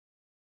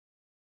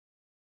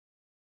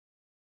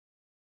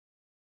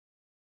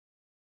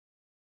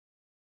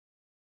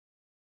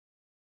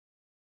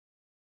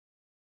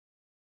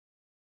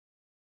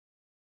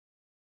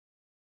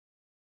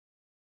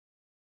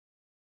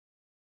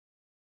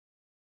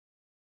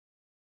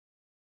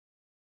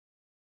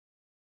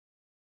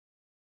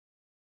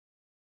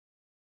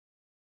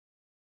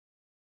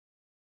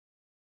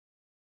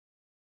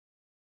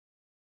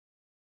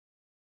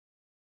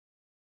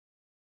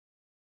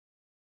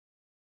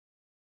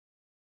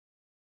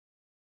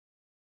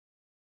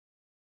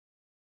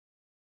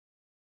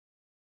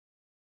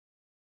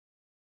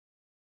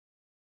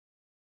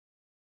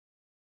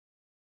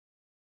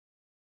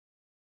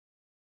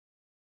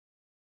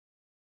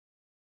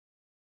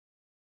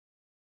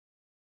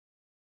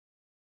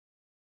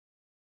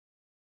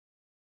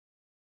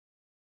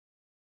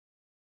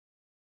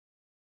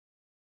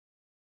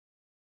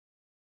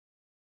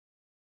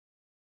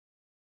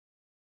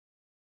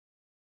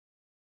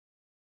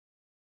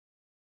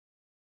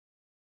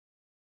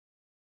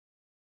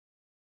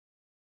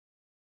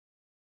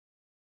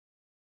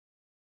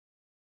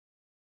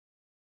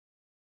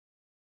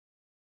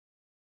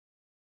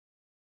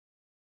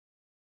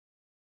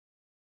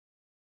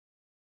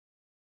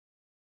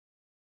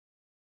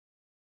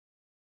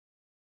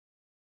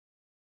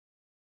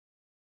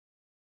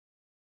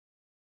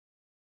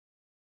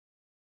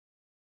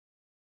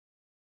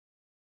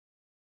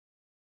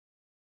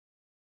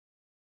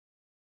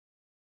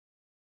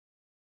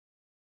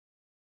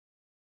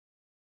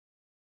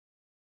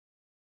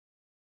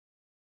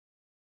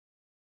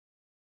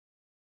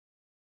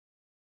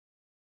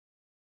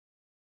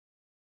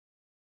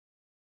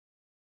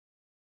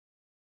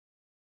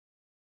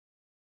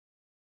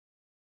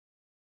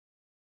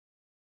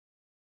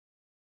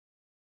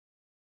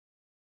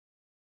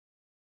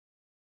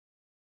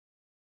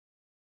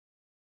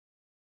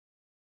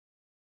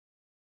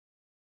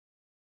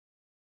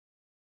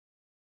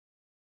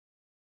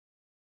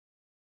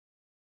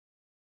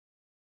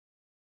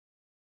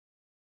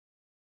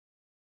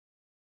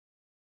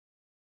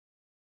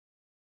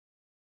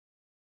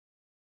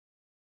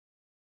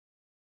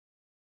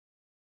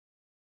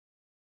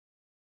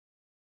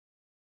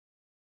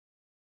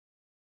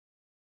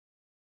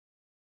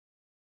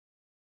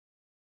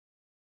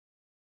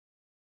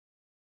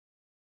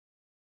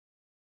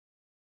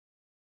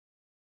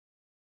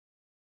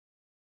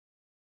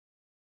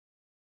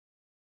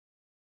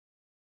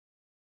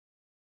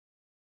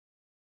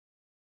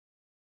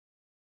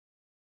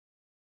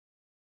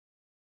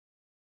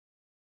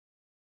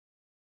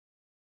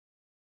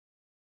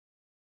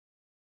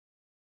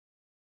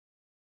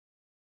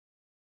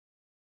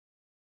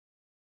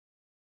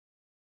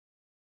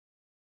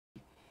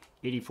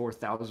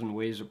84,000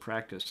 ways of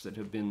practice that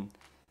have been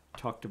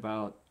talked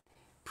about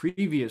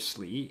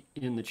previously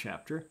in the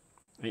chapter,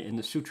 in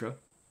the sutra.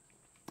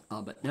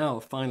 But now,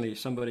 finally,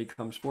 somebody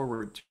comes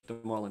forward to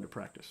put them all into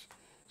practice.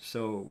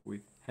 So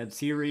we've had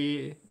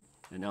theory,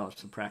 and now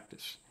it's the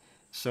practice.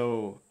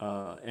 So,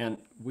 and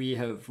we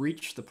have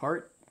reached the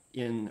part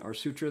in our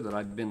sutra that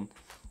I've been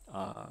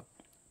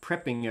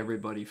prepping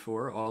everybody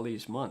for all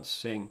these months,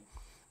 saying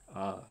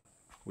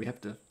we have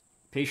to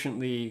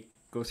patiently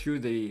go through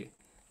the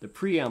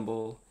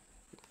preamble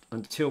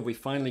until we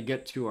finally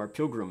get to our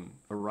pilgrim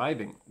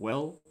arriving.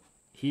 Well,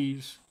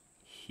 he's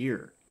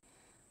here.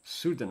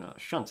 Sudana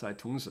Shantai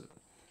Tongzi.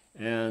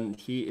 And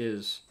he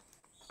is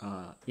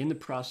in the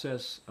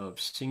process of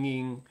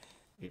singing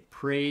a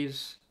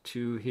praise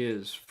to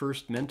his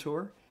first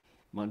mentor,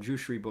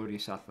 Manjushri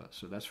Bodhisattva.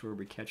 So that's where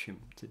we catch him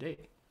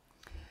today.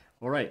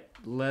 All right,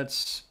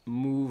 let's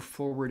move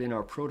forward in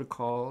our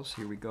protocols.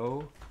 Here we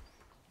go.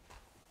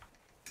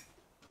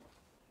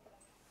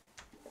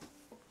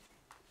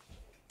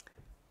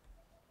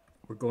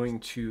 We're going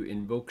to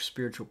invoke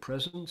spiritual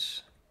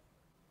presence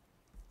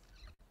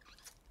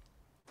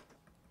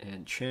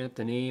and chant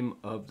the name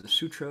of the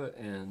sutra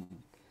and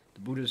the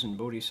Buddhas and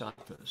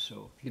Bodhisattvas.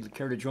 So if you'd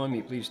care to join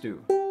me, please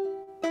do.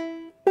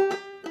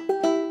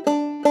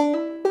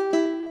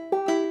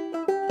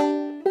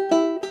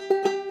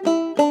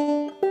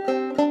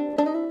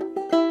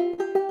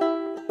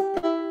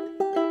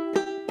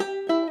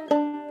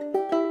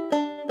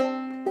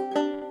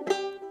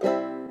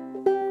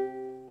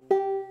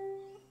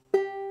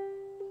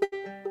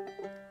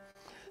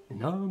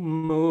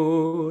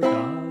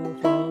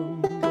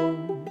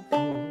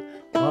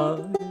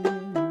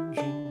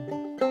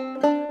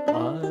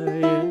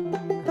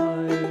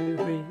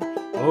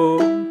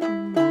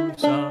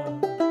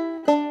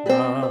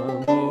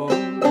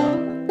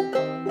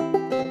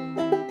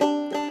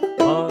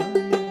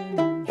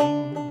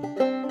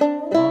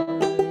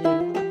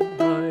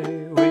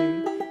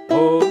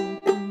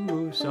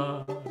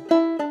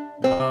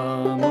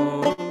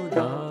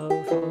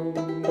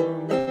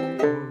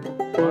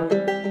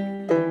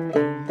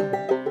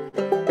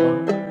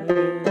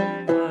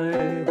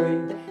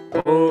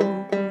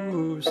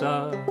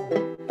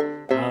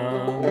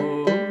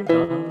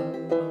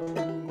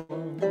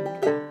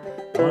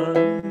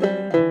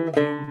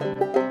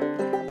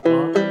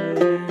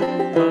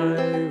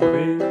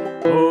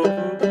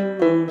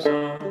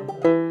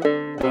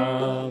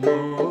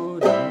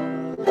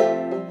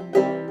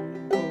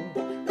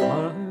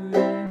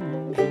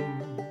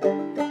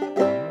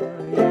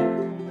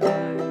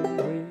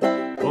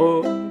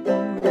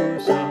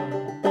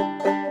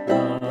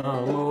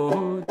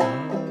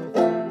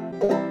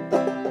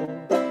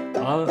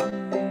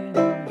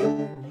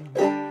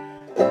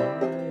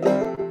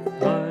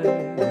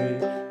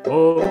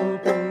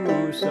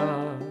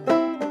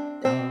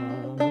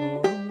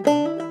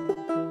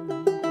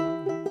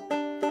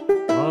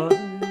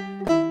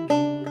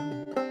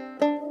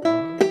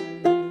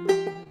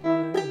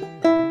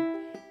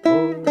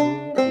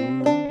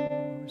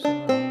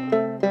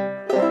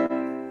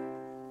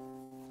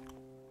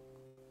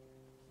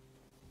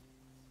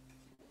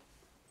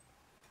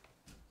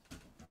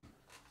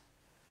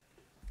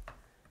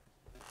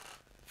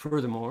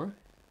 Furthermore,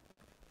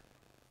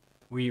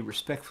 we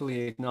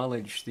respectfully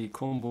acknowledge the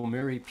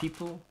Kombo-Meri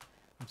people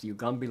of the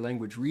Ugambi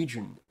language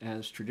region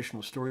as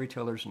traditional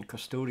storytellers and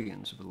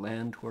custodians of the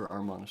land where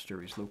our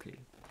monastery is located.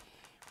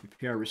 We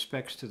pay our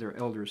respects to their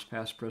elders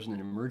past, present,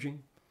 and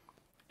emerging,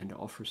 and to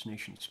all First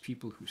Nations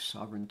people whose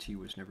sovereignty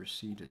was never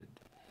ceded.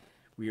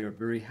 We are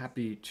very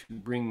happy to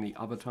bring the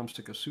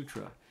Avatamsaka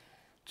Sutra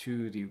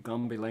to the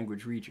Ugambi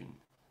language region,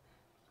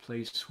 a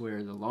place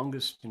where the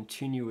longest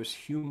continuous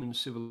human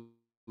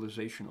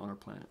civilization on our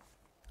planet.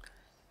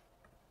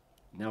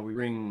 Now we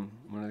bring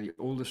one of the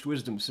oldest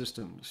wisdom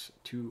systems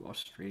to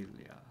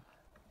Australia.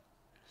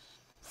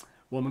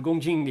 我们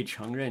恭敬地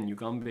承认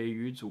Ugambi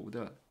语族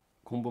的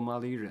孔布马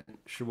里人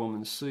是我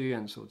们寺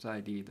院所在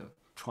地的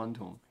传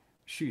统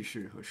叙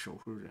事和守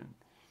护人。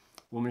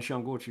我们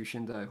向过去、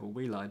现在和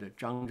未来的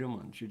长者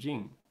们致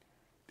敬，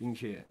并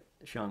且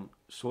向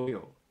所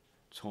有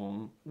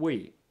从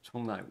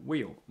来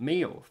没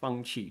有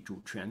放弃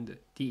主权的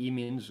第一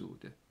民族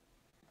的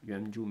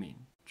原住民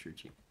致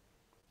敬。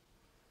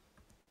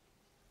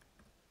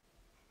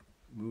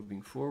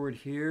Moving forward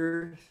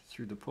here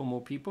through the Pomo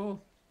people,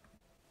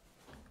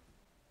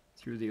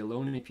 through the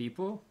Ohlone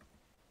people,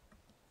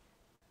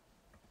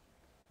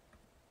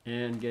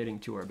 and getting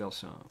to our bell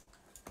song.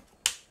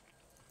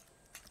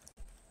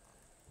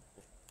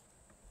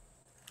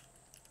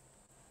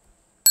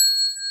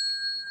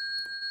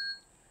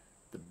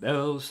 The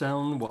bells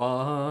sound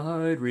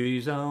wide,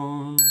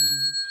 resound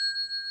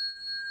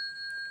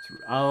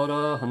throughout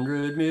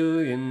 100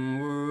 million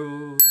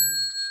worlds.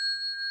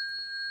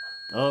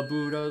 The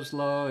Buddha's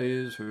law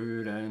is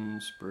heard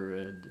and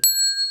spread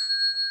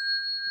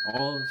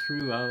all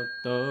throughout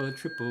the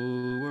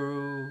triple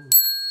world.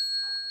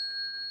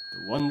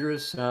 The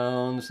wondrous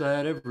sounds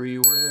that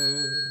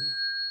everywhere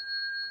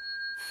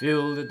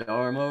fill the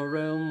Dharma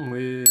realm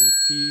with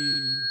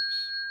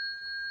peace.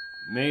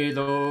 May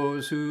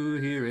those who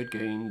hear it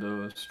gain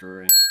the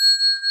strength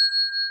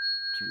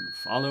to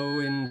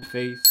follow in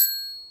faith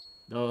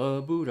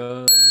the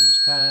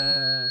Buddha's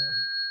path.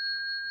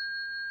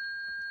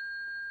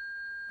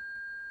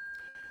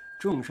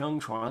 众生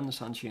传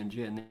3000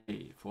界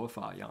内，佛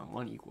法扬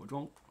万亿国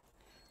中，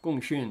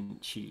共训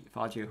启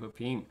发界和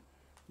平，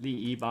利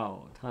益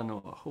报他诺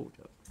后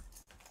者。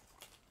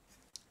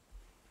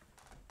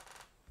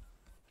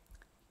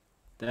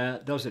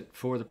That does it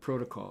for the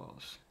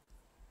protocols.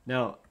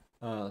 Now,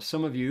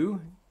 some of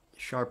you,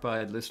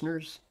 sharp-eyed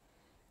listeners,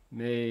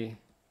 may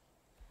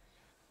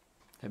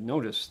have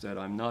noticed that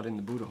I'm not in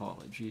the Buddha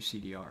Hall at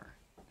GCDR.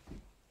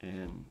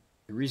 And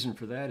the reason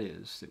for that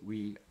is that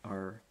we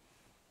are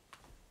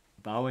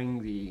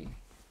bowing the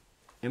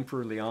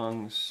Emperor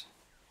Liang's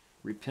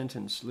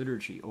repentance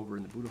liturgy over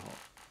in the Buddha Hall.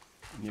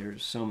 And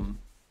there's some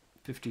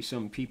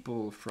 50-some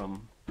people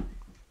from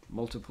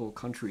multiple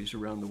countries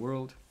around the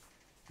world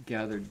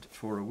gathered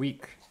for a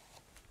week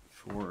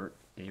for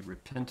a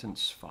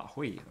repentance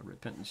fahui, a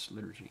repentance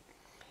liturgy,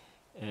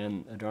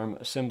 and a Dharma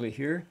assembly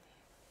here.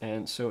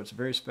 And so it's a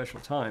very special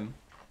time.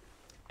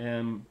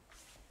 And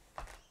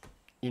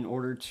in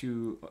order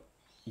to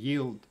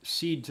yield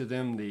seed to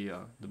them, the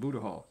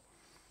Buddha Hall,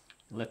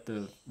 let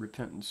the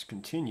repentance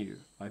continue,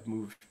 I've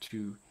moved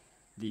to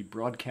the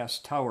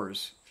broadcast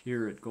towers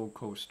here at Gold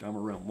Coast Dharma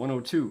Realm,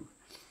 102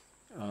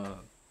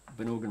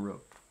 Benogan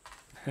Road,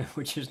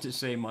 which is to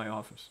say my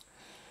office.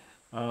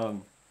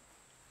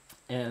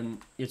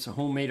 And it's a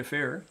homemade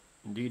affair,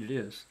 indeed it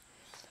is.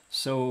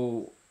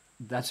 So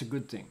that's a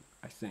good thing,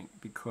 I think,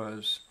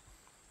 because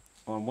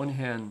on one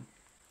hand,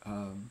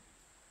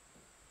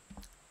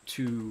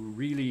 to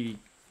really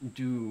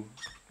do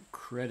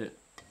credit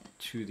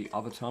to the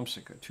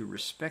Avatamsaka, to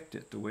respect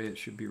it the way it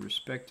should be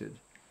respected,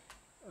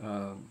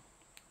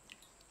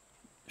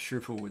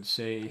 Shifu would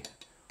say,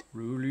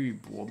 "Ru Lu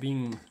Bo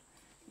Bing."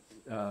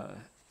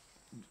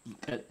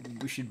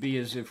 We should be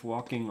as if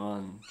walking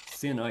on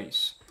thin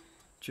ice.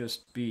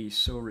 Just be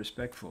so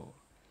respectful,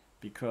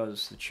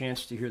 because the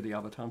chance to hear the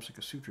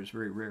Avatamsaka Sutra is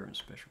very rare and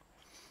special.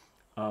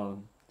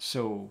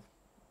 So,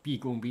 bi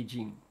gong bi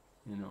jing,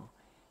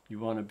 you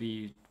want to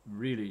be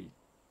really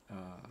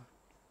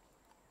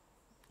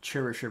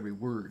cherish every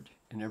word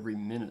and every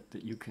minute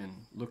that you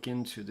can look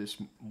into this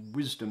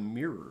wisdom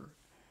mirror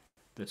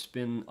that's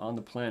been on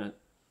the planet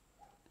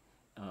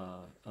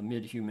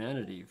amid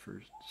humanity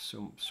for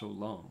so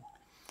long.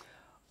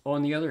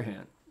 On the other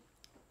hand,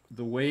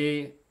 the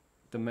way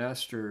the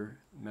Master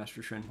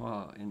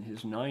Shenhua, in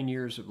his 9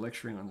 years of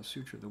lecturing on the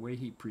Sutra, the way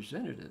he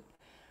presented it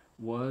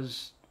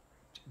was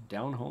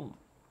down home,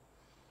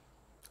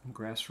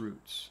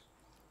 grassroots.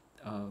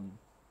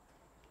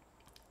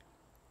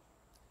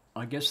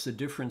 I guess the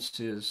difference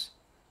is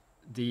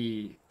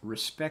the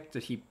respect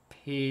that he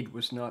paid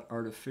was not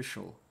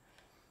artificial.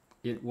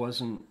 It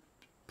wasn't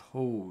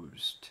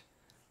posed.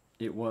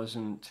 It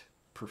wasn't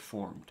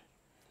performed.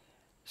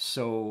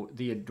 So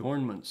the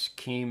adornments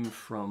came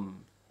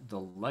from the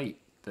light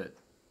that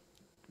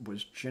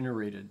was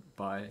generated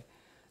by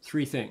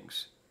three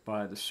things: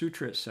 by the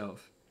sutra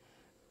itself,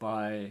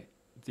 by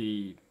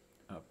the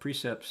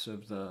precepts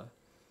of the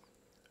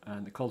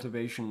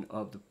cultivation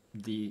of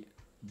the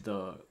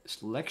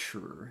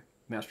lecturer,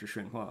 Master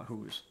Shenhua, who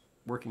was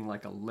working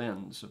like a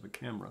lens of a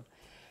camera,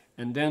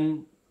 and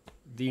then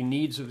the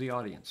needs of the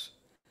audience,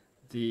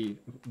 the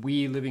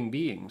we living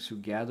beings who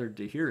gathered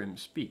to hear him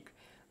speak.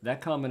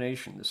 That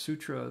combination, the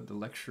sutra, the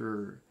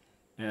lecturer,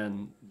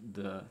 and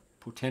the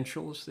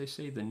potentials, they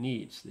say, the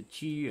needs, the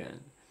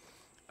jiyuan,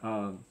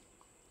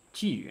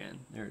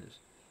 there it is,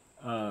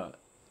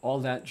 all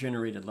that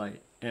generated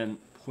light. And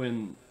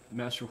when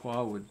Master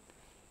Hua would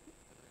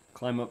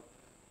climb up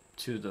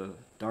to the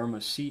Dharma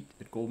seat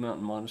at Gold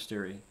Mountain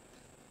Monastery,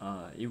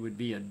 it would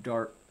be a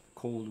dark,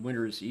 cold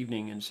winter's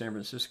evening in San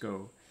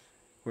Francisco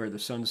where the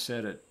sun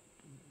set at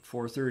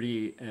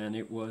 4:30 and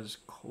it was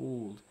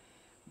cold,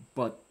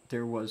 but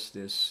there was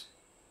this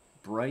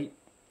bright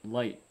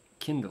light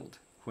kindled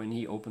when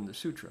he opened the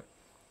sutra,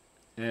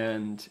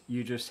 and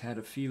you just had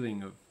a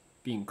feeling of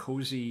being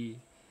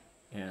cozy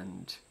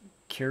and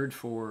cared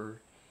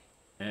for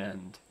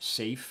and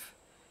safe,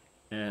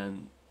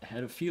 and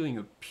had a feeling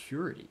of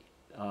purity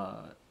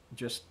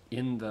just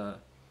in the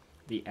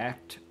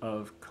act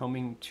of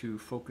coming to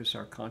focus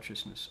our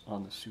consciousness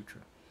on the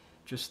sutra.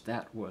 Just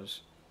that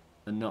was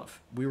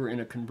enough. We were in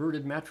a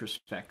converted mattress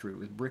factory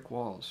with brick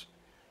walls,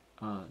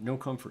 no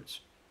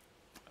comforts,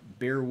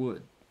 bare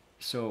wood.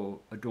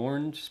 So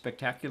adorned,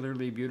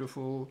 spectacularly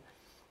beautiful,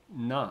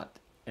 not,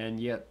 and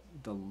yet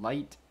the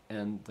light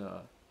and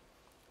the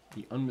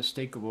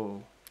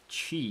unmistakable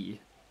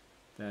chi,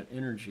 that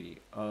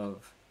energy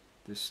of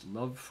this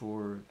love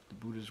for the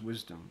Buddha's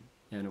wisdom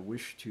and a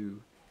wish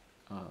to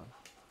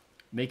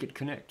make it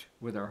connect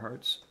with our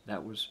hearts,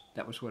 that was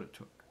what it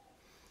took.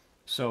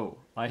 So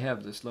I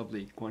have this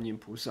lovely Guan Yin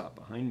Pusa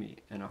behind me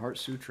and a Heart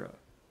Sutra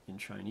in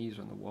Chinese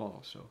on the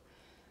wall. So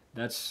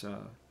that's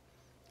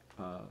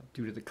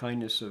due to the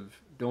kindness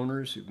of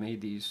donors who've made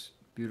these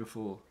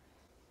beautiful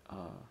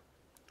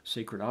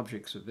sacred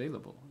objects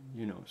available,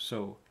 you know.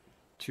 So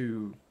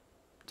to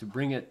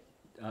bring it,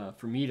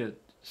 for me to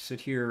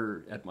sit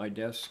here at my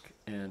desk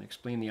and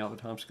explain the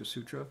Avatamsaka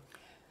Sutra,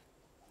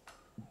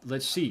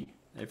 let's see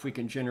if we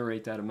can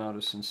generate that amount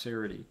of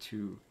sincerity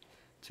to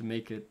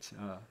make it,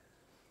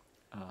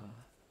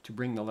 to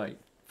bring the light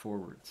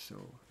forward. So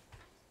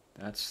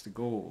that's the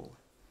goal.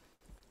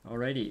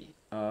 Alrighty,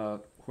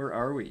 where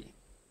are we?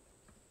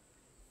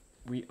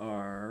 We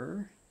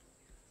are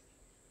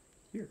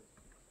here.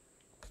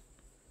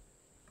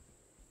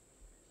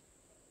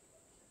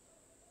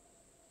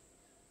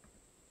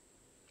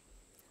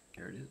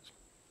 There it is.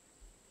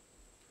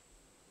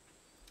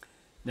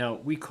 Now,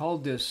 we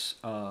called this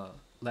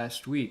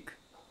last week,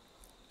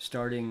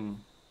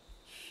 starting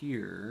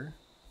here,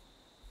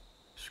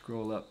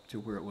 scroll up to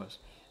where it was.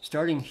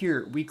 Starting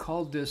here, we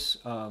called this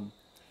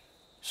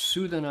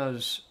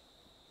Sudana's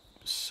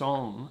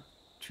song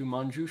to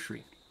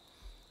Manjushri.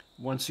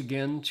 Once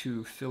again,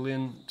 to fill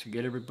in, to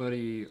get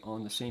everybody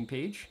on the same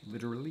page,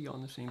 literally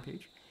on the same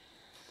page.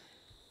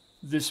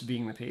 This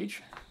being the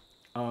page.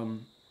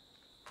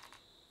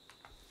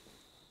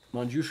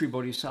 Manjushri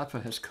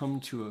Bodhisattva has come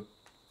to a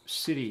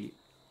city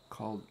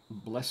called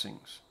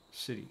Blessings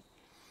City.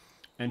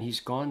 And he's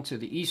gone to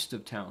the east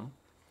of town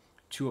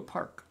to a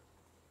park.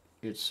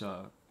 It's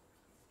a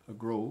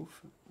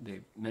grove.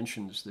 They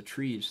mentions the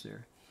trees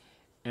there.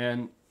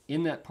 And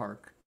in that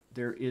park,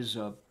 there is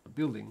a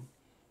building.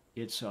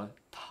 It's a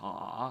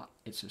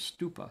it's a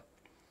stupa,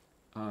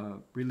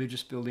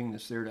 religious building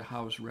that's there to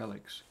house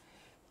relics.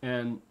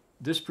 And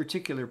this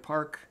particular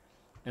park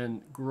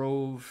and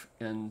grove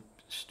and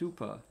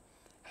stupa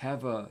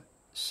have a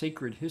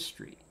sacred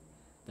history.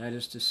 That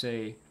is to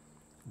say,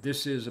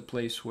 this is a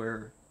place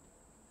where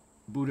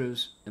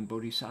Buddhas and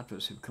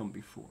Bodhisattvas have come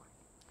before.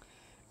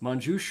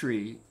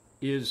 Manjushri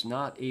is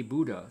not a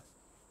Buddha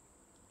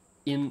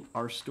in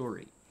our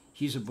story.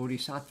 He's a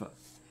Bodhisattva.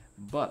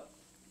 But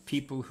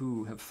people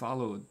who have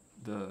followed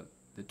the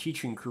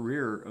teaching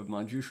career of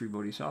Manjushri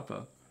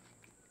Bodhisattva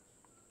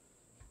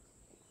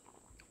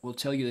will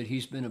tell you that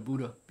he's been a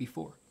Buddha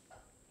before.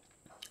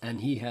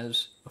 And he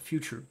has a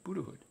future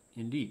Buddhahood,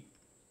 indeed.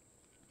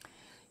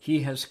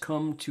 He has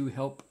come to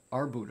help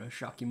our Buddha,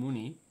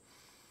 Shakyamuni,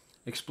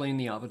 explain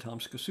the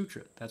Avatamsaka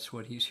Sutra. That's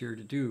what he's here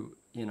to do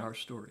in our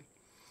story.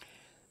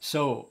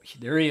 So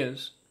there he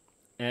is,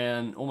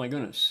 and oh my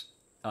goodness,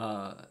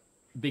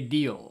 big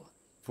deal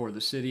for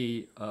the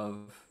city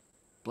of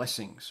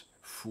blessings,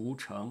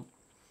 Fucheng,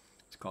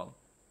 it's called.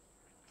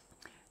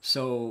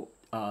 So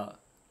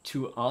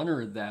to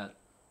honor that,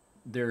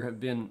 there have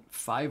been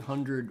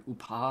 500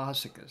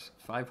 upasakas,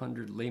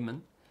 500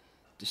 laymen,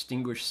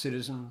 distinguished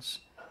citizens,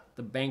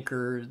 the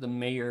banker, the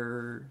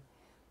mayor,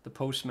 the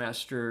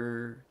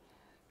postmaster,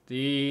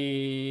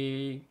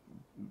 the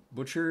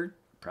butcher,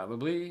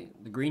 probably,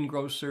 the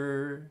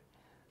greengrocer,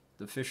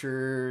 the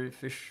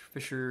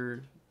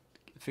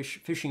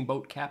fishing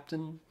boat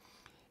captain,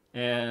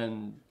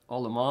 and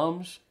all the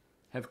moms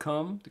have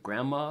come, the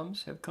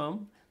grandmoms have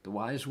come, the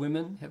wise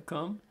women have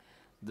come,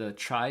 the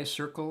chai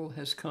circle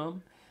has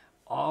come,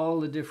 all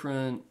the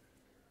different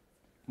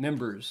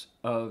members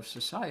of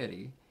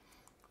society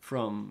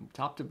from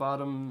top to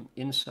bottom,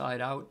 inside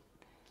out,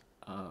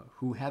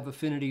 who have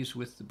affinities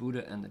with the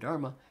Buddha and the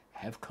Dharma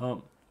have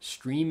come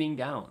streaming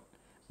down,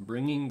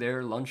 bringing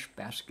their lunch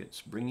baskets,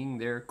 bringing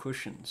their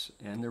cushions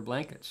and their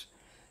blankets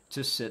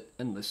to sit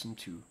and listen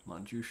to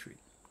Manjushri.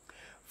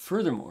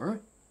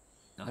 Furthermore,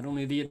 not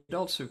only the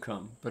adults have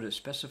come, but it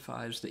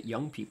specifies that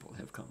young people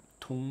have come.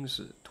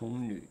 Tongzi,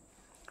 Tongnu,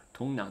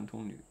 Tongnan,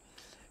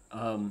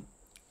 Tongnu.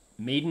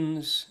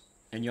 Maidens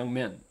and young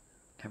men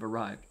have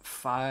arrived,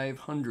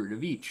 500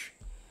 of each.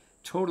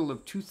 Total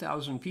of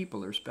 2,000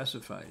 people are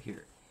specified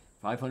here.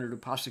 500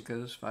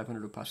 upasakas,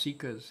 500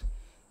 upasikas,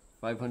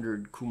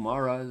 500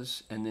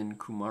 kumaras, and then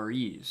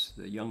kumaris,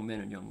 the young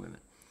men and young women.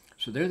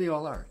 So there they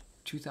all are,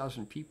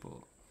 2,000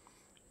 people.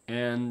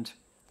 And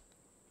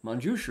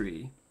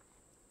Manjushri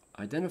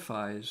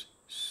identifies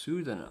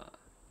Sudana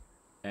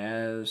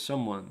as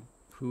someone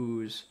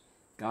who's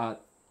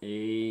got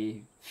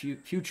a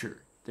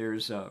future.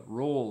 There's a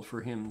role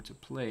for him to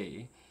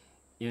play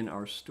in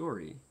our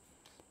story.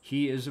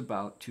 He is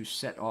about to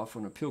set off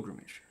on a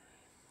pilgrimage.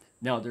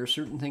 Now, there are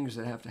certain things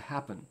that have to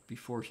happen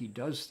before he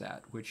does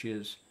that, which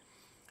is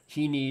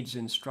he needs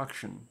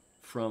instruction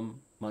from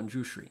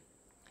Manjushri.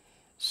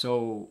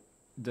 So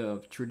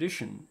the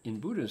tradition in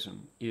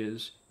Buddhism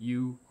is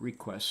you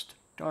request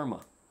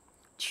Dharma,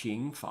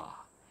 Qing Fa.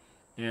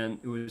 And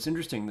it was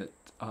interesting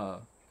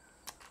that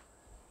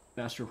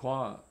Master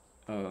Hua,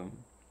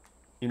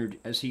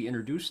 as he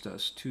introduced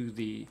us to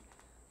the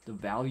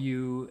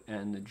value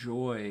and the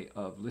joy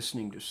of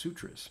listening to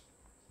sutras,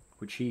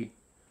 which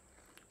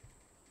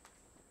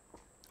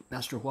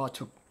Master Hua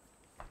took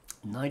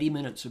 90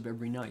 minutes of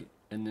every night,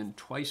 and then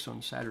twice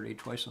on Saturday,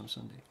 twice on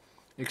Sunday,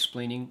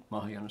 explaining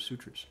Mahayana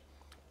Sutras.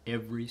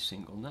 Every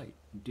single night.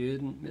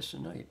 Didn't miss a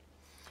night.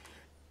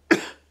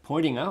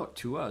 Pointing out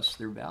to us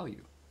their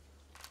value.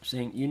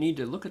 Saying, you need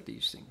to look at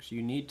these things.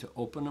 You need to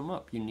open them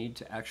up. You need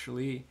to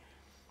actually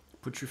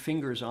put your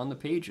fingers on the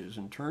pages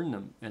and turn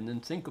them, and then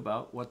think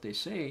about what they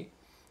say,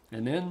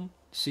 and then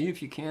see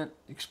if you can't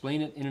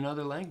explain it in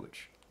another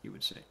language, he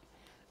would say.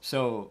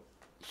 So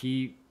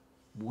we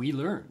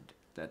learned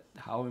that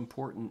how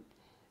important,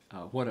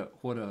 what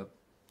a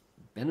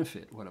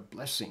benefit, what a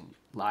blessing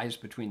lies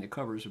between the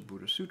covers of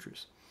Buddha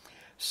Sutras.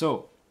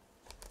 So,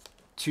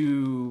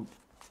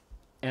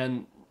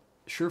 and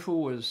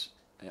Shifu was,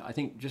 I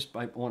think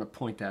I want to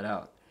point that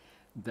out,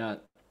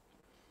 that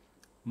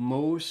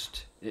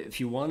if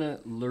you want to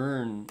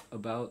learn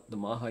about the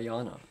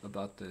Mahayana,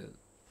 about the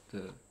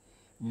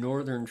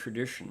northern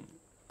tradition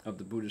of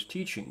the Buddha's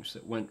teachings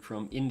that went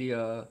from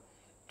India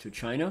to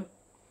China,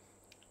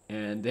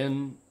 and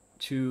then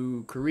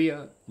to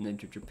Korea, and then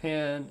to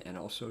Japan, and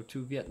also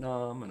to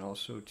Vietnam, and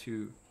also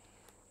to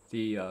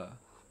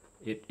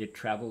it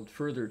traveled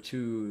further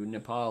to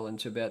Nepal and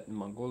Tibet and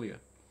Mongolia,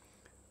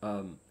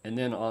 and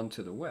then on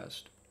to the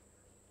West.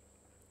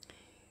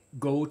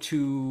 Go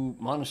to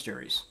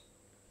monasteries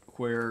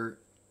where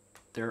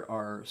there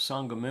are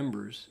Sangha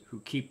members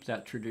who keep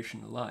that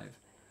tradition alive.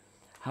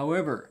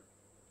 However,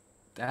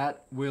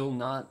 that will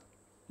not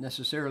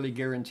necessarily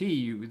guarantee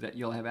you that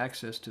you'll have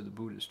access to the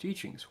Buddha's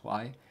teachings.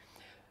 Why?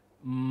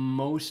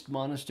 Most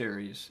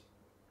monasteries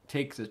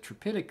take the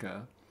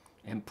Tripitaka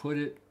and put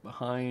it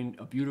behind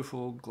a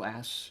beautiful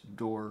glass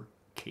door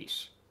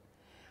case.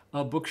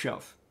 A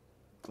bookshelf,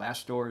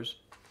 glass doors,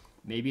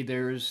 maybe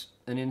there's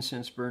an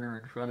incense burner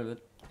in front of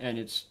it, and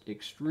it's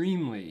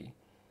extremely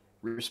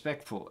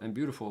respectful and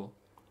beautiful,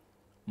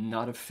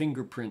 not a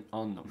fingerprint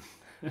on them.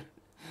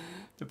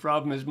 The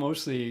problem is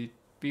mostly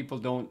people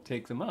don't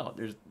take them out.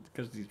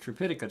 Because the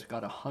Tripitaka's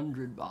got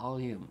 100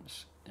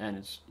 volumes, and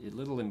it's a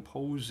little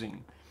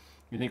imposing.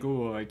 You think,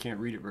 oh, I can't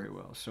read it very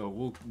well. So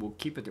we'll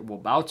keep it there. We'll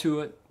bow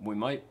to it. We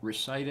might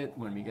recite it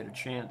when we get a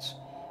chance,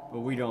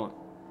 but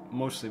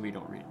mostly we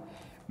don't read.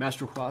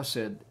 Master Hua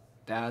said,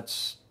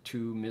 that's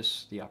to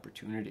miss the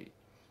opportunity.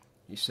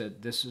 He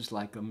said, this is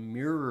like a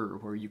mirror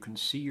where you can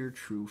see your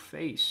true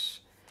face.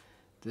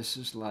 This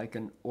is like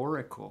an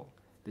oracle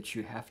that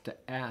you have to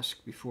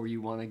ask before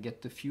you want to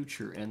get the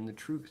future and the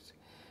truth.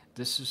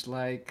 This is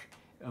like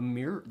a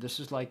mirror. This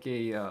is like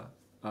he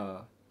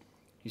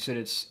said,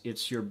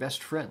 it's your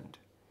best friend.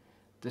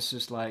 This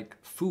is like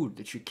food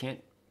that you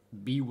can't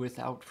be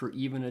without for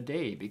even a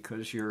day,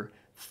 because your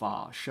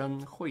Fa,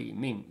 Shen, Hui,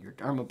 Ming, your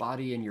Dharma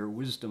body and your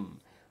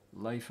wisdom,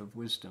 life of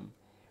wisdom,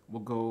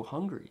 will go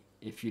hungry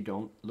if you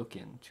don't look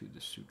into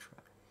the sutra.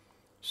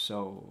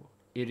 So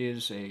it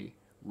is a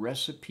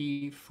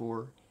recipe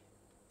for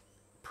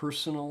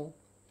personal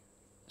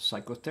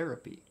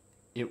psychotherapy.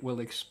 It will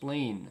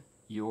explain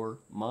your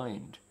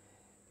mind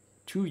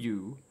to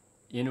you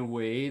in a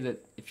way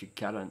that if you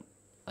got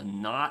a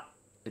knot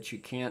that you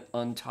can't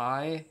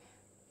untie,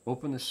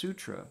 open the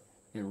sutra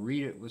and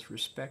read it with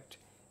respect.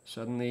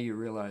 Suddenly you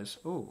realize,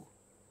 oh,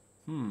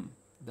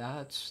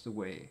 that's the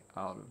way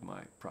out of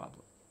my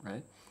problem,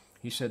 right?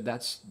 He said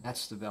that's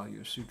the value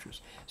of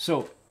sutras.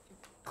 So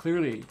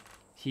clearly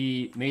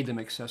he made them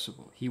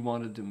accessible. He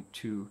wanted them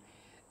to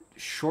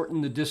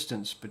shorten the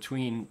distance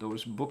between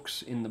those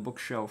books in the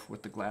bookshelf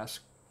with the glass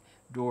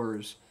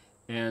doors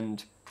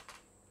and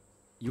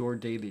your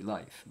daily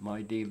life,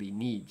 my daily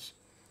needs.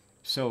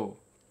 So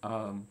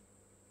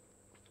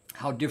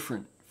how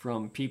different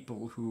from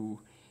people who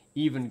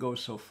even go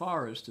so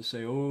far as to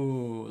say,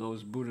 oh,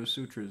 those Buddha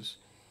Sutras,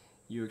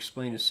 you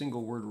explain a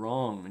single word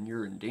wrong and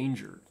you're in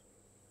danger.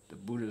 The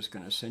Buddha's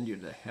going to send you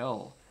to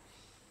hell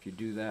if you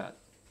do that.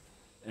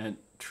 And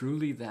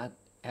truly that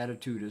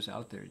attitude is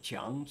out there.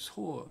 讲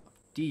错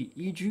第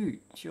一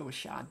句就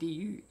下地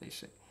狱, they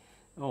say.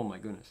 Oh my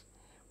goodness.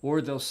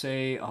 Or they'll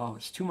say, oh,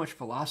 it's too much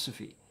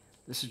philosophy.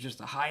 This is just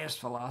the highest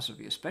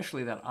philosophy,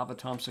 especially that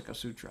Avatamsaka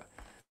Sutra.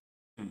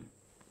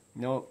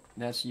 No,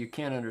 you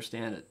can't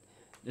understand it.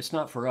 It's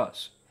not for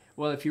us.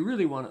 Well, if you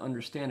really want to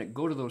understand it,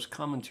 go to those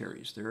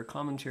commentaries. There are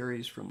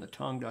commentaries from the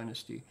Tang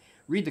Dynasty.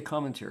 Read the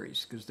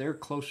commentaries, because they're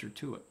closer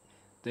to it.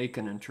 They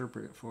can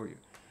interpret it for you.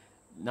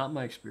 Not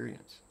my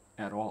experience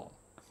at all.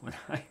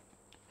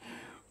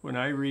 When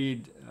I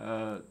read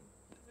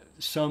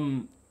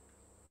some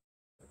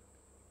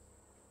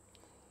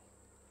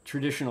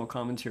traditional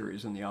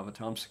commentaries on the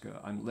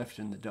Avatamsaka, I'm left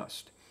in the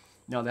dust.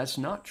 Now, that's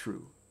not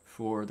true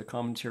for the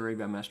commentary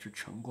by Master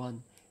Chengguan,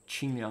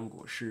 Qingliang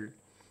Guoshi,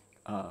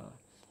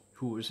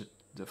 who was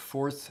the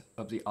fourth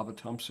of the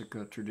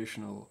Avatamsaka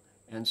traditional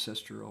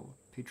ancestral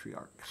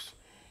patriarchs.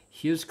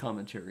 His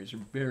commentaries are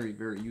very,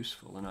 very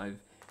useful, and I've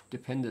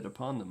depended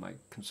upon them. I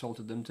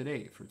consulted them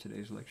today for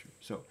today's lecture.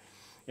 So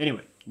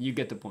anyway, you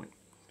get the point.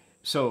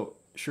 So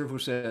Shifu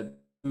said,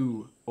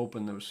 to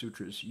open those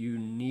sutras,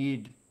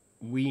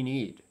 we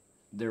need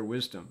their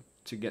wisdom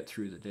to get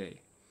through the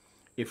day.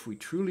 If we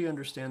truly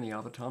understand the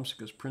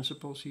Avatamsaka's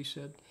principles, he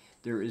said,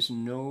 there is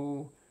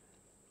no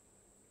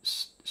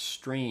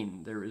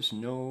strain, there is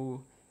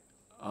no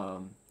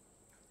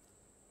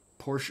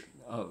portion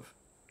of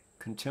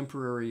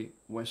contemporary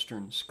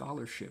Western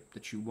scholarship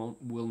that you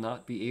will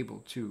not be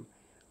able to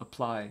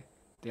apply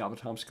the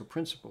Avatamsaka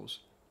principles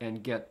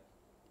and get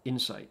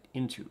insight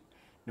into.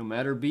 no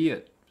matter be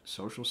it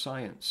social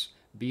science,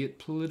 be it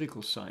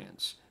political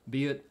science,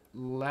 be it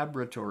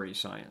laboratory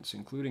science,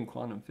 including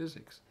quantum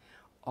physics,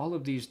 all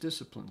of these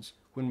disciplines,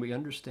 when we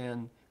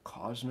understand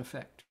cause and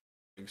effect,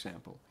 for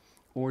example,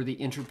 or the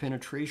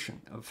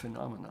interpenetration of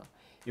phenomena,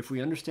 if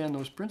we understand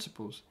those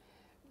principles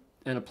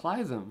and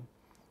apply them,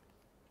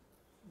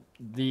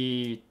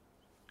 the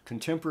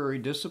contemporary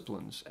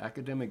disciplines,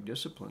 academic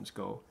disciplines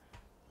go,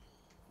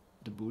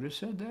 the Buddha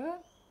said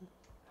that?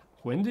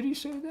 When did he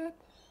say that?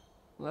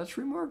 Well, that's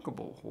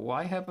remarkable.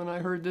 Why haven't I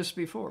heard this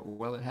before?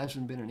 Well, it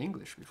hasn't been in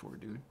English before,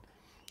 dude.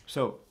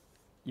 So,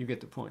 you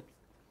get the point.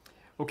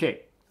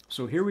 Okay,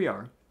 so here we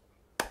are.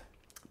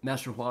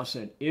 Master Hua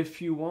said,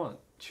 if you want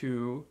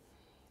to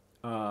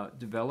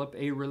develop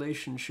a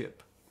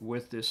relationship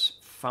with this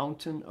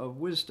fountain of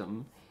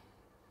wisdom,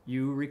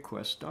 you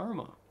request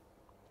Dharma.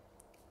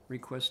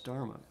 Request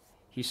Dharma.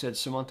 He said,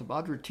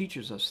 Samantabhadra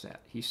teaches us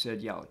that. He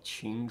said, Yao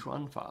Qing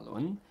Zhuan Fa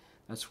Lun.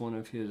 That's one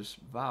of his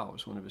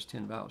vows, one of his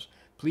 10 vows.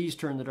 Please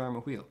turn the Dharma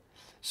wheel.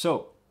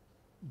 So,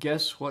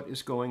 guess what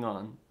is going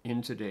on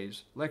in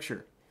today's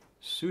lecture?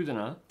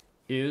 Sudana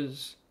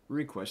is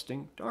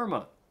requesting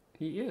Dharma.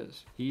 He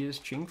is. He is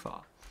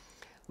Qingfa.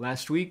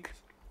 Last week,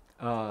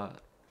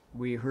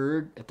 we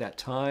heard at that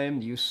time,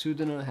 the youth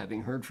Sudana,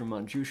 having heard from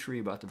Manjushri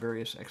about the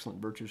various excellent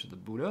virtues of the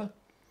Buddha,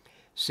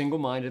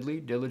 single-mindedly,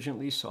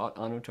 diligently sought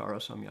Anuttara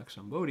Samyak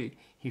Sambodhi.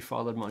 He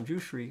followed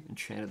Manjushri and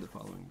chanted the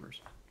following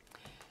verse.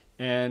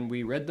 And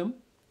we read them.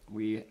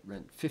 We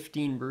read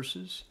 15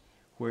 verses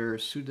where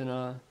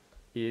Sudana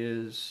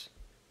is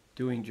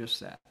doing just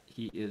that.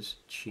 He is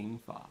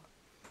Qingfa,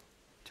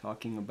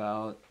 talking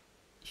about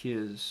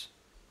his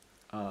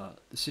the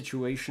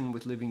situation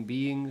with living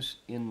beings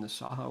in the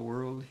Saha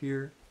world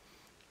here,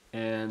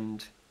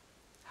 and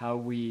how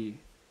we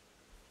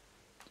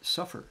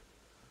suffer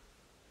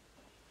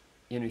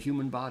in a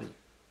human body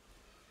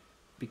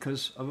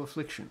because of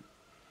affliction.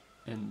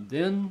 And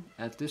then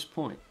at this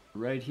point,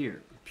 right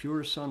here, the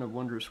pure Son of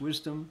wondrous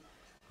wisdom,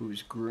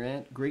 whose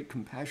great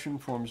compassion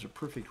forms a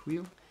perfect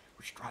wheel,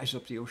 which dries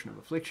up the ocean of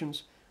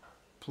afflictions,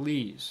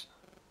 please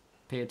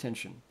pay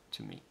attention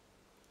to me.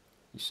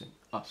 He's saying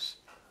us.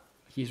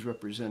 He's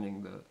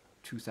representing the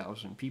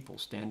 2,000 people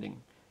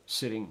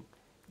sitting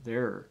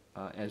there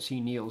as he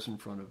kneels in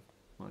front of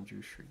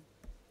Manjushri.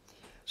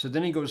 So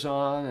then he goes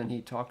on and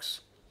he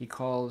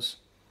calls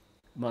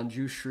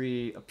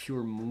Manjushri a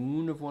pure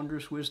moon of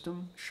wondrous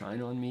wisdom,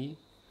 shine on me.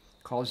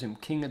 Calls him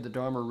king of the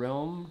Dharma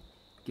realm,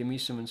 give me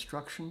some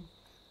instruction.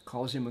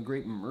 Calls him a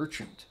great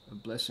merchant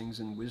of blessings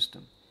and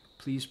wisdom.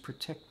 Please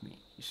protect me,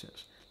 he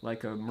says.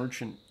 Like a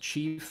merchant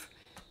chief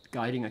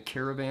guiding a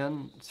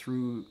caravan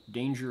through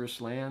dangerous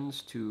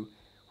lands to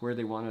where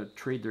they want to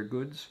trade their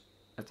goods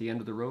at the end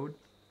of the road.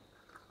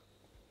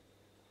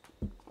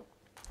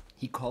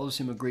 He calls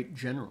him a great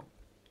general,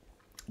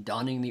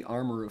 donning the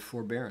armor of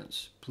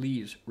forbearance.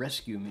 Please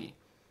rescue me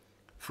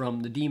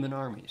from the demon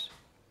armies.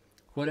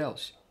 What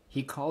else?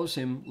 He calls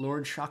him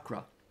Lord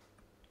Chakra,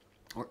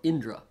 or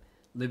Indra,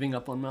 living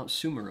up on Mount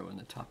Sumeru in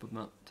the top of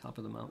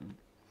the mountain.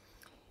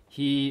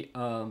 He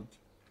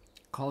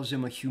calls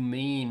him a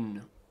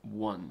humane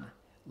one,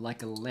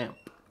 like a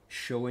lamp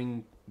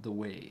showing the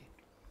way.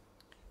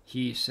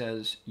 He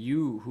says,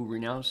 you who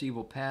renounce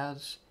evil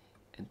paths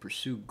and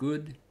pursue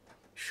good,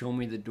 show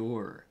me the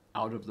door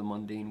out of the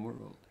mundane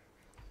world.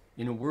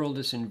 In a world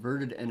that's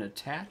inverted and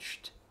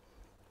attached,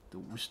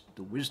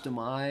 the wisdom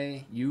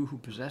eye, you who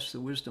possess the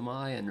wisdom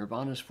eye and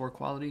Nirvana's 4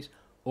 qualities,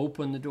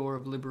 open the door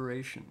of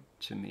liberation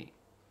to me.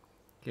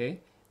 Okay?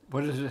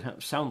 What does it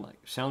sound like?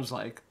 Sounds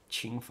like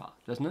Qingfa,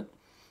 doesn't it?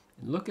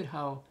 And look at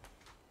how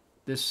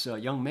this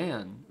young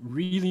man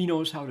really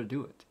knows how to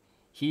do it.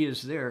 He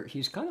is there.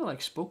 He's kind of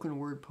like spoken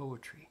word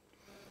poetry.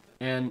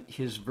 And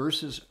his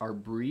verses are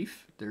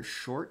brief. They're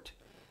short.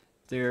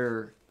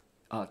 They're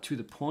to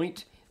the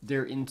point.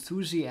 They're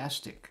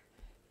enthusiastic.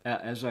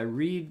 As I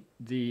read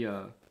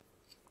the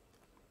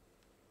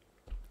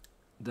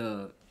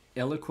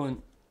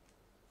eloquent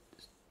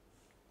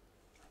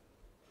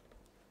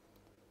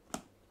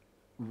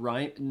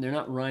rhyme, they're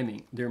not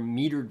rhyming, they're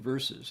metered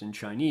verses in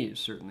Chinese,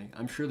 certainly.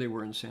 I'm sure they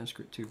were in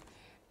Sanskrit too.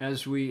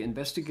 As we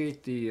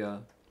investigate the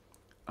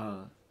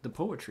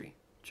poetry,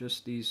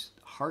 just these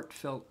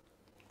heartfelt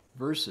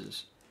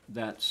verses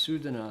that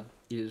Sudana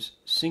is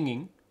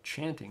singing,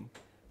 chanting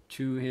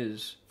to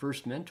his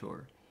first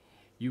mentor,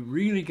 you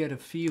really get a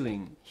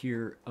feeling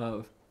here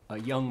of a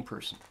young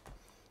person,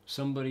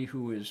 somebody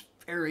who is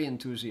very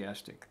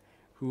enthusiastic,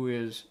 who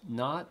is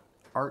not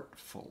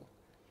artful,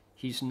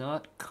 he's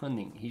not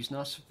cunning, he's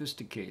not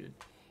sophisticated,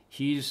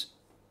 he's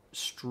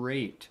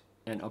straight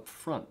and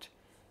upfront.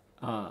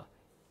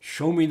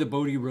 Show me the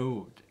Bodhi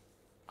road.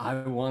 I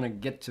want to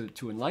get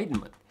to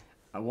enlightenment.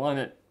 I want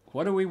it.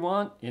 What do we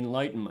want?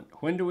 Enlightenment.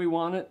 When do we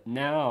want it?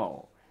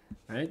 Now.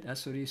 Right?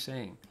 That's what he's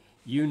saying.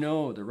 You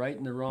know the right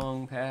and the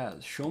wrong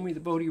paths. Show me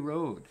the Bodhi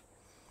road.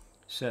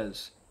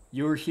 Says,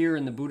 you're here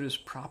in the Buddha's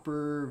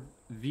proper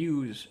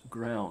views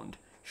ground.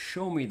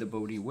 Show me the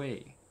Bodhi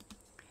way.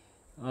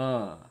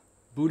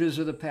 Buddhas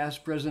of the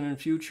past, present, and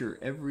future,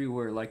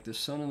 everywhere, like the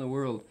sun in the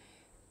world.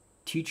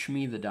 teach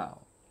me the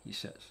Tao, he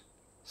says.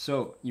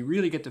 So you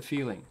really get the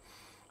feeling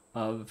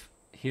of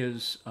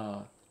his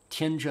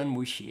tianzhen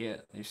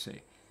wuxie, they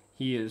say.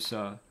 He is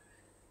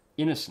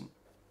innocent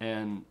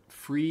and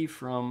free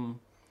from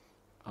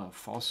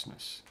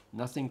falseness.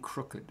 Nothing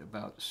crooked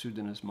about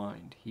Sudana's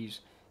mind.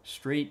 He's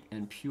straight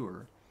and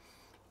pure.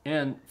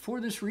 And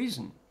for this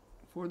reason,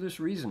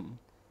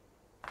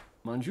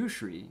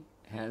 Manjushri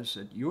has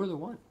said, "You're the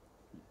one.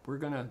 We're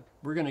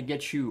gonna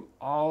get you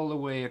all the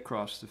way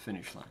across the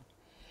finish line."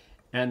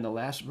 And the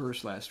last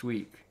verse last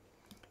week,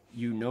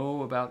 you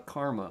know about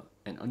karma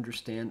and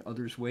understand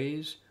others'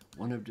 ways,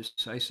 one of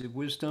decisive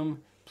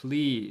wisdom,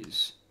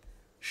 please,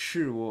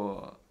 是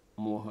我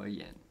摩诃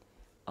言.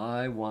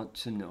 I want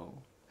to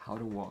know how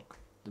to walk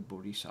the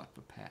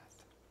Bodhisattva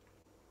path.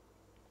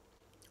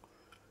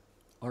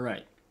 All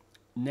right,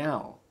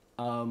 now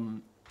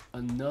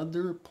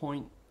another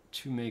point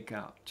to point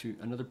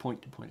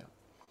out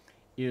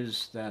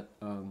is that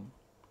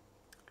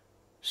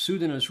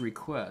Sudana's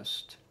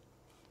request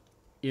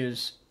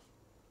is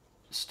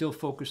still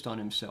focused on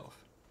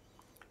himself.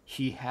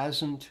 He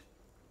hasn't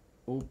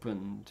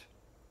opened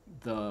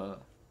the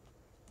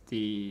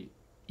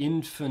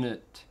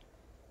infinite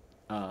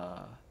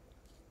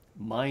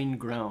mind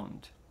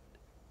ground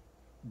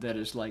that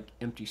is like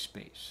empty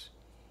space.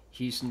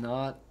 He's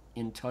not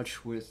in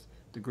touch with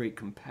the great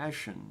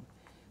compassion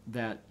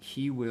that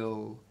he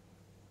will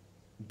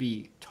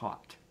be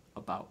taught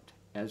about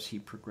as he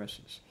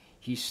progresses.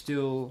 He's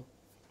still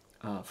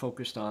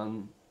focused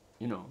on,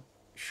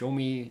 show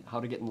me how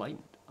to get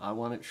enlightened. I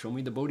want to show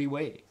me the Bodhi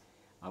way.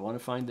 I want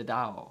to find the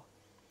Tao.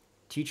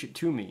 Teach it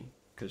to me,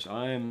 because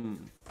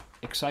I'm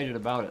excited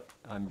about it.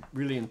 I'm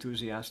really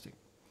enthusiastic.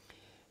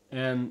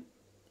 And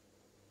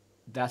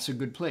that's a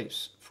good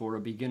place for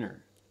a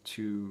beginner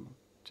to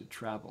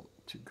travel,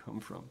 to come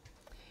from.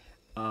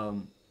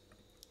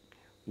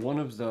 One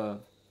of the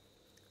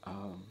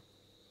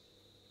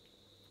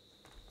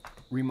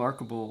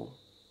remarkable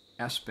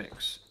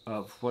aspects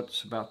of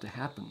what's about to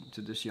happen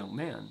to this young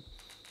man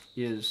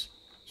is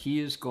he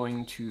is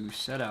going to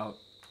set out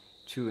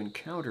to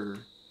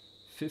encounter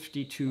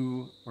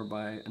 52, or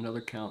by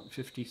another count,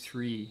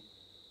 53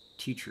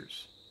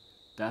 teachers.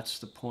 That's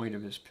the point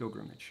of his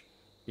pilgrimage,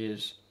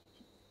 is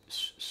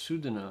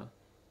Sudana.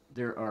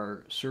 There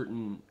are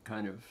certain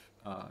kind of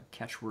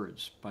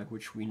catchwords by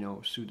which we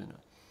know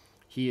Sudana.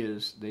 He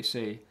is, they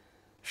say,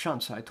 善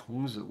财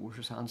童子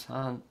53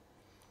参,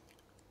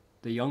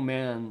 the young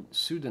man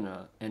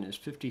Sudana and his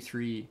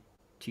 53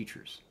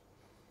 teachers.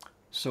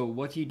 So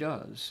what he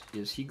does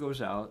is he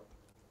goes out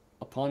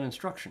upon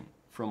instruction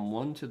from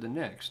one to the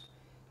next,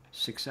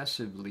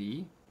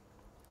 successively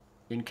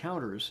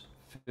encounters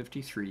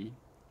 53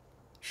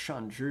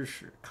 shan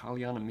zhishi,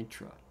 kalyana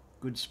mitra,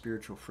 good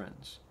spiritual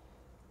friends.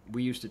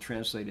 We used to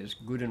translate as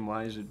good and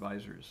wise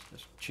advisors.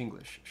 That's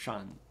Chinglish,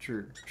 shan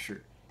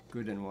zhishi,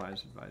 good and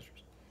wise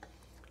advisors.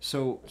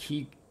 So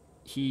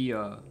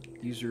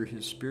these are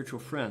his spiritual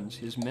friends,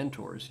 his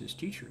mentors, his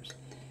teachers.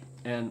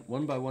 And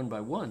one by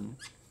one,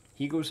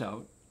 he goes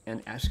out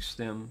and asks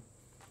them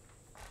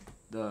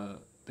the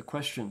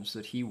questions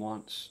that he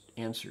wants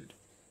answered.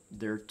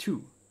 There are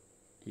two.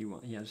 He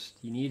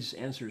needs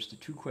answers to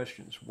two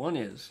questions. One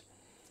is,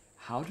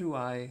 how do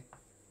I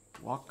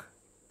walk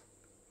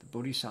the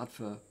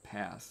Bodhisattva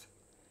path?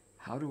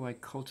 How do I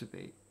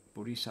cultivate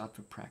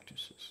Bodhisattva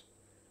practices?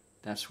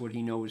 That's what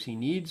he knows he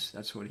needs.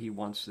 That's what he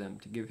wants them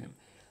to give him.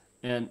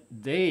 And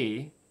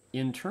they,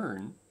 in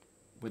turn,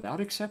 without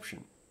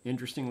exception,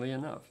 interestingly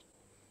enough,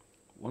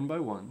 one by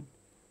one,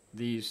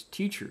 these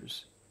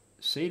teachers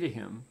say to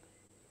him,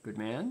 "Good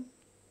man,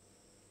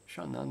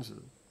 善男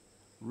子,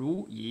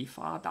 如已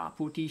发大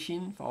菩提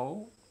心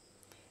否?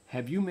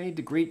 Have you made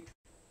the great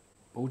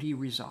Bodhi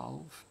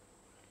resolve?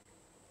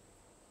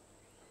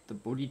 The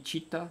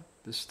bodhicitta,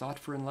 this thought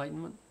for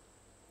enlightenment?"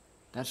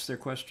 That's their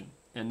question.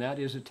 And that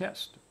is a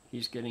test. He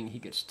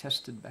gets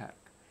tested back.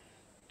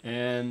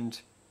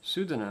 And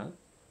Sudana,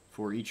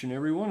 for each and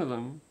every one of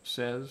them,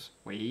 says,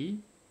 "Wei,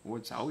 我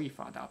早已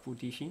发大菩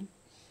提心."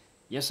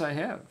 Yes, I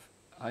have.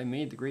 I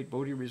made the great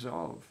Bodhi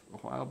resolve a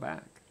while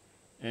back.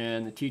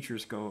 And the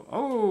teachers go,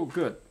 "Oh,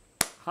 good.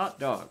 Hot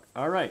dog.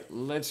 All right,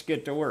 let's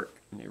get to work."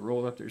 And they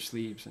roll up their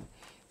sleeves and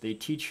they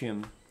teach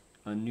him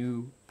a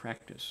new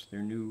practice,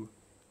 their new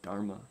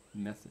Dharma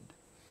method.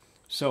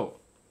 So,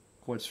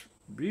 what's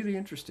really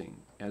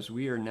interesting, as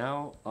we are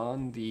now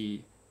on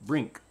the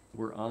brink,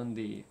 we're on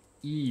the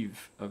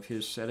eve of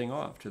his setting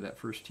off to that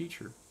first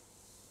teacher,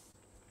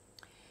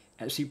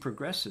 as he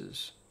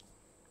progresses,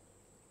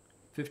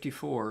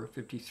 54,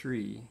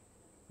 53,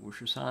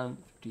 Wushusan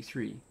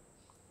 53,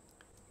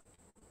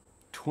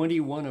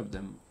 21 of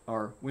them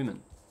are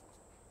women.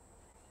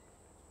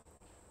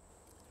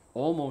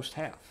 Almost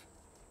half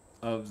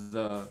of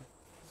the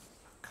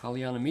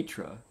Kalyana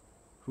Mitra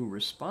who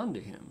respond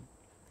to him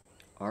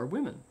are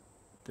women.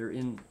 They're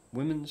in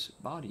women's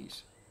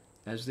bodies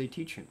as they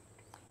teach him.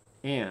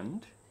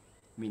 And,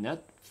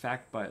 that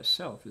fact by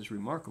itself is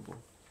remarkable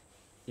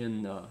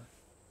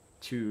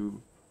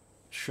to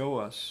show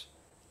us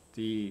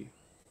the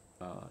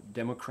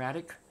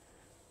democratic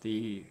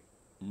the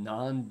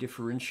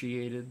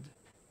non-differentiated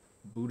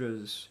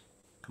Buddha's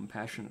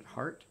compassionate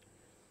heart,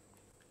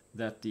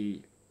 that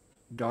the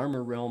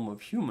Dharma realm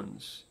of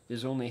humans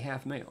is only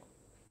half male.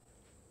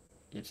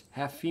 It's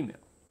half female,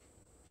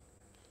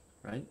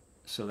 right?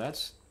 So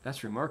that's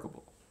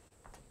remarkable.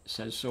 It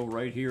says so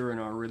right here in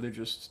our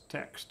religious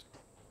text.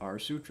 Our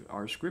sutra,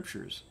 our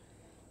scriptures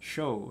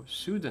show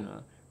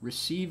Sudana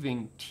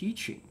receiving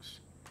teachings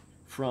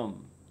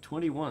from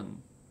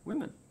 21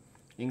 women,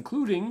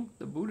 including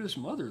the Buddha's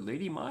mother,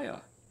 Lady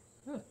Maya,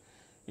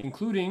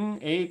 including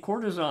a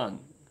courtesan,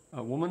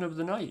 a woman of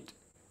the night,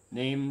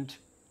 named,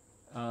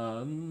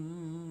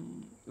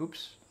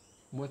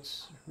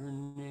 what's her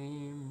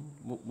name?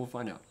 We'll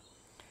find out.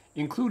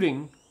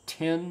 Including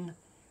 10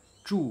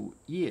 zhu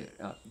ye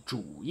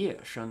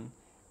shan,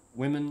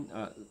 women,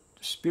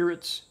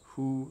 spirits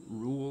who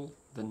rule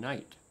the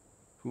night,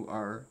 who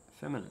are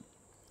feminine.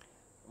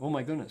 Oh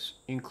my goodness,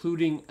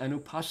 including an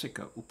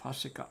upasika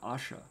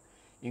Asha,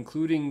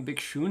 including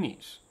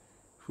bhikshunis,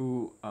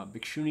 who,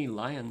 bhikshuni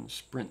lion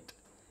sprint.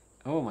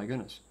 Oh my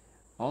goodness.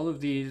 All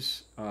of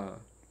these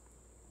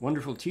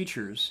wonderful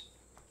teachers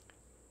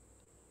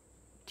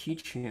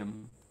teach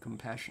him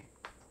compassion.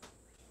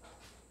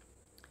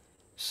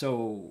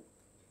 So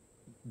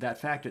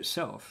that fact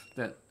itself,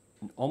 that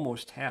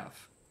almost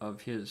half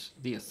of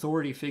the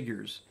authority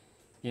figures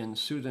in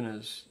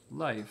Sudana's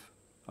life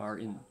are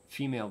in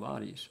female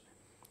bodies.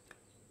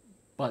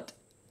 But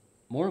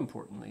more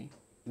importantly,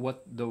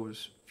 what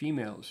those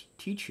females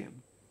teach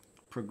him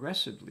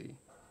progressively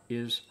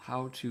is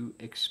how to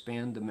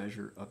expand the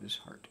measure of his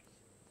heart,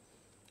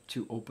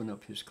 to open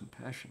up his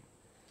compassion.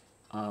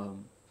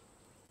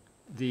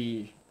 This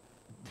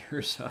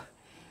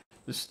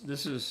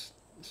is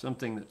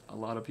something that a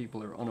lot of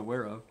people are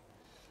unaware of.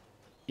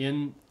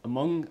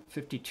 Among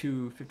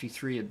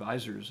 53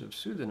 advisors of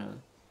Sudana,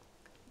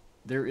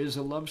 there is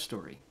a love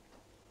story.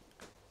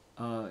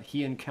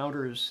 He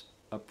encounters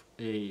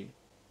a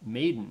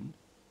maiden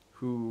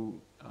who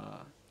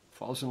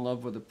falls in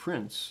love with a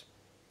prince,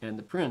 and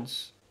the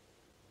prince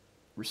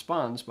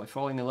responds by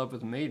falling in love with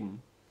the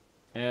maiden,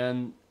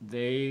 and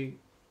they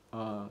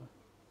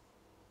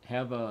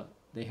have a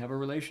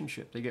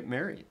relationship. They get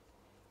married,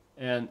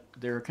 and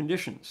there are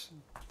conditions.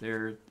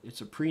 It's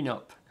a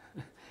prenup.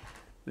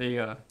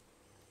 The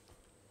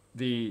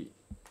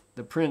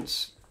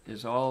prince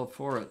is all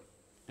for it,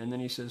 and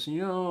then he says,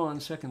 on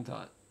second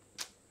thought,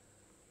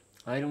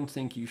 I don't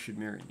think you should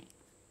marry me.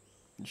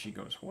 And she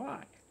goes,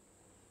 why?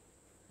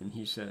 And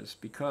he says,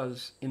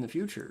 because in the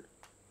future,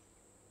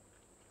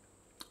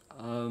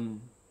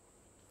 I'm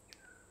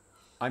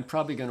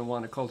probably going to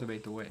want to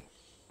cultivate the way.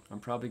 I'm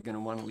probably going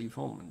to want to leave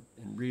home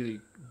and really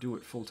do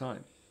it full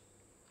time.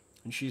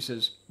 And she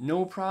says,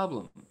 no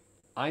problem.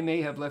 I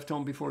may have left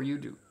home before you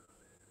do.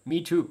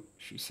 Me too,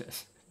 she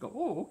says. Go,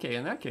 oh, okay,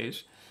 in that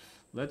case,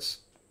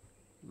 let's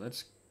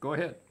go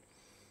ahead.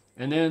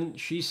 And then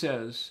she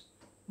says,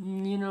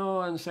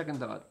 on second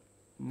thought,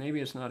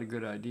 maybe it's not a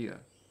good idea,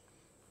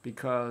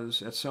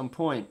 because at some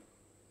point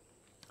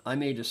I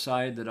may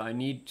decide that I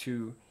need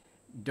to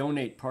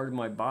donate part of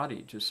my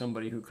body to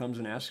somebody who comes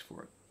and asks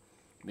for it.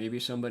 Maybe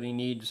somebody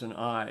needs an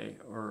eye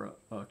or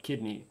a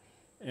kidney,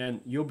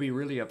 and you'll be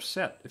really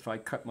upset if I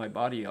cut my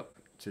body up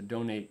to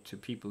donate to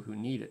people who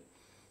need it.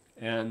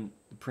 And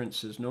the prince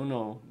says,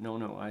 no,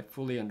 I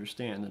fully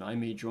understand, and I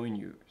may join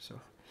you.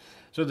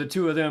 So the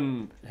two of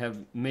them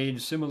have made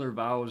similar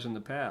vows in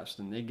the past,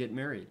 and they get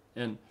married.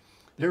 And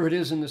there it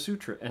is in the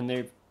sutra, and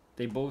they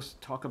both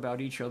talk about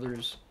each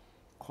other's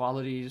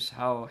qualities,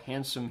 how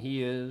handsome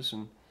he is,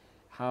 and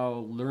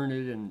how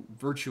learned and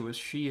virtuous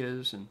she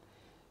is, and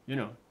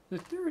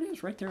there it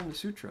is right there in the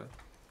sutra.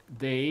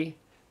 They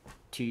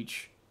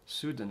teach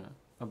Sudana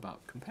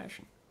about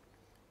compassion.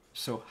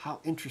 So how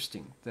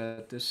interesting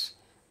that this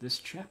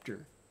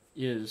chapter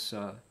is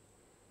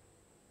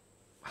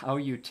how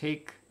you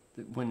take,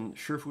 when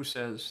Shifu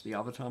says the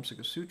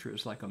Avatamsaka Sutra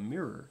is like a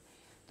mirror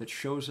that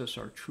shows us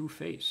our true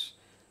face,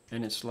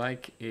 and it's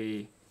like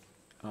a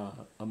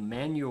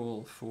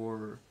manual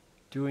for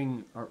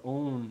doing our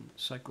own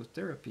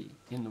psychotherapy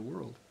in the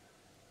world.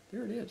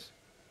 There it is.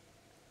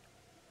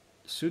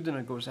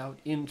 Sudana goes out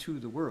into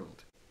the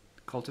world,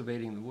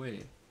 cultivating the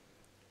way,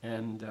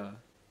 and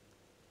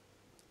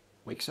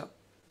wakes up.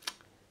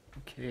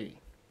 Okay.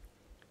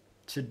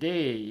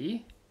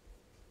 Today,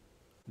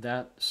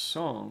 that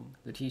song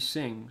that he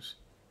sings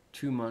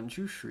to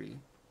Manjushri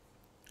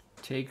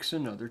takes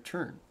another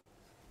turn.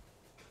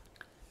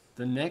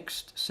 The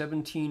next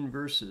 17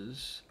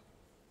 verses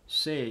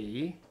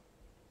say,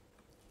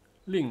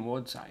 令我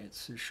再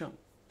次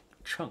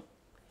乘,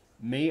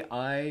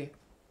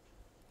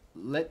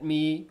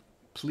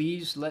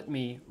 please let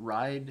me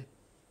ride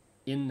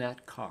in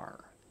that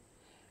car.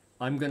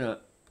 I'm going to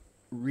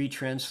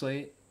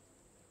retranslate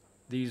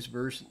these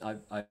verses.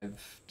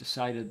 I've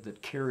decided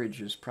that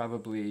carriage is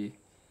probably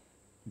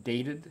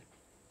dated,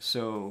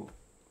 so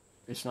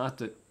it's not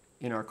that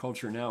in our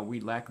culture now we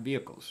lack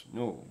vehicles.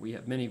 No, we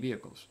have many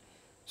vehicles.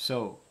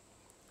 So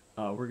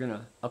we're going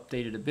to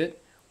update it a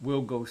bit.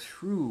 We'll go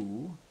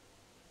through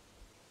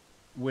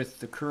with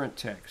the current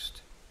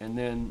text and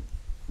then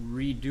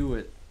redo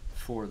it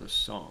for the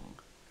song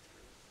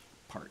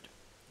part.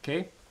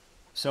 Okay?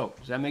 So,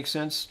 does that make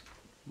sense?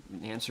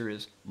 The answer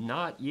is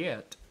not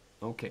yet.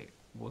 Okay,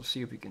 we'll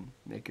see if we can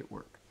make it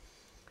work.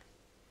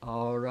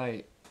 All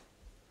right.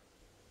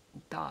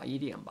 大一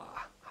点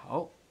吧。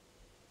好。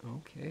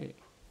OK。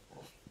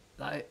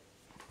来。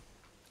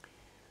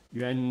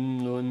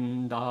圆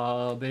轮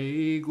大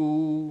背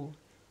骨，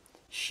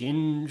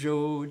行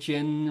舟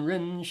见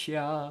人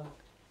下，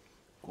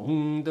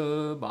功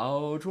德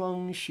宝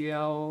庄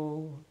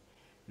小，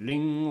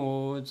令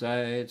我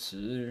在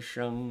此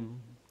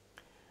生。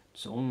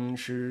总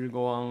是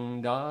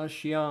广大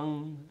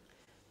香，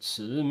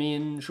此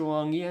名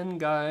庄严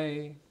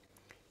盖，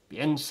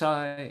边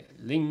塞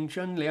令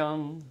真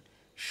亮，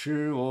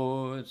使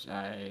我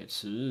在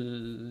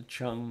此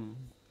生。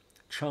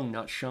称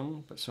not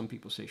生 but some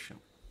people say 生。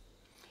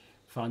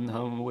梵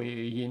行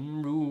为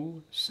淫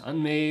儒，三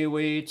昧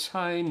为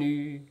才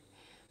女，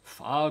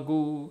法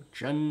故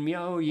真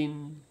妙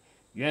音，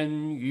愿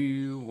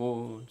与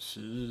我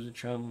此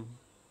生。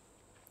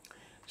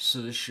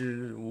四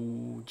时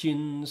无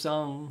尽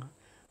藏，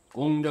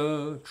功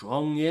德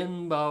庄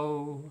严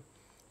宝，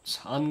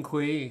惭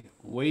愧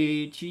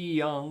为给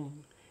养，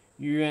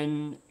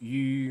愿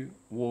与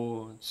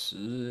我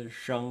此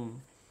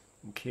生。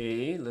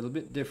Okay, a little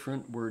bit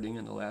different wording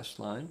in the last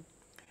line.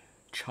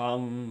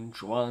 常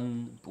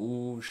转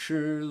不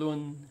是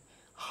论，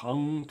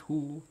恒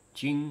途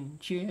境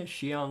界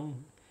相，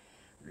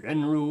人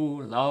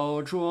如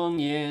老庄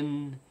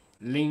严，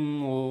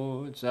令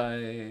我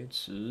在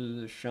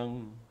此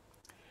生。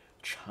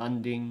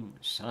禅定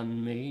三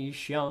昧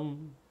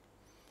相，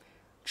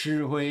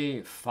智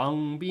慧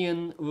方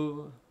便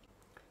恶，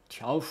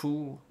调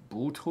伏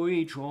不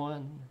退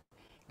转，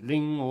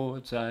令我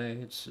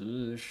在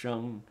此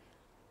生。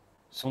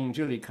从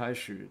这里开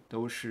始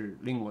都是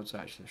令我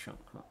在此生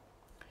哈。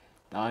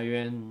大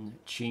愿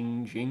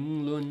清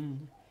净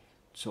论，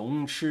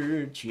总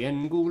持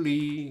坚固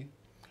力，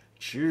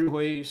智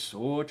慧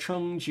所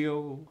成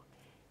就，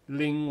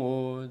令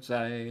我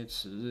在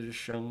此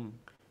生。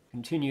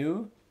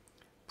Continue，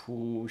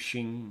 普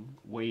行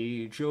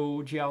为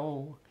周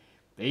教，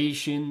悲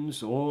心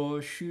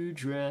所须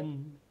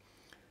捐，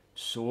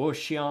所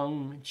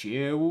想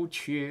皆无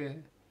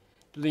缺，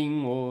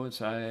令我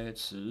在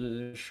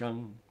此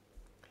生。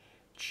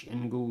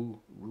坚固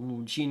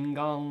如金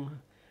刚，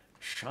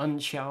善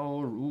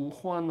巧如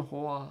幻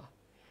化，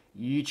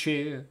一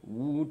切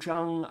无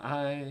障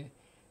碍，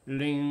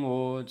令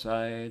我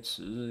在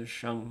此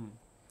生。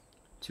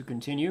To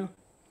continue，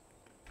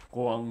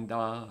 广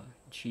大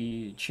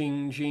其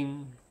清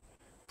净，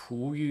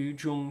普于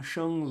众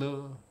生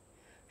乐，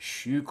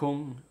虚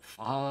空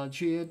法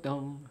界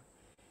等，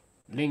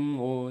令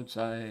我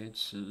在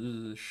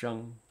此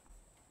生。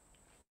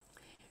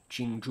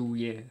经诸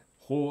业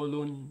火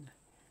轮，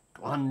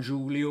断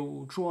诸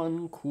流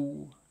转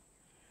苦，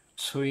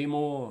摧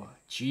魔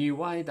及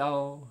外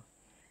道，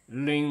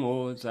令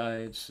我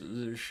在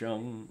此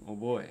生。Oh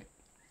boy，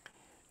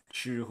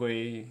 智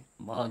慧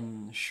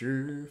满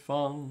十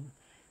方，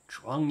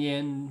庄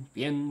严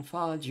遍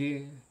法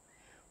界，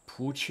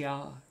普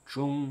洽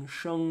众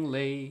生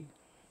类，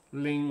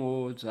令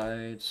我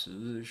在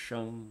此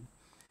生。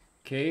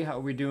Okay, how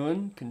are we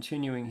doing?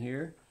 Continuing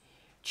here.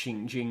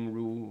 清净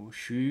如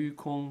虚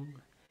空，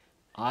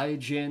爱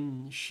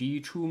见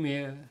悉除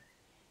灭，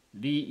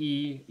利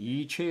益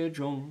一切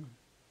众，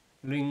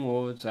令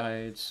我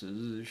在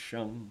此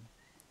生。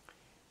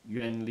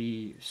愿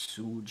力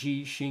速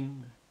即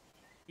行，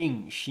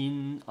应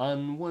心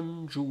安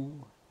稳住，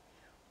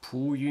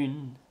普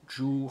云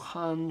诸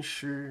汉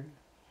士，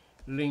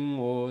令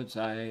我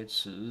在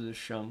此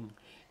生。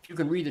If you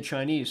can read the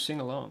Chinese, sing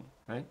along,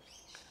 right?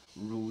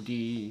 如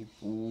地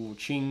不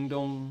轻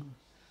动，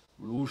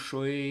如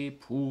水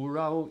不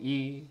扰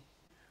逸，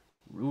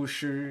如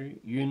是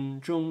云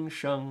众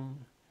生，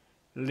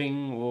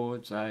令我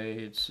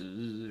在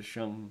此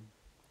生。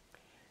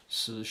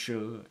四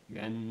摄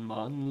圆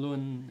满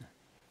论，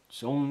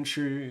总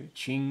持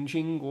清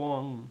净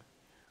光，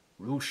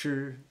如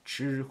是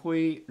智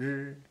慧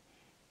日，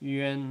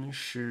愿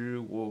使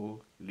我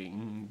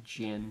灵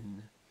见。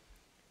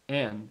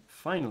And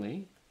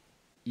finally,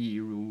 一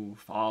如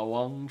法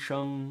王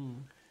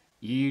乘，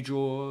一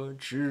着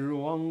智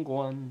王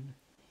观，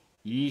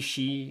一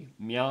息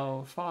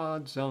妙法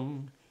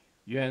增，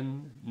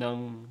愿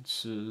能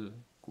赐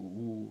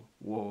故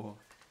我。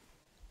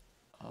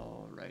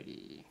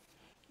Alrighty,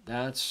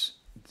 that's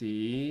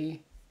the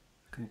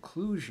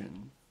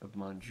conclusion of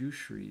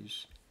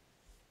Manjushri's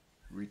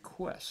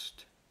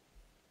request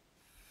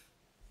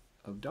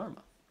of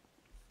Dharma.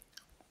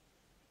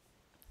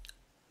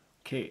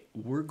 Okay,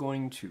 we're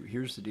going to,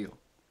 here's the deal.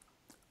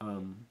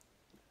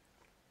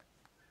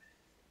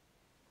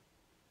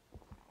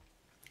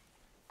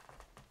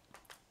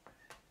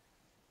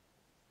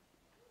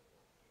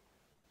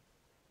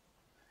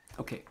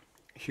 Okay,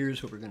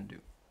 here's what we're going to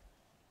do.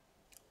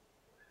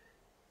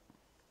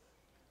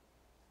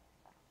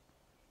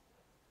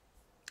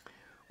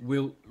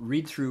 We'll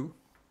read through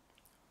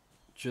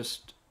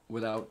just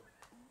without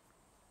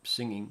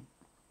singing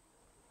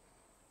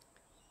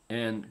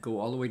and go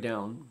all the way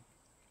down.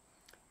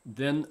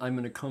 Then I'm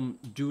going to come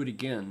do it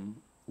again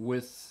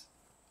with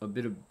a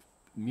bit of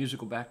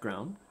musical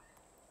background,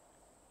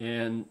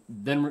 and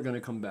then we're going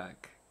to come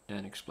back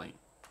and explain.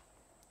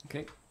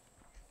 Okay?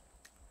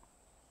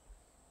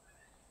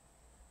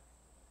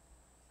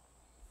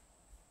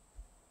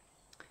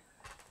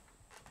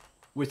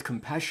 With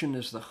compassion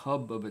as the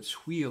hub of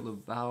its wheel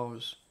of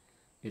vows,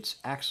 its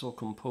axle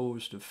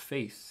composed of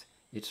faith,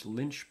 its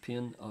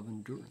linchpin of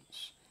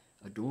endurance,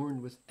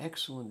 adorned with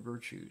excellent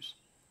virtues,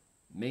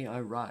 may I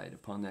ride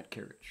upon that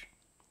carriage.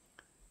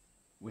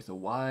 With a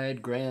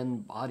wide,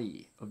 grand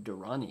body of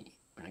Dharani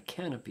and a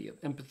canopy of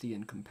empathy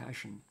and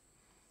compassion,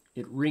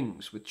 it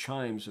rings with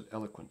chimes of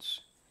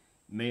eloquence.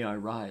 May I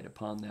ride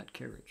upon that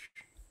carriage.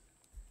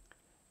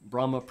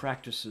 Brahma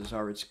practices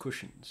are its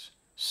cushions,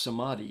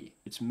 Samadhi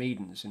its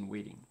maidens in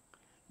waiting.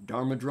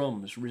 Dharma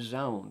drums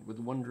resound with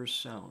wondrous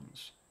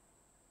sounds.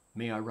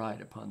 May I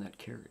ride upon that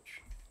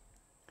carriage.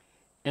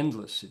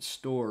 Endless its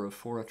store of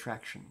four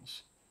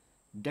attractions,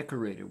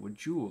 decorated with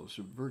jewels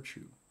of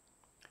virtue.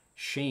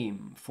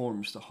 Shame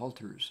forms the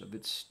halters of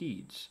its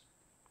steeds.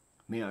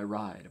 May I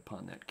ride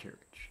upon that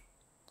carriage.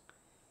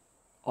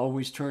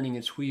 Always turning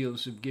its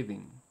wheels of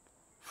giving,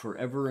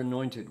 forever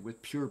anointed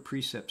with pure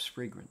precepts'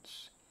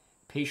 fragrance,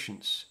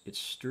 patience its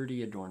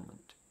sturdy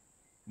adornment.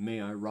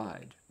 May I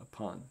ride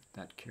upon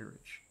that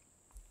carriage.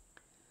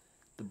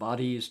 The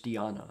body is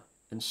dhyana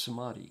and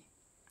samadhi,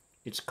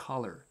 its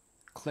collar,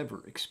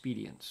 clever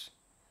expedients,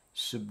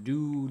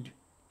 subdued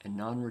and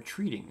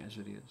non-retreating as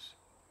it is.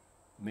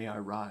 May I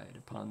ride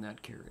upon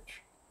that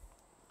carriage.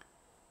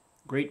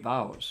 Great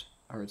vows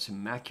are its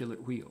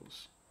immaculate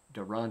wheels,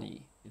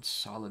 Dharani its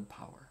solid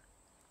power.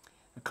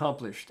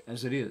 Accomplished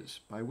as it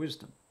is by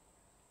wisdom,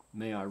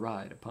 may I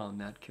ride upon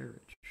that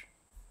carriage.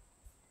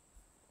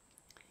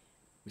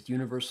 With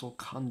universal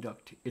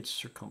conduct its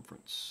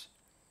circumference,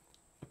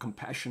 a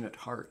compassionate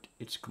heart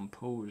its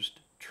composed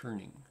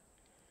turning.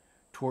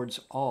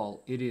 Towards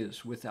all it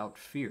is without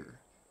fear,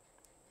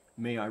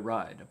 may I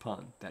ride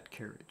upon that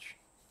carriage.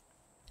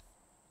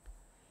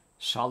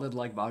 Solid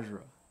like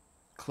Vajra,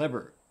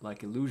 clever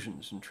like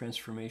illusions and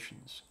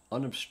transformations,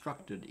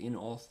 unobstructed in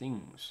all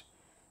things,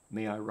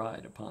 may I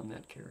ride upon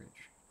that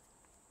carriage.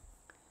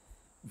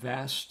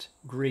 Vast,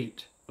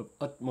 great, of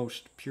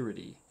utmost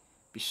purity,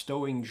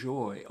 bestowing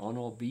joy on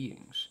all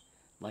beings,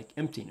 like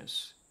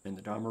emptiness in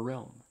the Dharma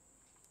realm,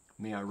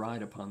 may I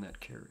ride upon that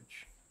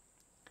carriage.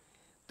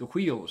 The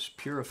wheels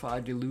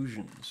purify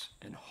delusions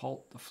and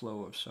halt the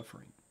flow of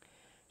suffering,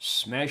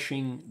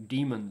 smashing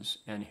demons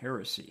and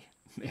heresy,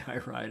 may I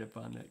ride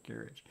upon that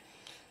carriage.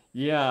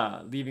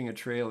 Yeah, leaving a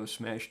trail of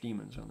smashed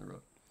demons on the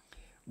road.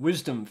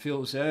 Wisdom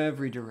fills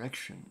every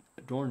direction.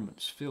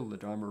 Adornments fill the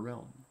Dharma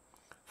realm.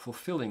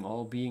 Fulfilling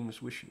all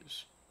beings'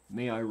 wishes,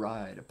 may I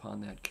ride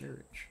upon that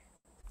carriage.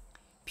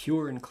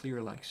 Pure and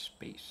clear like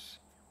space,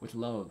 with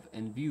love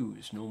and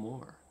views no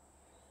more,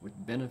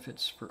 with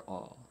benefits for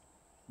all,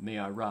 may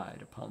I ride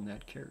upon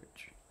that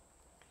carriage.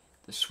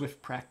 The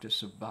swift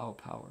practice of vow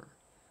power,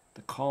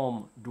 the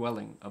calm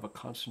dwelling of a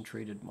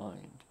concentrated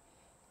mind,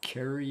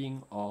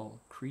 carrying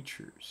all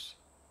creatures,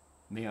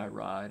 may I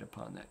ride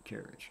upon that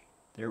carriage.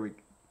 There we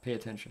pay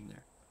attention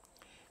there.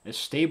 As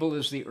stable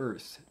as the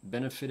earth,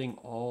 benefiting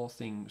all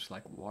things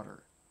like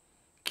water,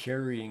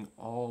 carrying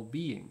all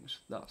beings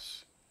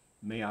thus,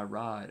 may I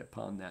ride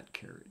upon that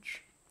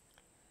carriage.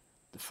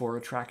 The four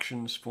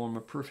attractions form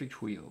a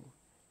perfect wheel.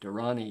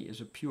 Dharani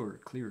is a pure,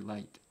 clear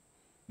light.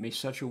 May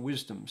such a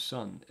wisdom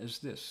sun as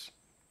this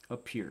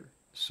appear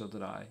so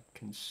that I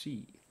can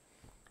see.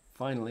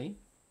 Finally,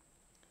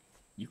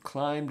 you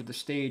climbed the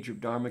stage of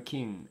Dharma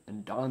King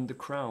and donned the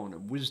crown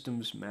of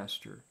wisdom's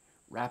master,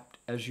 wrapped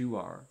as you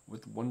are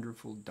with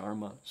wonderful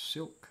Dharma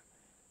silk.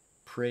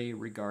 Pray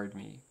regard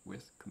me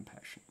with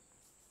compassion.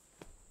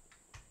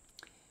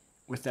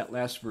 With that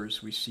last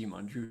verse, we see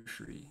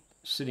Manjushri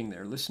sitting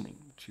there listening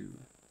to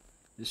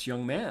this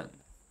young man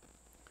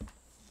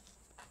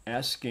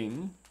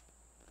asking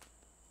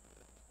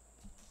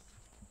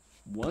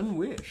one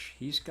wish.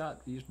 He's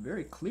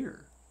very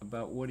clear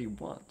about what he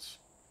wants.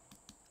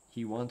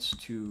 He wants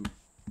to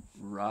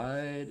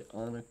ride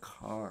on a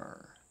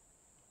car,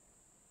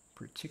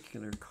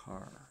 particular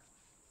car,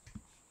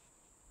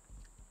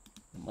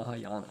 the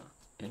Mahayana,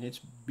 and it's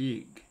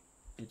big.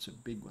 It's a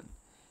big one.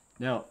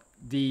 Now,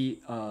 the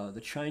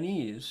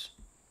Chinese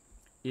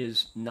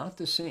is not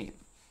the same.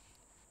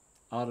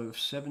 Out of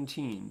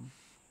 17,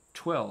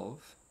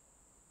 12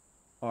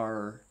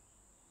 are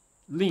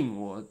令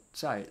我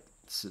在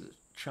此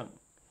乘.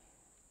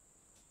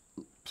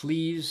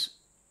 Please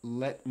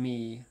let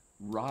me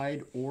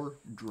ride or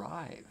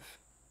drive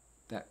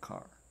that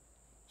car.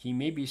 He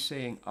may be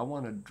saying, I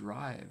want to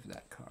drive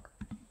that car.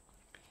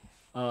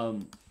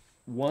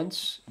 One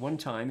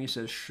time he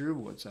says, 使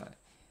我在,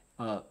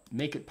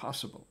 make it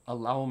possible,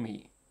 allow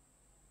me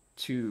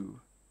to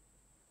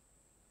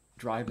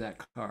drive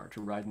that car,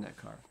 to ride in that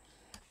car.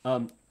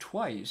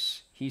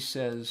 Twice he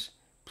says,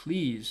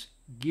 please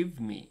give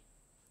me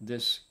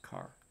this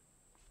car.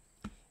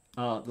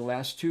 The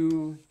last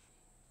two,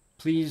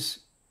 please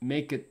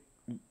make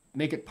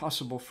it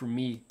possible for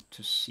me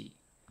to see.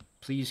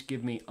 Please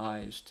give me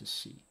eyes to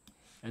see.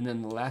 And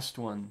then the last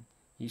one,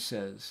 he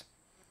says,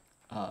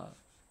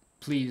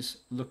 please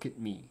look at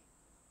me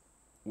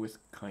with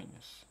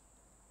kindness.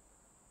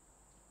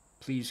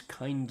 Please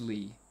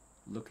kindly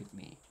look at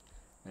me.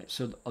 Right,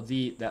 so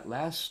that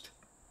last,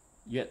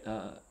 yet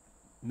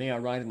may I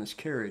ride in this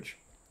carriage,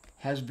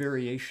 has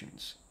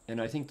variations,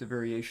 and I think the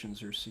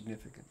variations are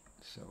significant.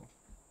 So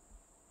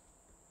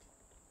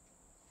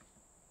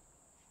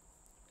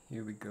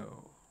here we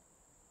go.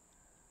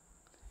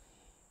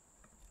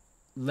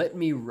 Let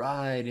me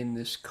ride in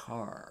this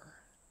car.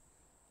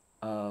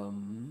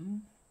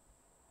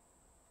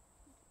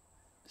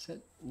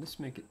 Let's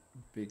make it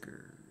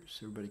bigger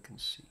so everybody can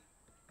see.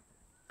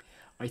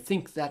 I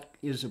think that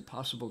is a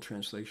possible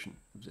translation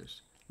of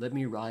this. Let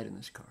me ride in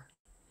this car.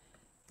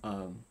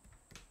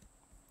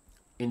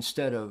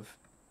 Instead of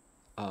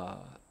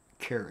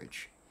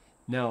carriage.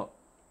 Now,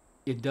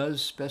 it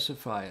does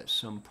specify at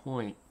some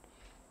point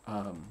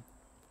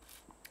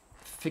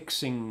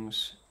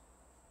fixings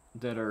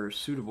that are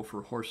suitable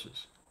for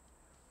horses.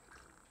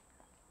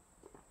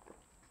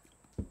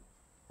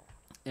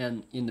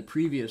 And in the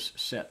previous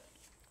set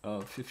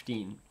of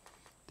 15,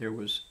 there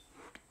was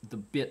the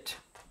bit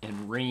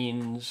and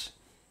reins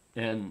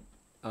and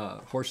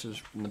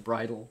horses and the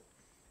bridle.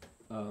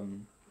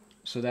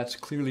 So that's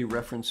clearly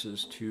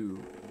references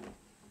to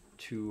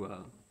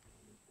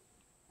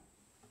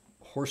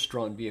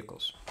horse-drawn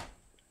vehicles.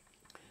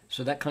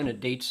 So that kind of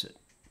dates it.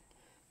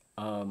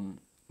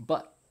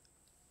 But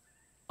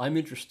I'm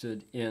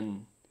interested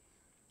in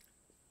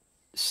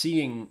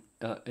seeing,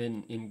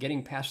 in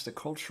getting past the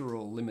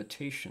cultural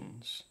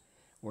limitations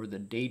or the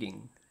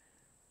dating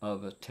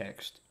of a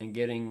text and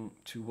getting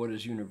to what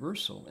is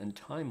universal and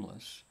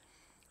timeless,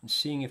 and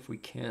seeing if we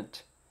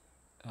can't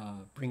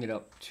bring it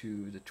up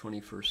to the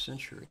 21st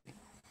century.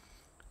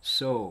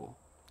 So,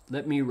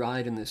 let me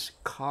ride in this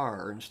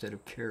car instead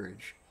of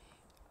carriage.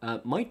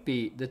 Might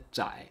be the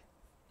zai,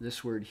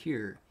 this word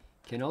here,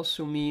 can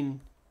also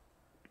mean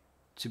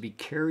to be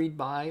carried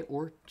by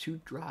or to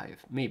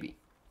drive, maybe.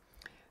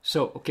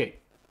 So, okay,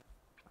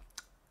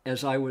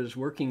 as I was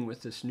working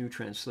with this new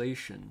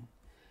translation,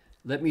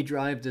 let me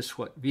drive this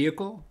what?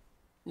 Vehicle?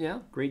 Yeah,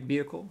 great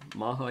vehicle.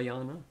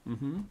 Mahayana.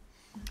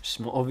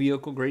 Small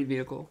vehicle, great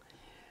vehicle.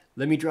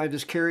 Let me drive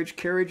this carriage.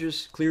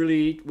 Carriages,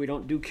 clearly, we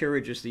don't do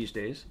carriages these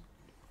days.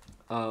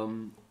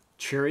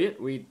 Chariot,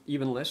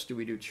 even less do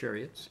we do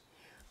chariots.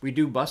 We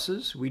do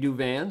buses, we do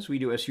vans, we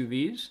do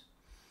SUVs.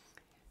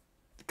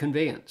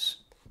 Conveyance,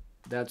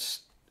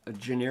 that's a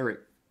generic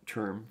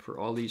term for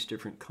all these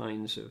different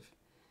kinds of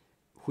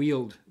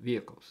wheeled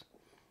vehicles.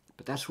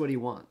 But that's what he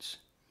wants.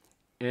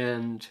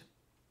 And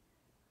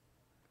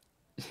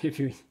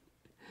this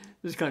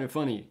is kind of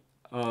funny.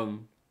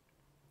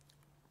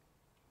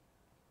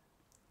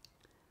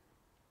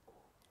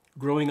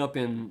 Growing up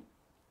in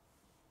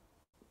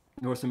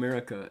North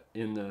America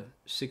in the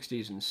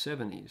 60s and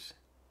 70s,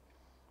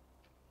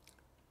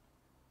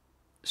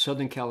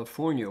 Southern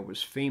California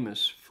was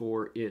famous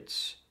for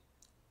its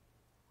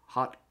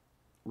hot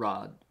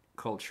rod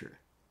culture,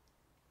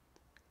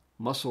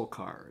 muscle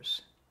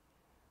cars.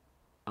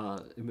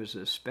 It was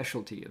a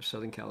specialty of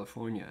Southern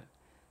California,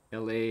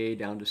 LA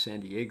down to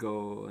San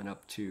Diego and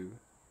up to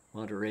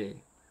Monterey.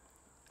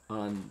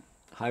 On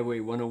Highway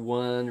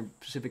 101,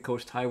 Pacific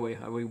Coast Highway,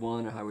 Highway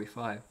 1 or Highway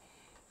 5,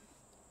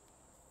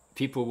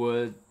 people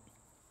would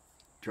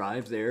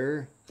drive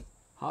their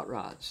hot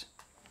rods.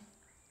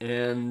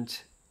 And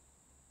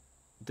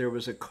there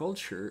was a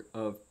culture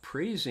of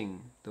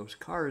praising those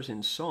cars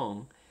in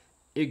song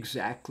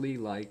exactly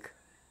like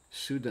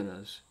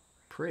Sudana's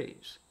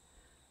praise.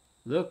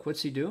 Look,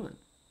 what's he doing?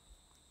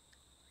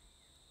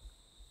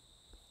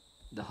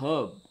 The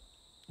hub,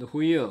 the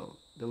wheel,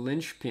 the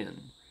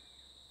linchpin,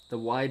 the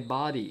wide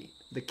body,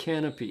 the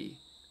canopy,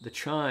 the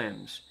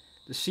chimes,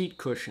 the seat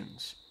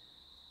cushions,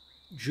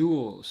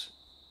 jewels,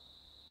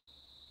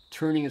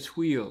 turning its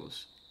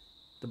wheels,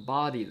 the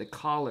body, the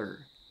collar,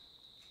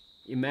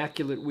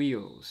 immaculate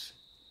wheels,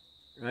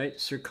 right?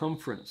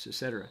 Circumference,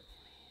 etc.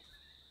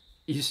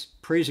 He's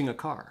praising a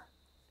car,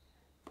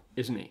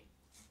 isn't he?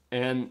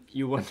 And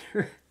you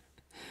wonder,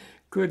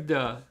 could,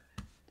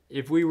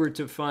 if we were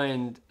to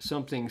find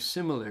something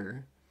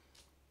similar,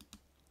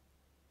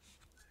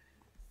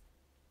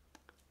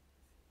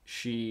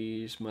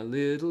 she's my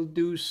little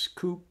deuce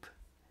coupe,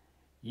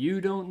 you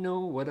don't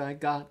know what I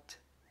got,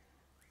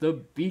 the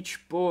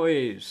Beach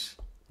Boys.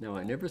 Now,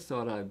 I never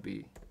thought I'd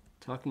be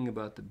talking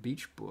about the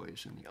Beach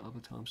Boys in the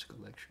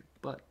Avatamsaka lecture,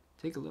 but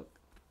take a look.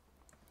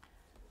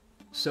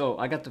 So,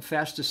 I got the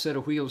fastest set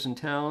of wheels in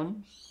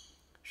town.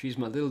 She's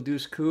my little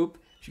deuce coupe.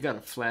 She got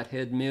a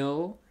flathead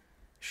mill.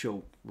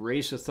 She'll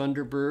race a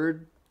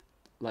Thunderbird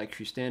like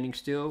she's standing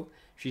still.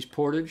 She's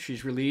ported,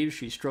 she's relieved,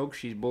 she's stroked,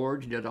 she's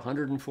bored. She did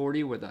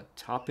 140 with a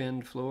top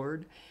end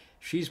floored.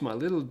 She's my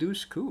little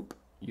deuce coupe.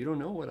 You don't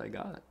know what I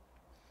got.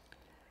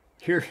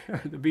 Here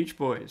are the Beach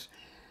Boys.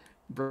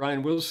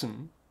 Brian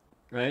Wilson,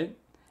 right?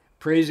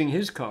 Praising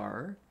his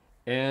car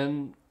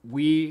And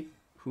we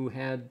who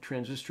had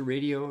transistor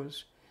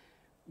radios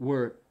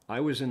I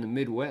was in the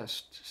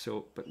Midwest,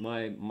 but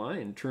my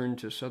mind turned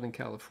to Southern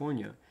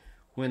California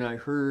when I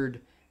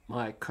heard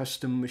my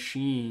custom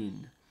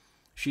machine.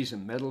 She's a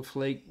metal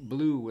flake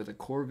blue with a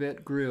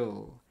Corvette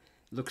grill.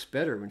 Looks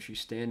better when she's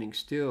standing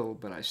still,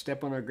 but I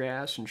step on her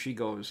gas and she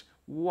goes,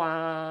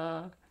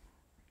 wah!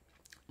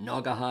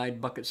 Naugahyde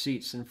bucket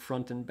seats in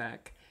front and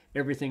back.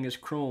 Everything is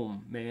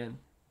chrome, man,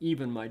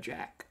 even my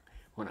jack.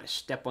 When I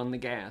step on the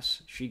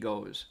gas, she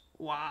goes,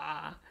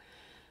 wah!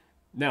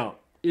 Now,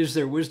 is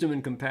there wisdom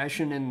and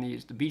compassion in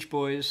the Beach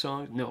Boys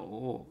songs?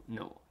 No.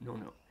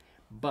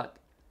 But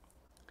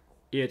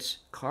it's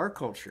car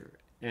culture,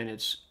 and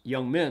it's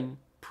young men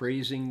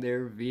praising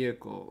their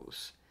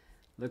vehicles.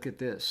 Look at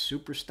this,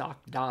 super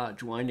stock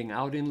Dodge winding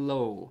out in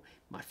low.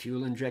 My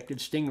fuel-injected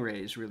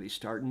Stingray's really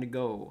starting to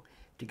go.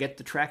 To get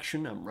the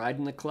traction, I'm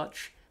riding the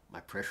clutch.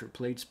 My pressure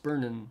plate's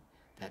burning.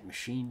 That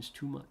machine's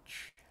too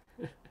much.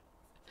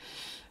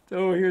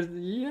 So here's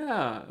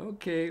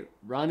okay.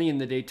 Ronnie and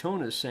the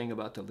Daytonas sang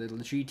about the little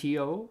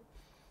GTO,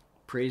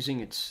 praising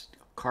its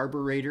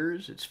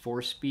carburetors, its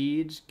 4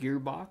 speeds,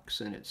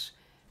 gearbox, and its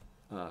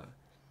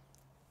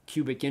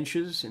cubic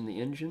inches in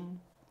the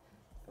engine.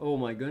 Oh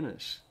my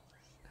goodness,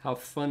 how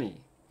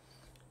funny.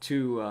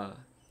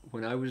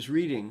 When I was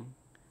reading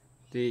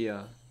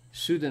the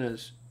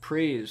Sudana's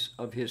praise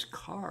of his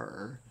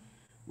car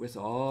with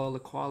all the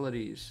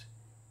qualities,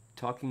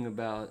 talking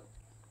about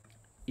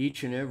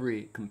each and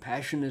every,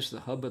 compassion is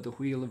the hub of the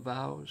wheel of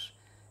vows,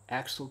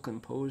 axle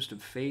composed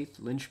of faith,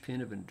 linchpin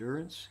of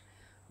endurance,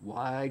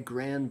 wide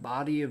grand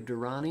body of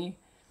Dharani,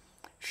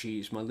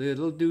 she's my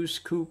little deuce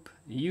coupe,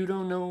 you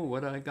don't know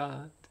what I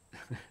got.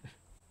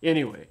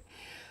 Anyway,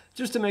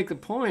 just to make the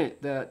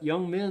point that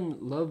young men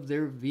love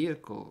their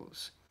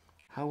vehicles.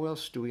 How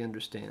else do we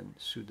understand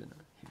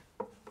Sudana here?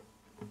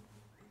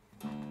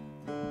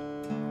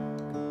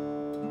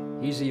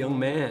 He's a young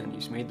man,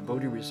 he's made the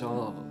Bodhi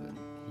resolve, and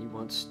he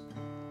wants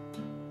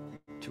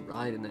to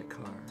ride in that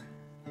car.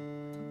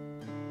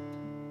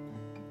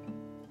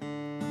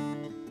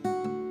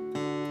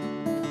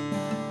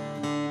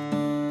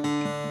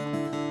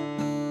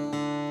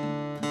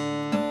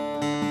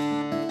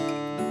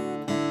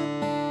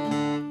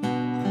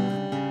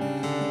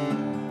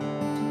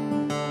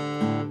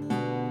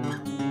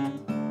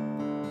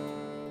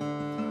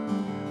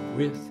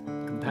 With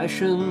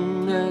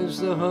compassion as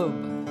the hub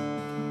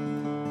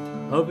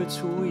of its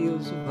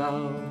wheels of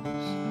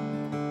vows,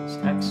 its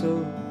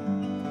axle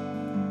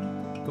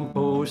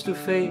composed of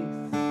faith,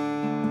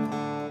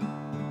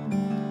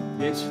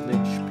 its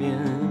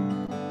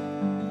linchpin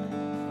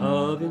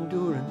of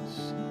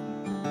endurance,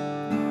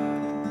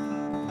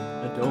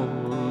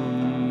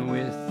 adorned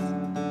with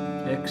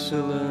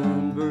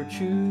excellent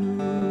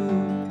virtues.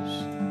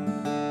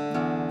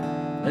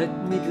 Let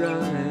me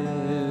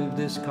drive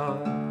this car.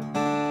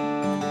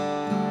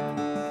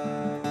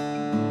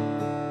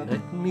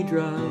 Let me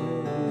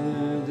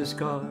drive this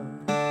car.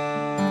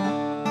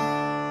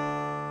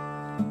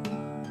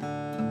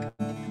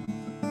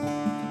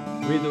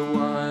 With a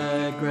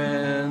wide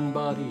grand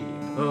body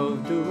of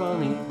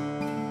Dharani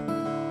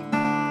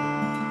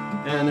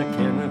and a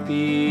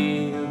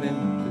canopy of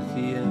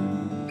empathy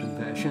and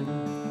compassion,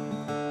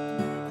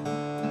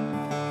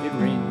 it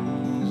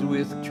rings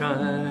with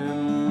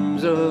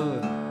chimes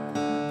of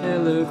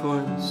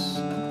eloquence.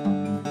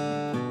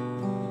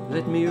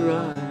 Let me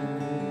ride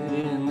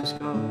in this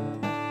car.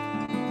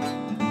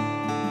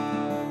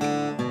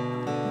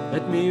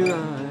 Let me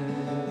ride.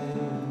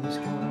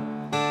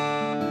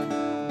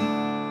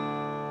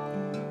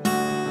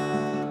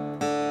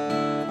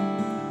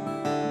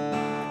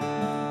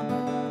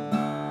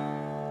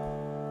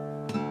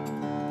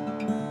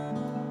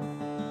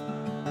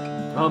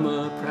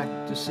 Dharma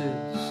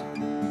practices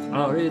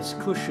are its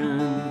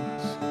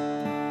cushions,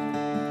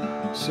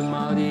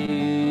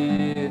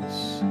 Samadhi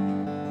its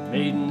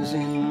maidens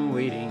in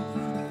waiting.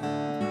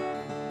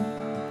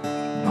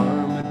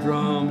 Dharma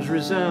drums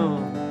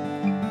resound,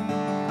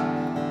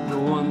 the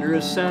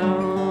wondrous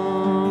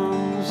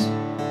sounds.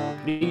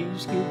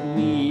 Please give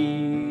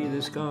me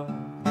this car,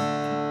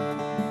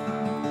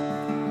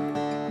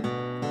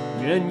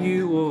 and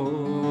you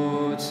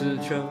what's a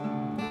chum.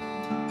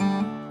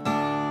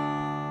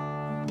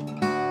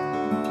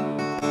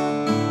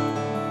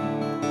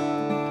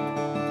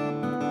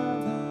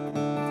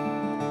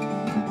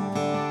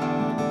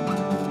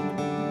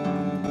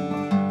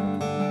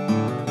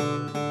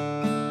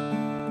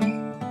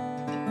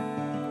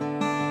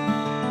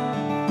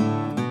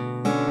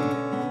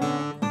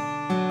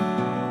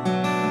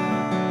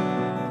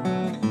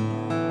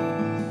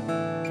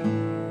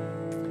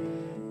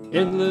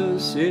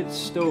 Endless its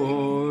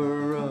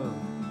store of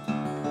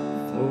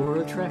for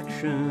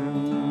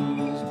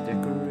attractions,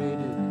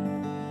 decorated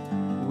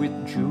with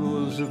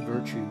jewels of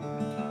virtue.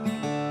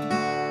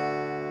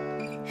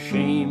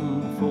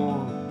 Shame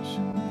forms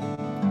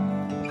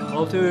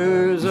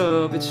altars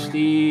of its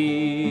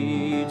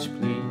steeds.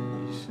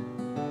 Please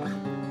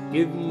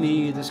give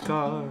me this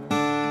car.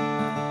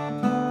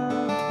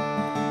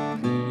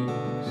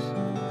 Please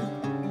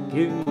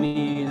give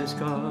me this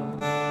car.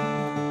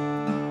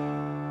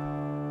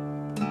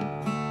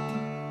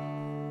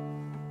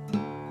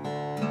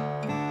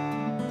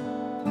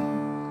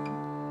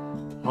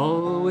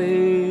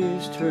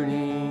 Always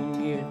turning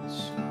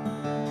its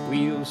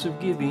wheels of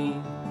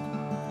giving,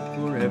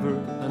 forever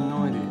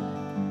anointed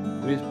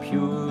with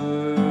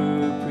pure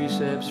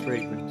precepts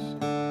fragrance.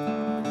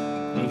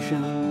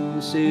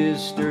 Patience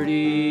is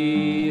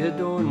sturdy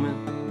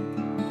adornment.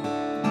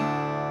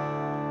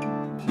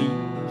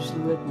 Please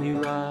let me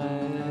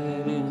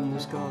ride in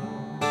this car.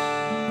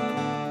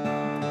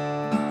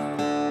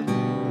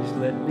 Please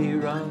let me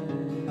ride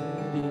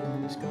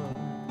in this car.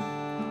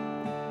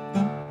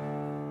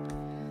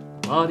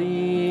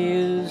 Body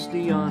is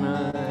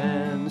dhyana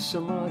and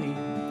samadhi.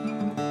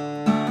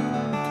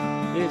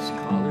 Its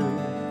color,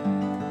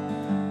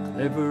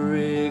 clever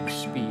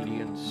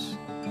expedience,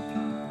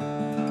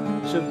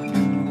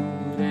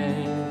 subdued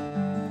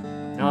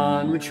and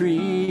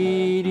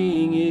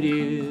non-retreating it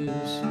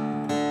is.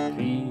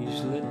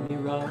 Please let me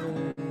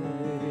ride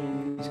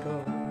in this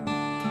car.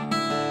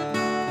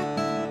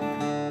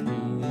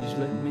 Please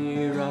let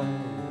me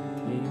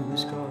ride in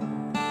this car.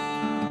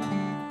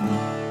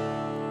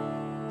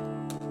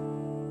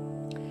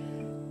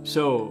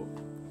 So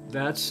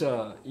that's,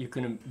 you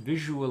can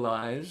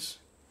visualize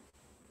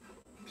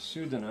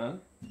Sudana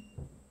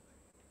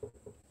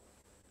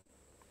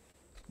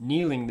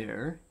kneeling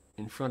there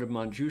in front of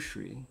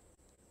Manjushri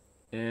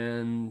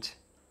and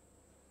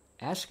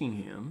asking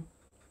him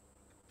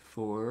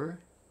for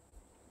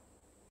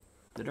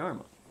the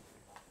Dharma.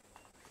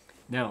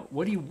 Now,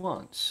 what he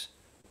wants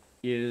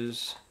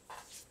is,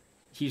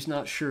 he's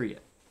not sure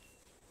yet.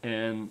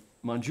 And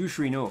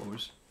Manjushri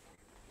knows.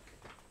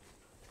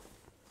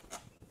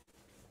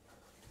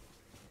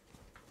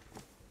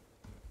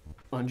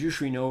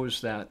 Manjushri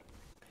knows that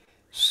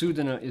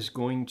Sudana is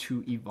going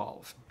to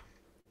evolve.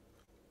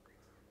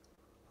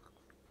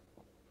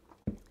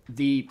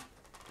 The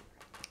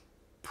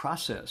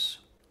process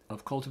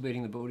of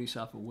cultivating the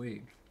Bodhisattva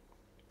way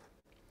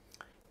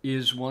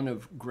is one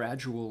of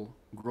gradual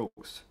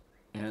growth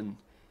and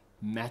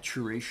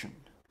maturation.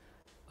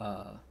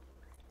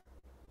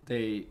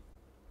 They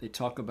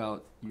talk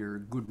about your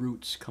good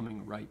roots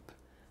coming ripe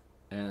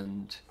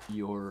and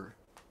your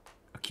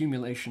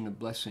accumulation of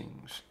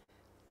blessings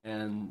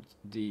and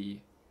the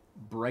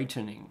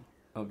brightening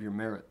of your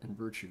merit and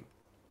virtue,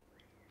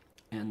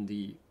 and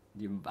the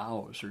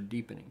vows are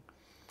deepening.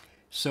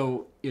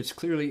 So it's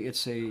clearly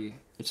it's an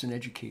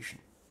education,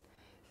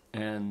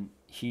 and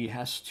he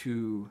has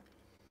to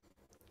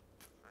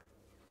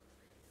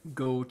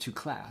go to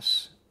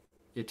class.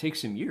 It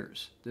takes him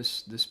years.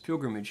 This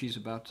pilgrimage he's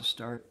about to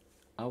start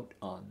out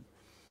on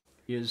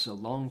is a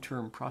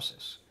long-term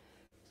process.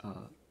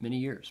 Many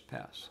years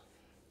pass,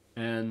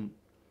 and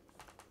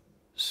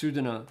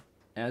Sudana,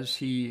 as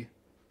he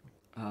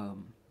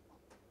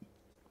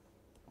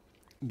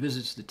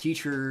visits the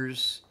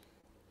teachers,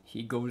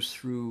 he goes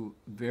through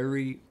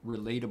very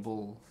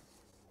relatable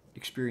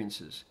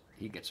experiences.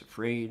 He gets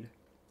afraid,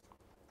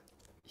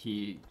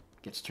 he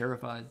gets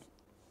terrified,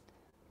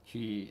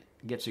 he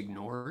gets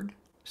ignored.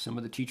 Some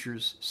of the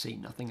teachers say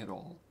nothing at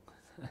all.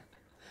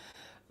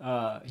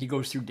 He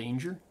goes through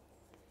danger.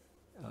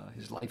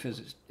 His life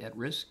is at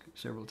risk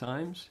several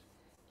times.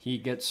 He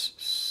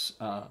gets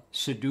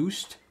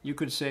seduced, you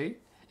could say,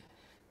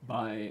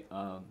 by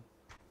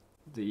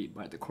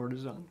the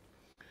courtesan.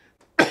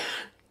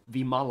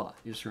 Vimala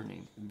is her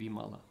name,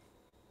 Vimala.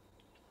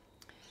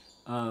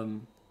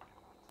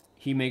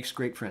 He makes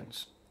great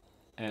friends,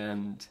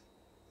 and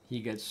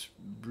he gets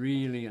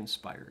really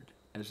inspired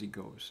as he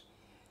goes.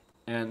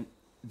 And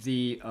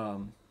the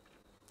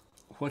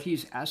what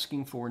he's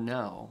asking for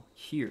now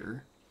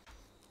here,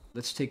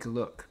 let's take a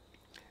look.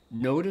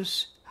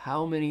 Notice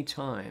how many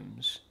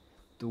times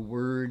the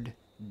word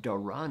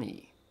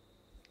dharani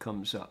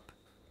comes up.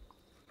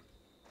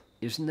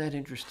 Isn't that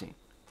interesting?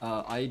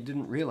 I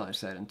didn't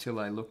realize that until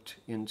I looked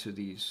into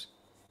these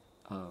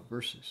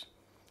verses.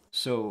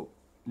 So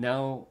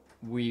now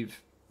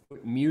we've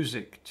put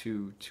music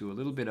to a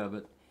little bit of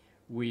it.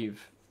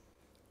 We've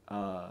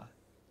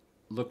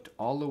looked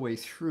all the way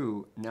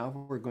through.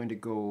 Now we're going to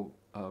go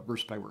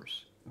verse by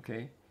verse,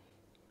 okay?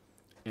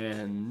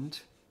 And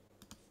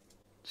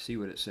see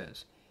what it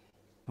says.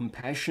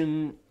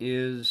 Compassion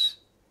is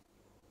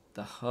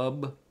the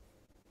hub,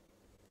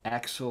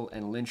 axle,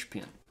 and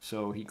linchpin.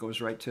 So he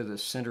goes right to the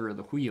center of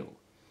the wheel.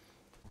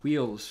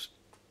 Wheels,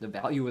 the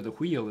value of the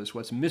wheel is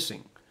what's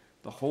missing,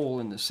 the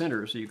hole in the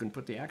center, so you can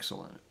put the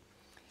axle on it.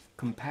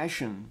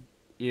 Compassion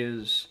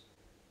is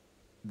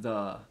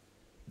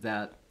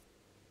that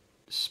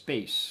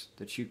space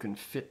that you can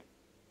fit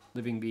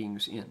living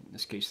beings in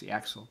this case, the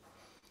axle.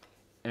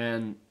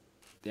 And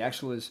the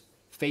axle is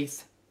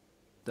faith,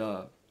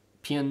 the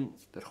pin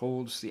that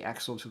holds the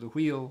axle to the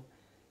wheel,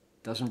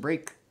 doesn't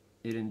break,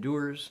 it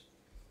endures.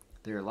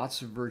 There are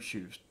lots of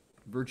virtues.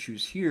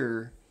 Virtues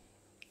here,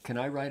 can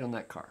I ride on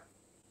that car?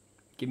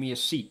 Give me a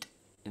seat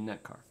in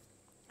that car.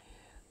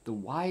 The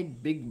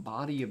wide, big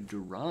body of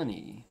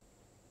Dharani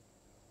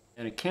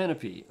and a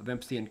canopy of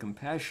empathy and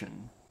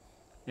compassion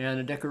And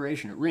a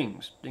decoration, it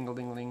rings,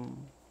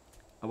 ding-a-ling-a-ling.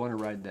 I want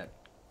to ride that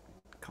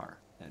car,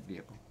 that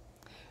vehicle.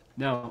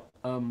 Now,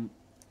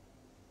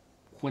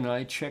 when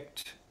I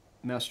checked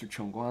Master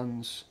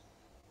Chongguan's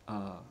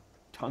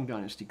Tang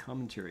Dynasty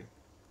commentary,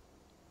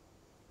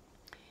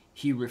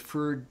 he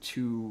referred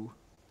to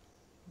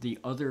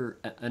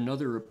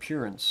another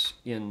appearance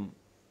in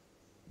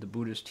the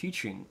Buddha's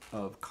teaching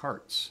of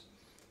carts.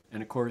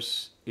 And of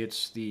course,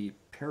 it's the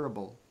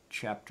parable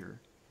chapter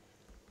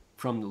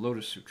from the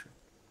Lotus Sutra,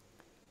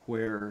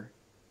 where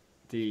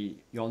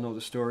y'all know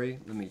the story?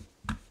 There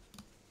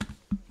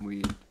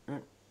we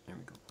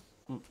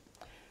go.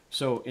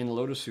 So in the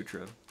Lotus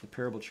Sutra, the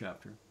parable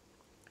chapter,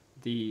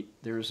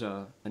 there's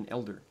an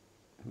elder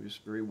who's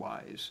very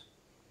wise,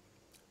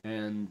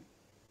 and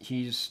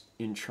he's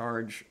in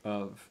charge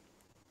of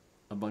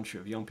a bunch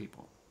of young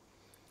people.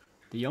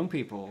 The young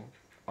people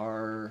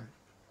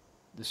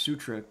the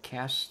sutra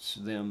casts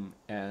them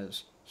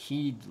as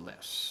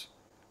heedless.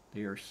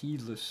 They are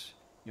heedless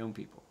young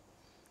people.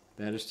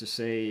 That is to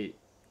say,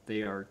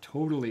 they are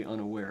totally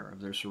unaware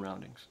of their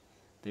surroundings.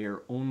 They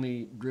are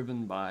only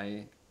driven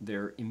by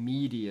their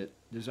immediate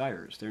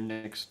desires, their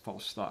next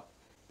false thought.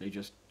 They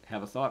just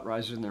have a thought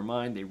rises in their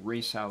mind, they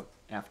race out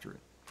after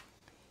it.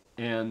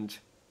 And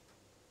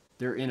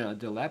they're in a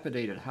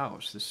dilapidated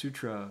house.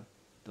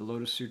 The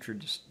Lotus Sutra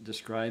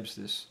describes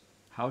this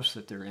house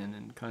that they're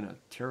in kind of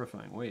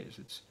terrifying ways.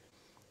 It's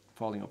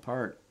falling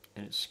apart,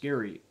 and it's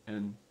scary,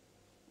 and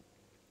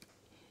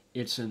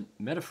it's a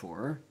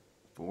metaphor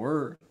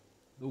for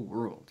the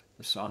world,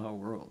 the Saha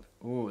world.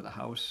 Oh, the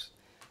house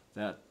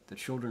that the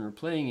children are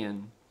playing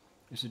in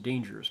is a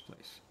dangerous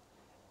place.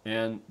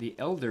 And the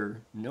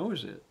elder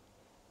knows it,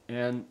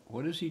 and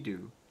what does he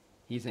do?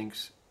 He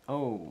thinks,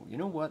 oh, you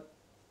know what?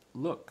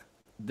 Look,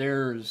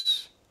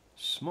 there's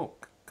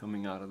smoke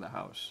coming out of the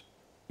house.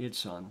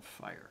 It's on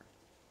fire.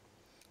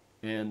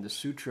 And the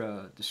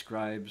sutra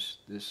describes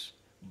this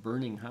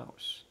burning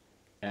house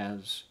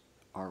as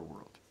our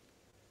world,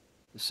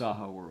 the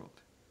Saha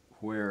world,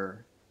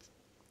 where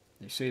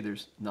they say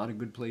there's not a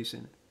good place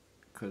in it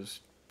because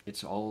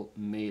it's all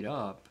made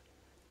up.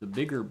 The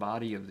bigger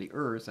body of the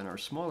earth and our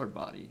smaller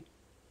body,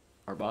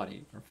 our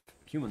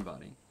human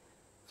body,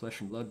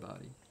 flesh and blood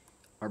body,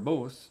 are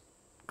both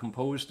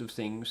composed of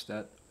things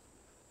that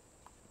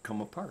come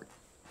apart,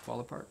 fall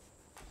apart.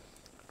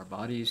 Our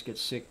bodies get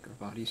sick,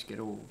 our bodies get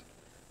old.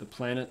 The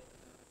planet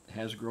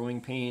has growing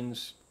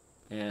pains,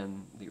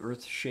 and the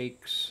earth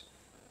shakes,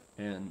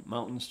 and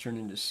mountains turn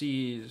into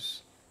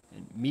seas,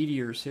 and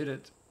meteors hit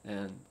it,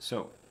 and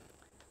so,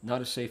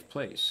 not a safe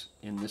place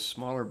in this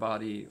smaller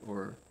body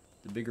or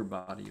the bigger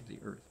body of the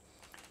earth.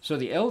 So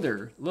the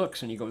elder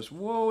looks and he goes,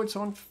 whoa, it's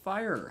on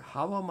fire.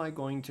 How am I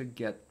going to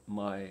get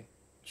my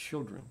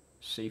children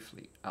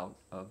safely out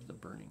of the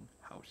burning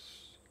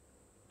house?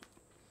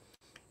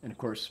 And of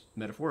course,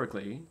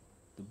 metaphorically,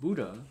 the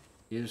Buddha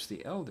is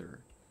the elder,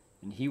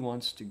 and he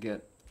wants to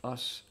get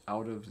us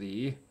out of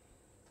the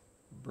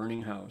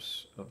burning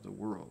house of the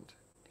world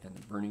and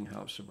the burning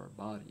house of our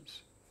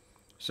bodies.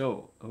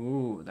 So,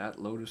 oh,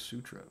 that Lotus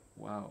Sutra,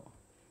 wow.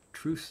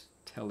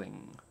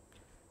 Truth-telling.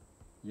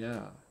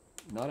 Yeah,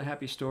 not a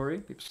happy story.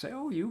 People say,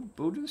 oh, you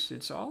Buddhists,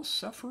 it's all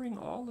suffering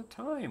all the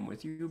time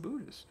with you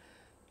Buddhists.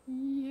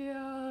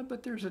 Yeah,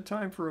 but there's a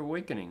time for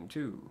awakening,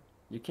 too.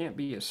 You can't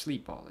be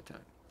asleep all the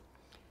time.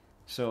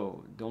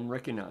 So don't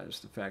recognize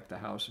the fact the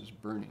house is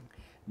burning.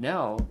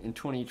 Now, in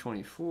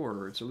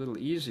 2024, it's a little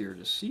easier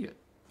to see it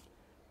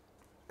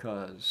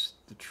because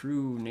the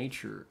true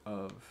nature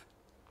of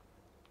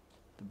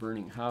the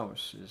burning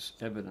house is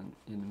evident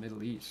in the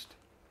Middle East.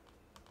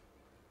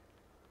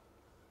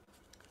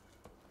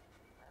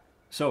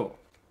 So,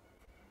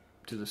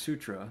 to the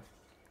sutra,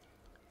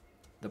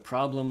 the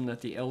problem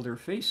that the elder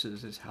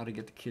faces is how to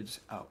get the kids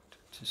out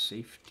to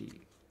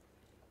safety.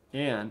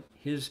 And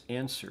his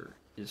answer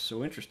is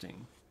so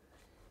interesting.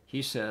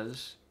 He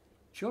says,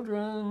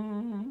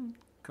 children,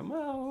 come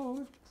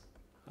out.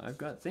 I've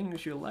got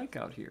things you'll like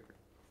out here.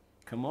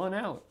 Come on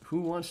out.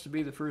 Who wants to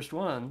be the first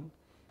one?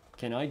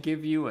 Can I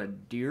give you a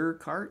deer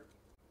cart?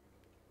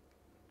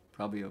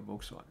 Probably a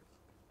Volkswagen.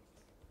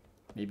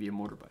 Maybe a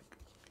motorbike.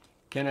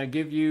 Can I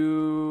give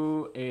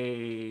you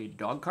a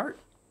dog cart?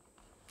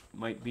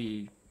 Might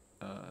be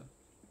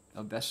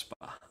a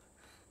Vespa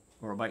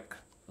or a bike,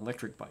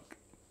 electric bike.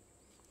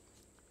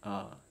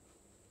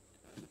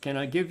 Can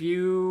I give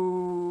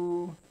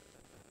you,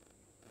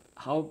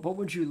 what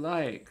would you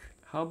like?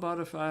 How about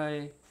if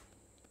I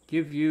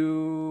give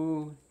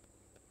you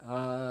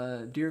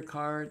deer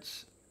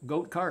carts,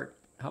 goat cart?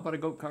 How about a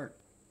goat cart?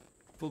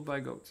 Pulled by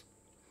goats.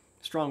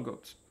 Strong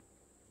goats.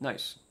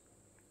 Nice.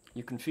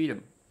 You can feed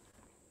them.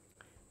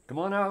 Come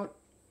on out.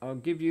 I'll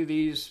give you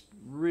these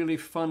really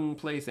fun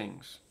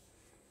playthings.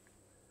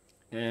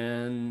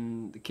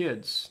 And the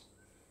kids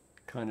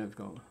kind of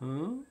go,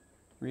 huh?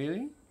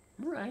 Really?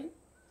 All right.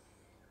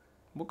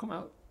 We'll come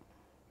out.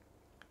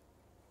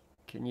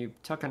 Can you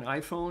tuck an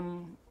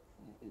iPhone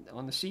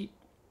on the seat?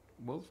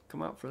 We'll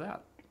come out for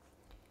that.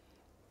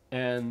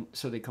 And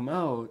so they come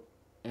out,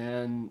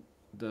 and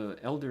the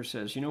elder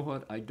says, you know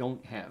what? I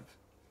don't have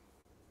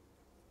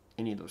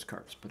any of those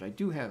carts, but I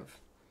do have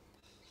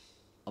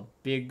a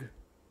big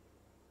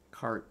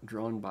cart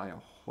drawn by a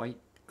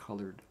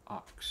white-colored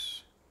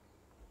ox.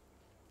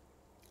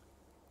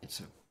 It's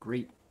a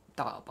great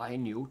大白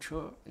牛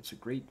车. It's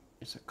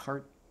a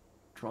cart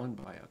drawn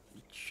by a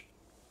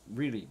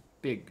really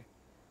big,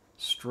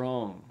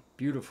 strong,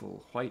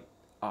 beautiful white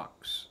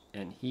ox,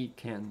 and he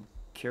can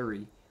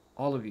carry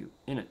all of you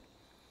in it.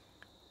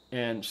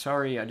 And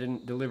sorry, I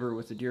didn't deliver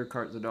with the deer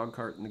cart, the dog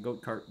cart, and the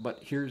goat cart, but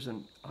here's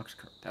an ox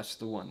cart. That's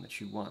the one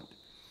that you want.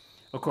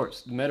 Of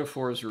course, the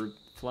metaphors are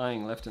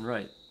flying left and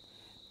right.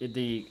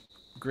 The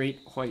great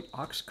white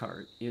ox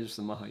cart is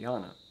the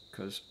Mahayana,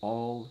 because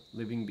all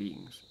living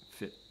beings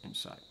fit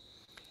inside.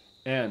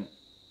 And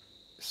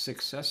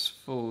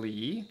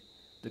successfully,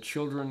 the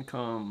children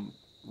come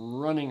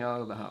running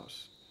out of the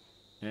house,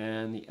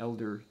 and the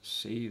elder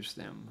saves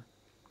them.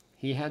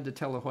 He had to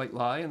tell a white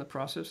lie in the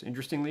process.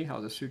 Interestingly, how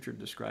the sutra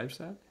describes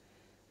that.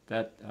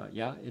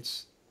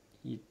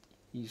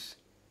 He's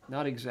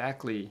not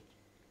exactly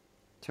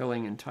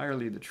telling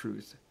entirely the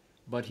truth,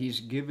 but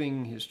he's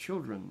giving his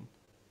children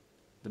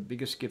the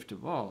biggest gift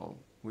of all,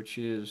 which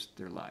is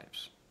their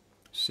lives,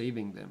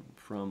 saving them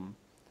from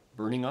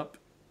burning up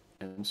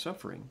and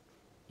suffering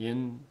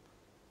in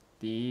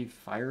the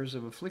fires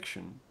of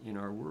affliction in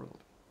our world.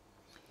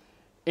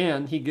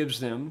 And he gives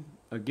them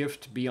a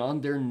gift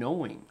beyond their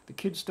knowing. The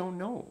kids don't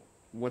know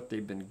what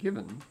they've been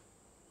given.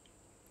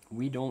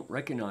 We don't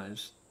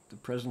recognize the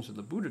presence of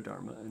the Buddha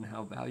Dharma and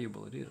how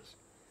valuable it is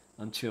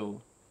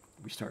until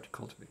we start to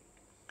cultivate.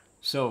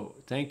 So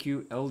thank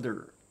you,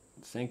 Elder.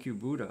 Thank you,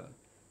 Buddha,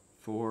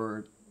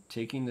 for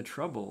taking the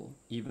trouble,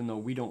 even though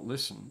we don't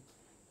listen,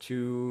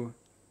 to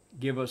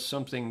give us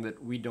something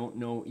that we don't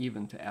know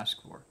even to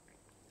ask for,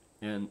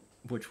 and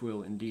which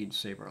will indeed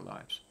save our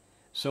lives.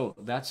 So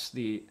that's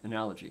the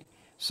analogy.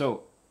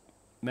 So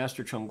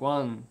Master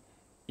Chongguan,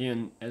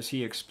 as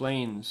he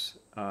explains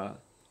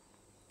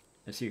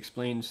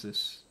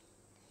this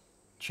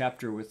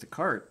chapter with the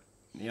cart,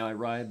 may I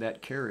ride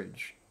that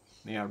carriage,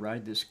 may I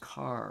ride this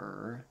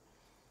car,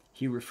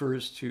 he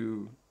refers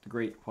to the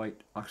great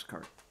white ox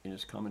cart in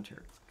his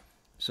commentary.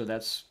 So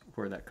that's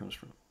where that comes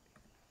from.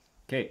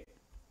 Okay.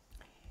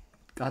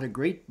 Got a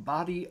great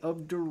body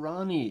of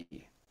Dharani.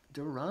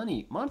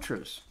 Dharani,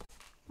 mantras.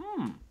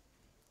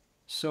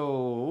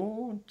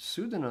 So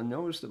Sudana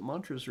knows that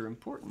mantras are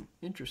important.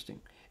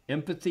 Interesting.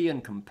 Empathy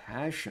and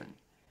compassion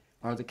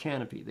are the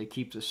canopy. They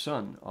keep the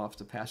sun off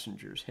the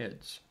passengers'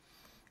 heads.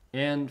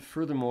 And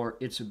furthermore,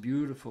 it's a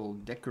beautiful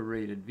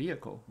decorated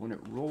vehicle. When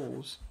it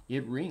rolls,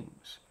 it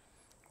rings.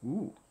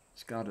 Ooh,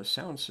 it's got a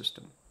sound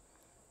system.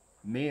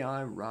 May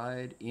I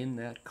ride in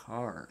that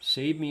car.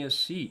 Save me a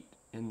seat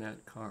in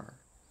that car.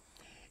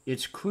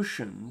 Its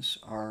cushions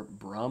are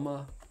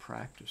Brahma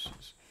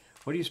practices.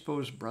 What do you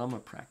suppose Brahma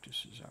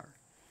practices are?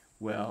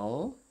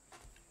 Well,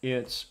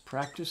 it's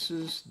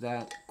practices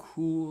that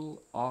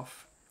cool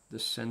off the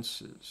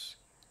senses,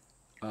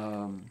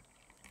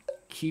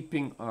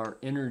 keeping our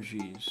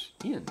energies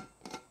in.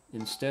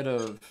 Instead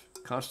of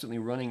constantly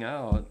running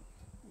out,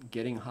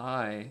 getting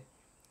high,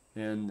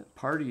 and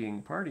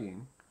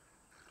partying,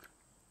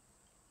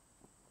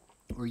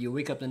 or you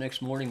wake up the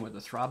next morning with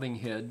a throbbing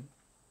head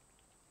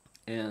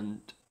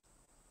and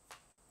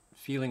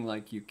feeling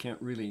like you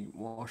can't really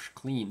wash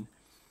clean.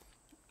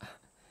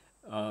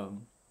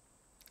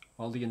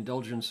 All the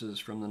indulgences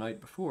from the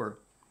night before,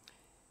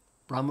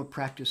 Brahma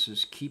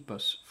practices keep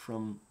us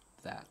from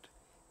that.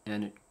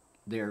 And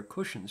they are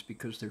cushions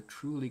because they're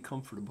truly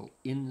comfortable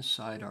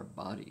inside our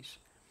bodies.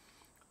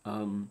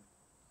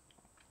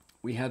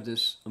 We have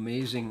this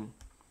amazing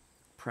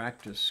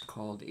practice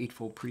called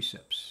Eightfold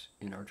Precepts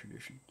in our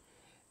tradition.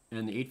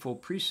 And the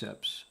Eightfold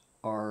Precepts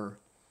are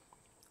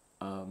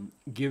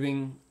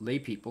giving lay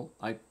people.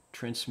 I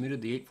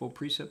transmitted the Eightfold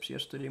Precepts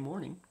yesterday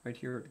morning, right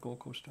here at Gold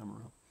Coast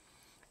Amarillo.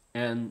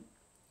 And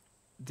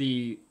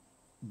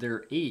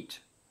they're 8,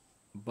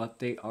 but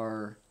they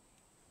are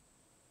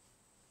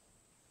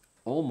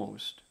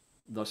almost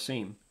the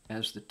same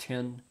as the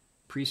 10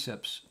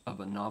 precepts of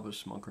a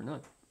novice monk or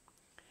nun.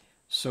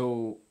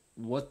 So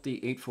what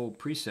the Eightfold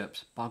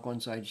Precepts,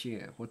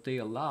 what they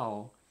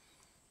allow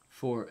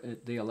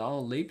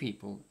lay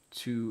people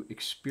to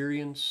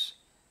experience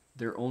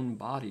their own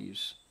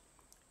bodies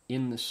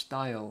in the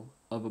style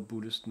of a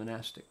Buddhist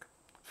monastic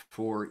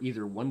for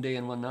either 1 day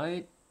and 1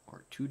 night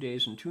or 2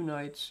 days and 2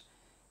 nights.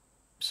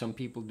 Some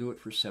people do it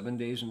for 7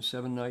 days and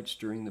 7 nights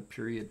during the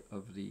period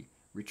of the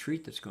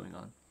retreat that's going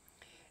on.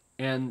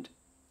 And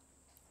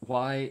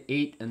why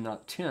 8 and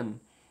not 10?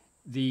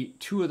 The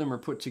 2 of them are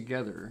put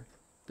together.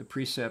 The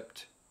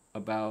precept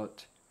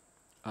about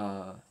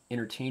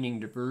entertaining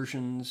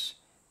diversions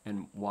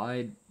and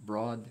wide,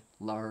 broad,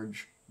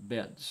 large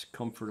beds,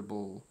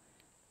 comfortable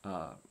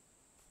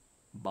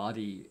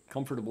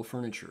comfortable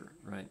furniture,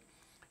 right?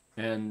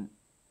 And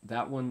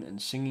that one,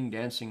 and singing,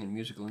 dancing, and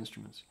musical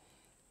instruments.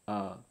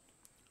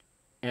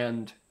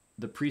 And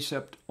the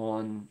precept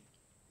on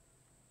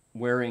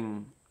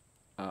wearing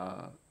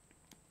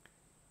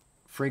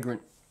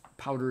fragrant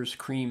powders,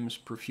 creams,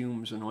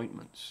 perfumes, and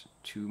ointments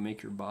to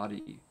make your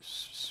body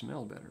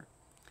smell better.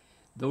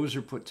 Those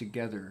are put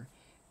together.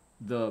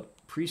 The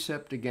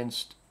precept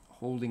against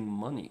holding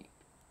money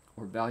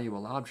or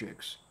valuable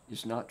objects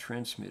is not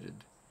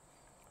transmitted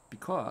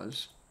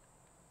because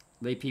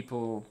lay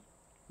people,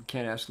 you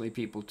can't ask lay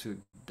people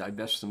to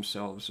divest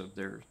themselves of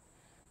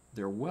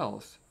their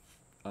wealth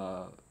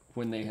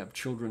when they have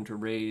children to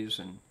raise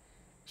and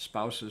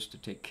spouses to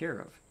take care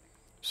of.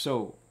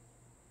 So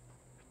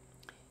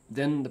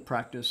then the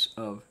practice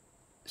of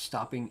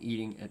stopping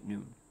eating at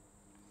noon.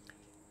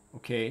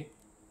 Okay,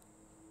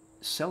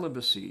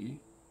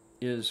 celibacy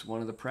is one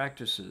of the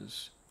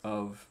practices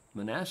of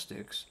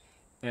monastics,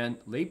 and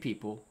lay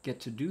people get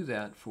to do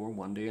that for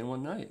one day and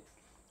one night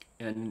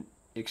and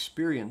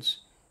experience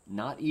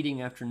not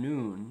eating after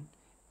noon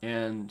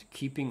and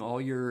keeping all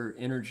your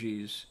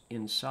energies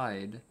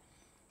inside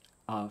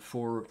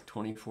for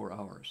 24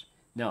 hours.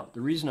 Now,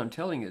 the reason I'm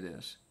telling you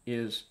this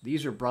is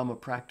these are Brahma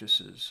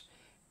practices,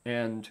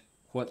 and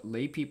what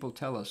lay people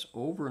tell us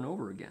over and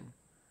over again.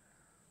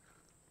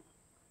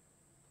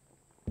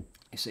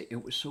 They say,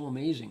 it was so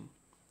amazing.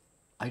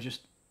 I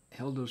just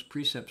held those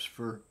precepts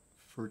for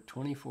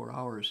 24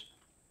 hours,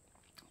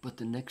 but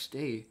the next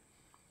day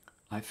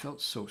I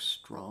felt so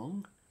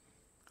strong,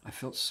 I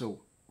felt so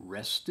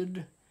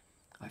rested,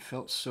 I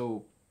felt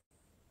so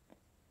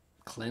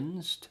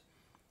cleansed,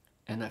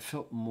 and I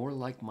felt more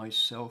like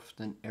myself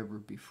than ever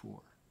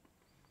before.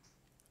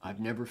 I've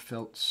never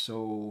felt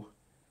so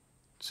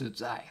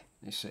zai,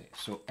 they say,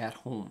 so at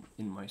home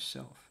in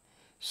myself,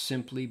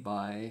 simply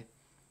by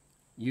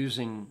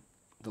using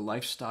the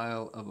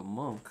lifestyle of a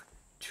monk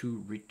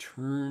to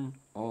return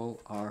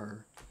all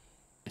our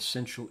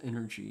essential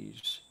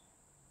energies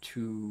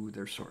to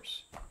their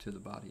source, to the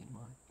body and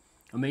mind.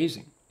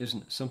 Amazing,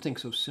 isn't it? Something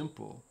so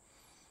simple.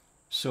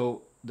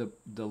 So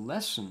the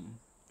lesson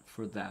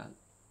for that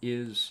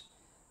is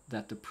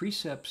that the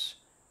precepts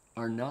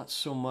are not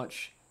so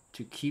much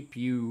to keep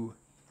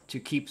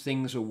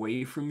things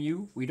away from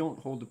you. We don't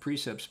hold the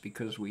precepts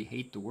because we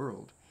hate the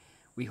world.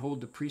 We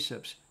hold the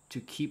precepts to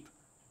keep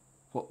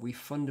what we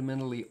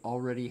fundamentally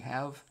already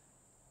have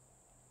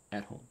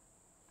at home,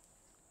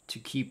 to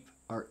keep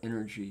our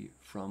energy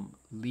from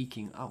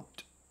leaking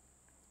out.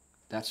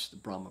 That's the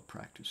Brahma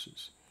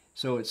practices.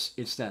 So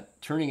it's that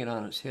turning it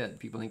on its head.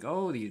 People think,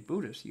 oh, these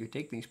Buddhists, you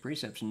take these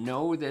precepts,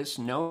 know this,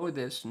 know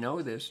this,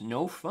 know this,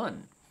 no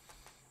fun.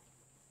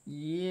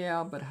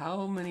 Yeah, but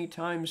how many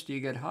times do you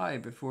get high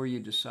before you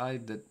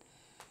decide that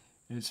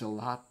it's a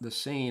lot the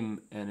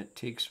same and it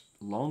takes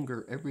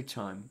longer every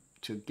time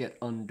to get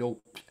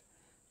undoped,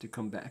 to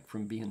come back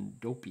from being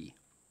dopey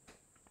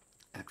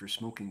after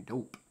smoking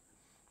dope?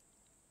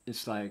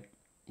 It's like,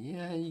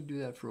 yeah, you do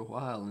that for a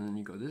while and then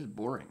you go, this is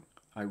boring.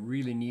 I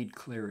really need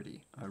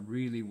clarity. I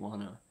really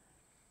want to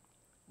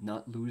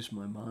not lose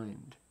my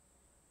mind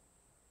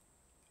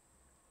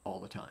all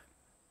the time.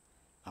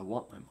 I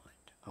want my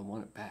mind. I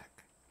want it back.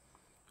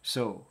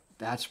 So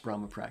that's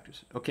Brahma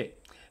practice. Okay,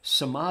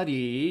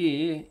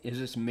 Samadhi is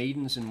its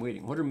maidens in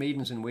waiting. What are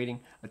maidens in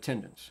waiting?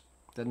 Attendants.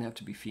 Doesn't have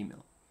to be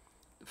female.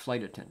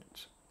 Flight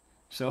attendants.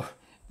 So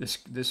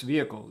this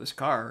vehicle, this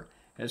car,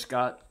 has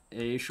got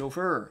a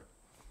chauffeur.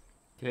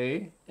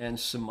 Okay, and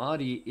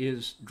Samadhi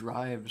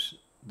drives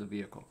the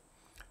vehicle.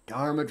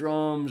 Dharma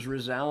drums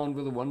resound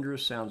with the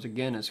wondrous sounds.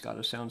 Again, it's got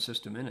a sound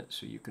system in it,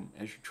 so you can,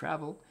 as you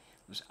travel,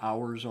 there's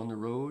hours on the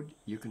road,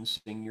 you can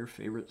sing your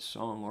favorite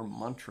song or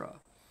mantra.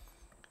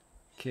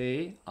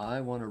 Okay,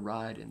 I want to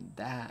ride in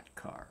that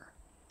car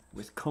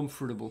with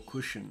comfortable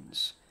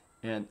cushions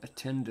and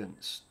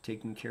attendants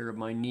taking care of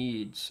my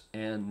needs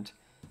and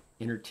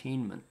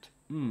entertainment.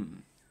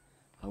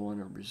 I want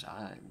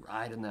to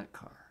ride in that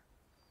car.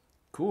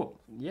 Cool.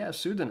 Yeah,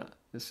 Sudhana,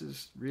 this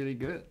is really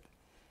good.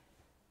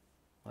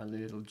 My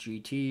little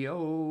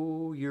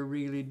GTO, you're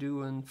really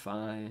doing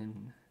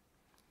fine.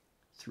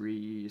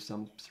 3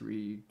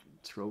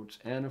 throats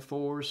and a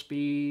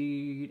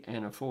 4-speed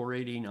and a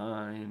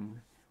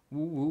 489.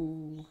 Woo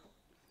woo.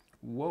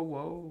 Whoa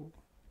whoa.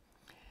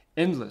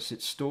 Endless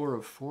its store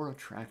of 4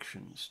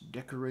 attractions,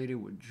 decorated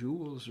with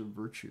jewels of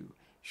virtue.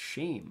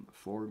 Shame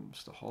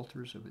forms the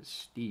halters of its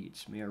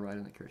steeds. May I ride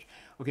in the carriage?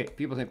 Okay,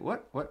 people think,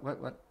 what?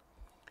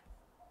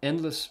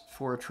 Endless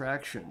 4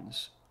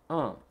 attractions.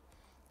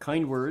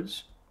 Kind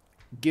words,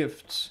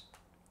 gifts,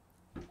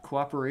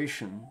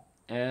 cooperation,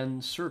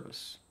 and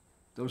service.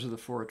 Those are the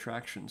 4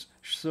 attractions.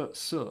 Fa.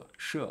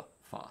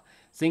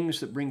 Things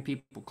that bring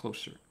people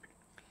closer.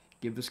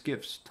 Give us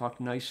gifts, talk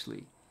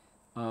nicely,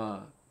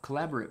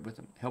 collaborate with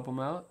them, help them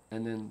out,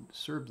 and then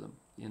serve them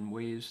in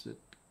ways that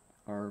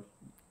are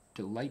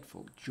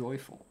delightful,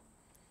 joyful,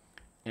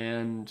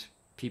 and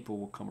people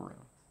will come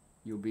around.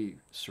 You'll be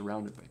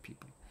surrounded by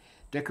people.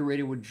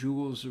 Decorated with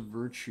jewels of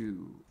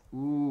virtue.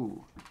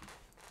 Ooh.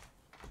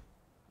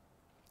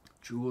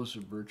 Jewels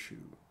of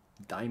virtue.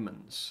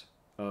 Diamonds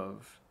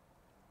of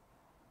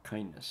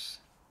kindness.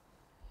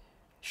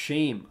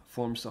 Shame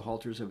forms the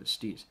halters of its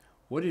steeds.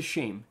 What is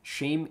shame?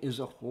 Shame is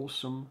a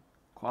wholesome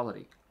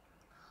quality.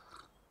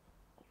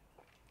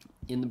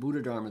 In the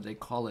Buddha Dharma, they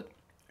call it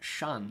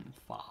shan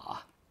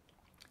fa.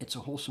 It's a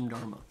wholesome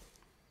Dharma.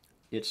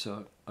 It's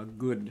a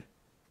good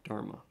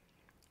Dharma.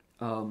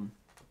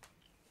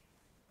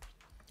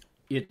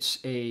 It's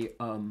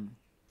shame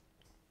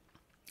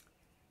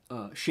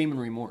and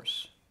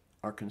remorse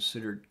are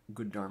considered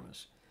good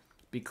dharmas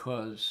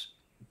because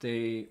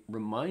they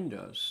remind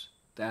us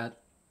that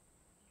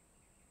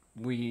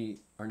we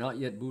are not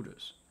yet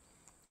Buddhas,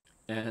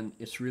 and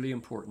it's really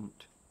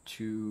important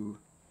to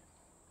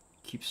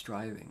keep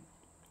striving.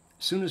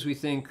 As soon as we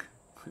think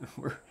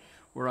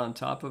we're on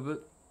top of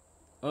it,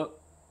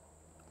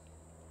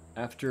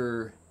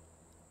 after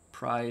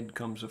pride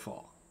comes a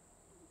fall.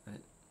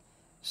 Right?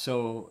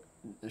 So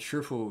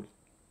Shifu,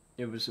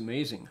 it was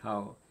amazing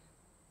how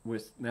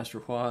with Master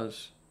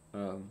Hua's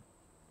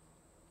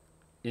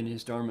in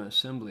his Dharma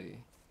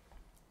assembly,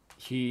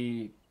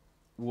 he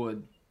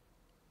would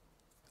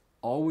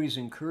always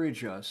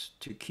encourage us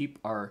to keep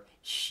our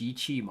xi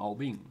qi mao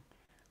bing,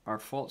 our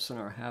faults and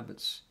our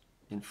habits,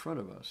 in front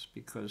of us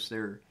because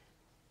they're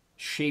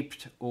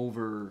shaped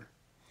over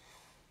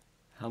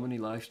how many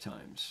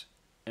lifetimes.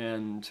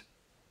 And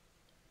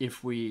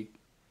if we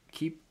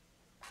keep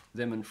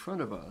them in front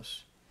of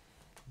us,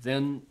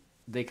 then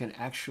they can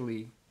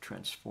actually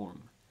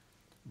transform.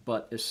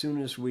 But as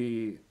soon as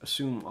we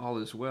assume all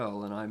is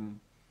well, and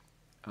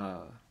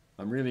I'm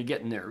really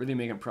getting there, really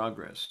making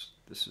progress.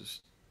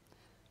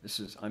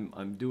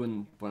 I'm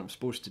doing what I'm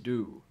supposed to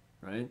do,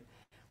 right?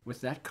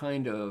 With that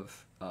kind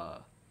of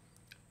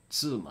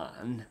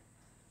ziman,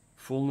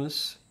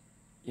 fullness,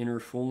 inner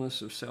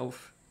fullness of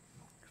self,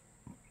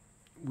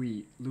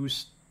 we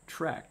lose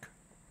track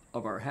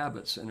of our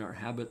habits, and our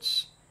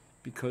habits,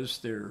 because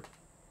they're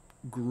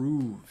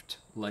grooved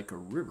like a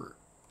river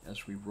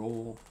as we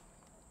roll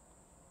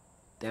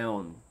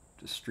down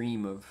the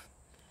stream of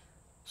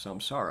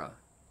samsara,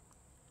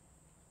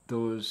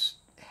 those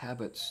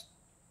habits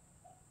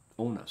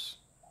own us.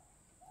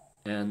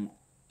 And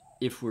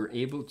if we're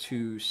able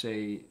to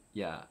say,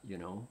 yeah,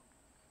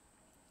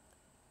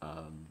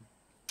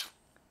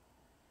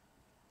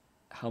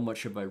 how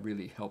much have I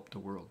really helped the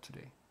world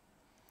today?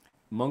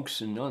 Monks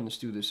and nuns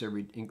do this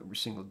every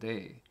single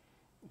day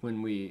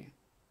when we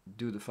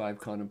do the 5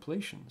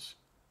 contemplations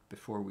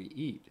before we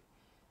eat.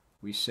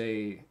 We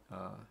say,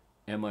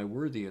 am I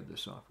worthy of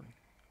this offering?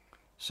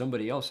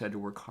 Somebody else had to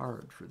work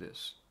hard for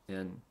this,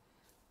 and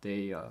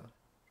they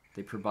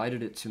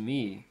provided it to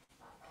me.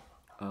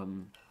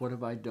 What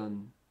have I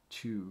done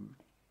to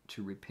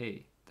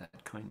repay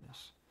that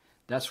kindness?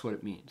 That's what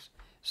it means.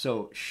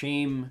 So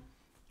shame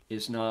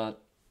is not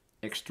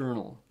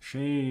external.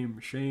 Shame,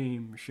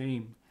 shame,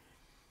 shame.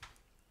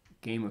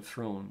 Game of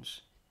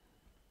Thrones.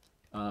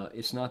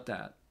 It's not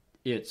that.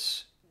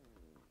 It's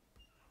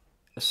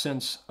a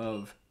sense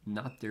of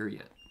not there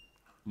yet.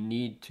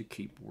 Need to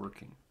keep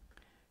working.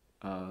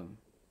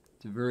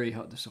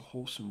 This is a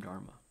wholesome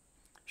Dharma.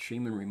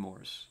 Shame and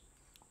remorse.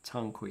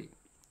 Tangkui.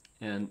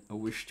 And a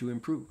wish to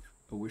improve.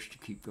 A wish to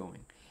keep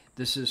going.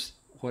 This is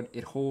what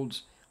it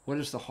holds. What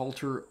is the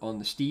halter on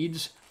the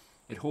steeds?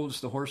 It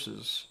holds the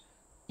horses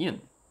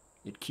in.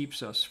 It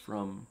keeps us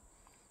from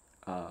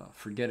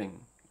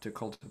forgetting to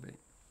cultivate.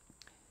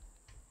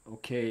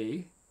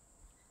 Okay,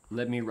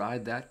 let me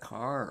ride that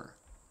car,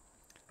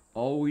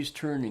 always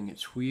turning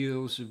its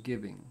wheels of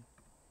giving,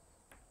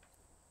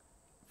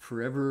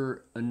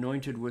 forever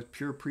anointed with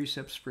pure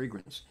precepts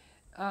fragrance.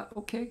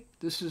 Okay,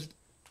 this is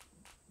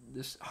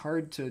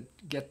hard to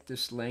get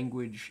this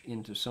language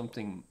into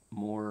something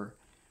more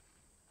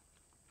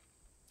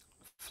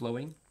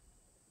flowing.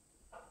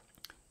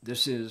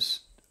 This is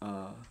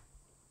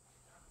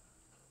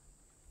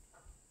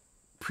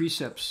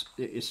precepts.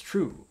 It's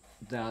true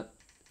that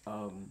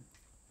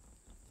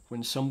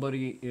when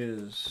somebody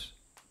is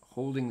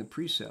holding the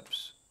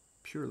precepts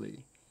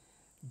purely,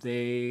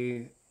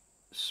 they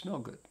smell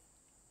good.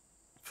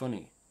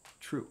 Funny,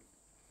 true.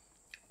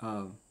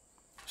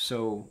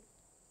 So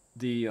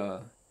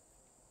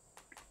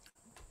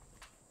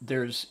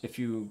there's, if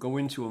you go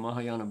into a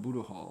Mahayana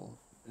Buddha hall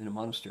in a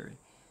monastery,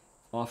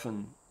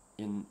 often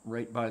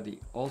right by the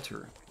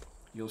altar,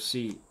 you'll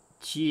see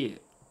Jie,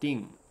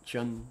 Ding,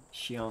 Zhen,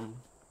 Xiang.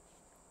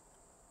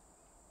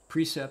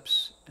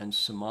 Precepts and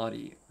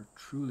samadhi are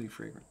truly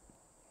fragrant.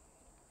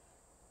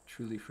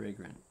 Truly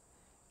fragrant.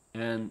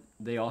 And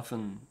they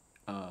often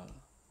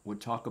would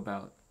talk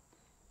about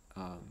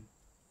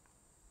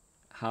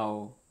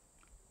how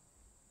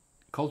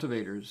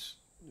cultivators,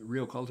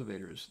 real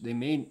cultivators, they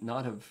may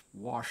not have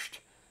washed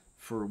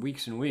for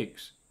weeks and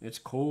weeks. It's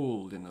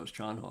cold in those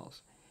chan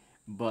halls,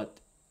 but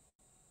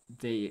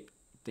they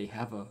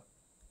have a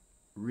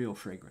real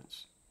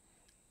fragrance.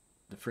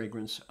 The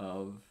fragrance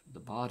of the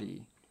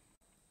body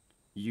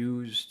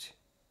used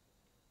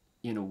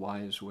in a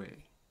wise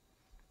way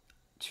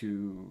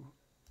to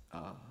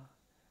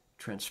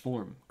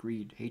transform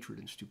greed, hatred,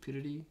 and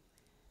stupidity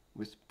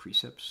with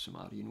precepts,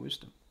 samadhi, and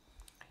wisdom.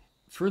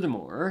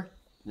 Furthermore,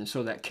 and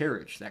so that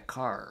carriage, that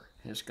car,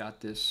 has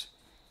got this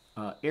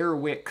air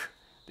wick,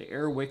 the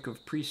air wick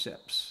of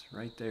precepts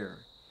right there.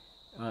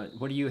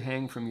 What do you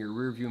hang from your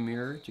rearview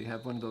mirror? Do you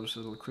have one of those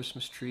little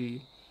Christmas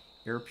tree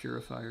air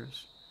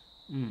purifiers.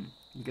 You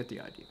get the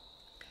idea.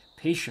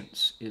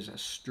 Patience is a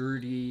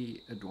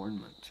sturdy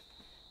adornment,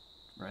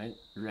 right?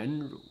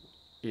 Renru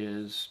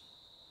is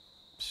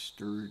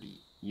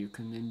sturdy. You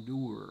can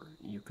endure.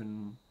 You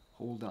can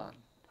hold on.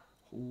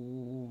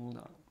 Hold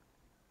on.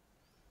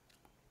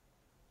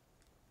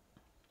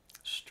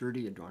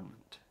 Sturdy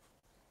adornment.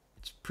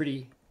 It's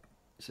pretty,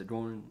 it's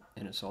adorned,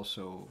 and it's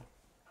also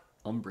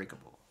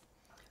unbreakable.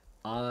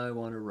 I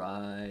want to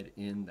ride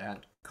in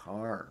that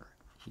car,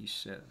 he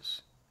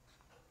says.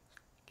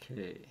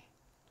 Okay.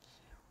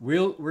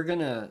 We're going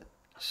to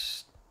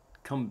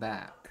come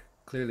back.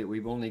 Clearly,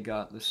 we've only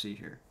got, let's see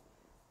here.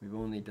 We've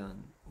only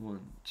done 1,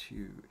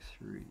 2,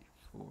 3,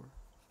 4,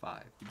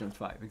 5. We've done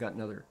 5. We got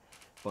another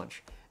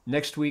bunch.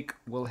 Next week,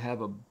 we'll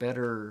have a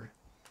better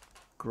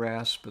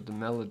grasp of the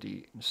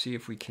melody and see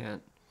if we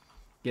can't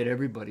get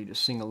everybody to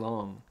sing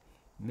along.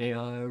 May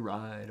I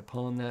ride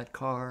upon that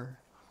car?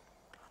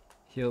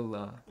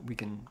 We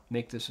can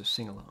make this a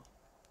sing-along,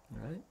 all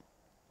right?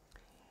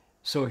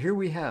 So here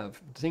we have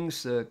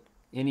things,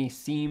 any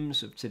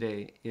themes of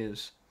today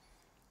is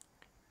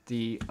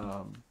the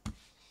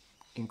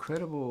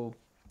incredible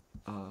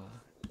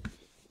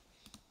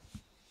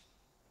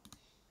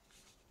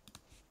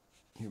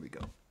here we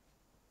go.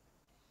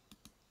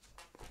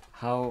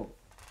 How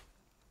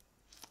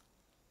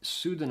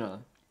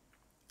Sudana,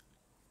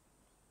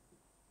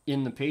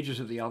 in the pages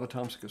of the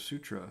Avatamsaka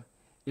Sutra,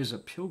 is a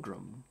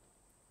pilgrim.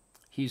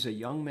 He's a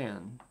young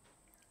man.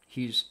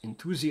 He's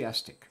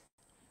enthusiastic.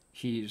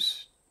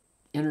 He's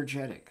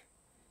energetic.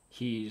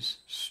 He's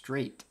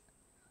straight.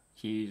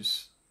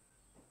 He's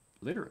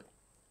literate.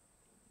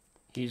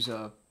 He's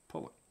a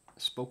poet, a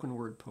spoken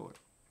word poet.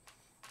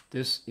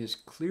 This is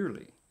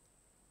clearly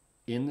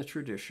in the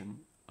tradition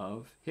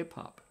of hip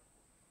hop,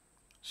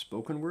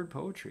 spoken word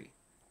poetry.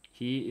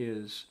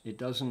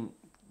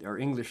 Our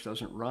English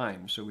doesn't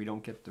rhyme, so we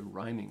don't get the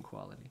rhyming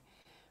quality.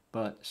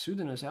 But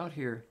Sudana's out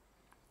here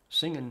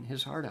singing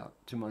his heart out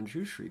to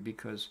Manjushri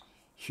because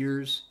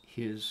here's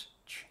his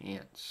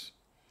chance.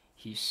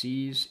 He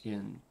sees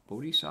in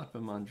Bodhisattva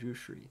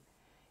Manjushri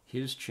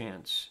his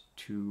chance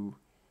to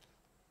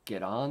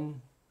get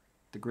on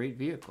the great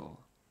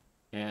vehicle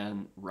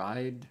and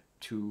ride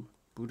to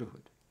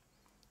Buddhahood.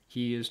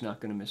 He is not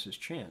going to miss his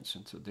chance.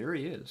 And so there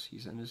he is.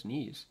 He's on his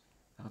knees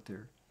out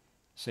there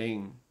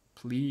saying,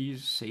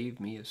 please save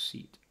me a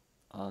seat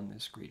on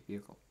this great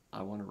vehicle.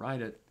 I want to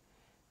ride it,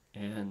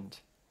 and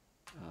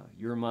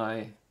you're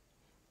my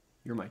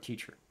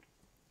teacher.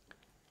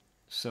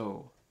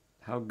 So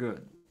how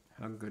good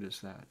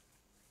is that?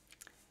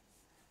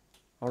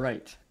 All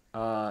right.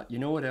 You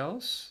know what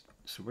else?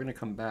 So we're going to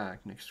come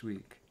back next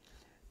week.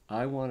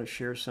 I want to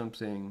share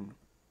something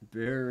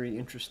very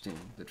interesting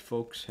that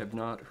folks have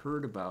not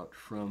heard about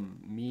from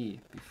me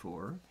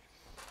before,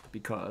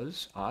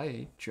 because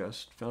I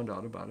just found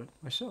out about it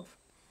myself,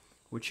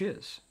 which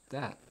is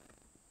that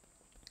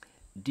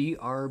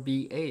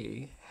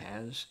DRBA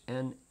has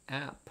an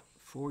app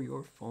for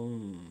your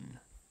phone.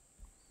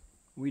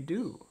 We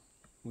do.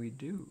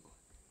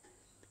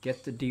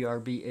 Get the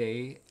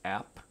DRBA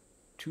app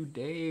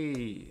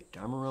today,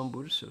 Dharma Realm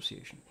Buddha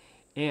Association.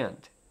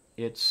 And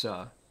it's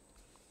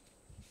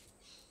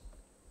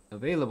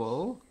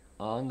available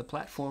on the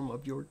platform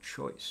of your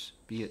choice,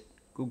 be it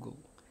Google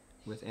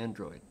with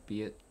Android,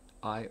 be it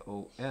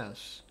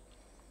iOS.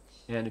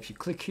 And if you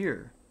click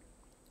here,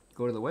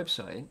 go to the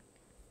website,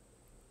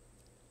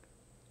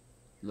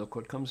 look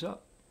what comes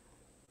up.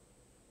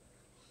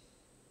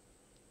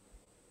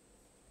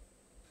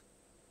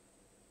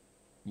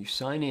 You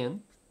sign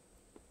in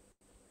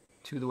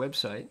to the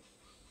website.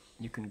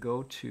 You can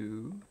go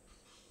to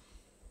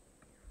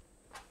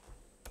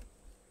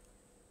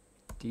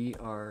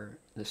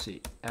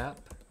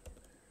app.drba.org.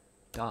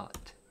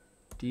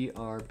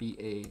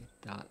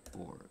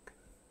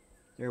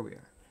 There we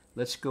are.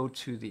 Let's go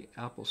to the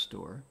Apple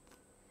Store.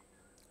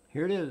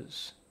 Here it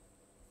is.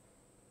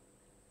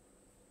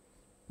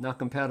 Not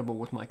compatible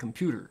with my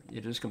computer.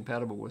 It is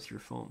compatible with your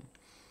phone.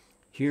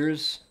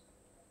 Here's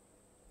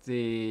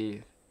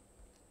the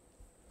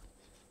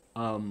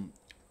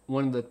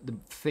one of the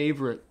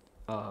favorite,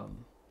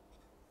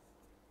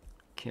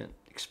 can't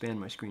expand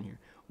my screen here.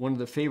 One of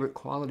the favorite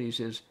qualities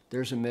is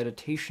there's a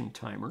meditation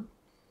timer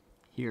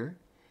here.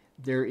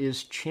 There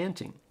is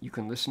chanting. You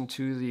can listen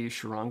to the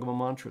Shurangama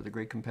mantra, the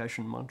Great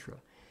Compassion mantra.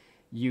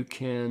 You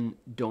can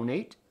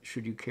donate,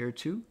 should you care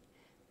to.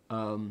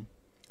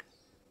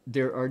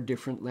 There are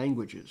different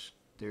languages.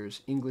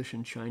 There's English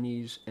and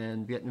Chinese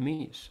and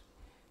Vietnamese,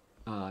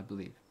 I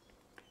believe.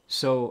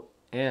 So,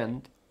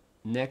 and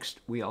next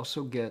we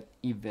also get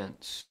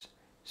events.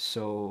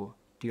 So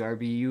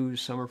DRBU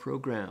Summer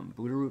Program,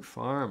 Buddha Root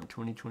Farm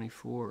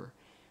 2024,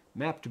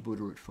 Map to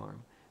Buddha Root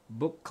Farm,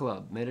 Book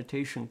Club,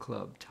 Meditation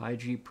Club, Tai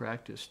Chi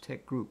Practice,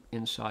 Tech Group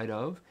inside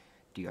of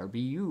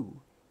DRBU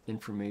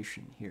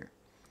information here.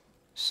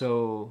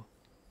 So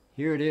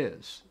here it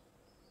is.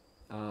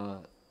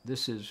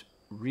 This is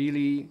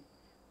really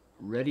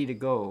ready to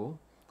go,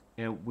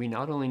 and we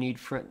not only need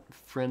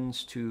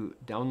friends to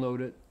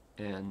download it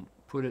and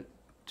put it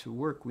to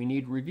work, we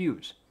need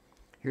reviews.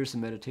 Here's the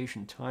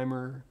meditation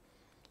timer.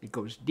 It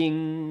goes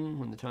ding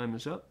when the time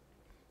is up.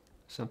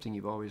 Something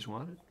you've always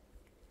wanted.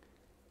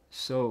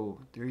 So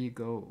there you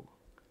go.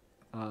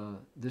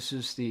 This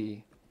is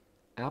the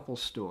Apple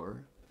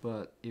Store,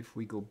 but if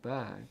we go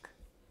back,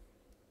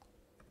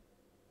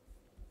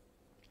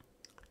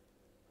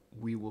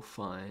 we will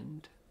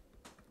find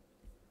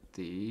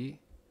the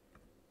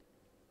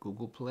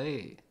Google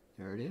Play.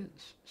 There it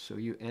is. So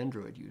you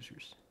Android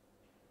users.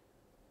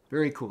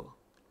 Very cool.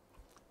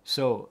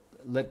 So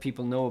let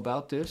people know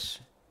about this,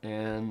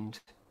 and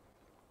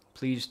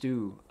please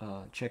do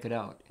check it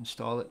out.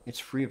 Install it. It's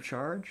free of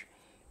charge.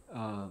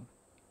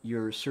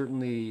 You're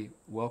certainly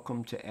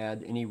welcome to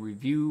add any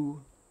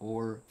review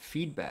or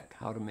feedback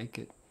how to make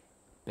it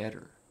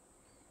better.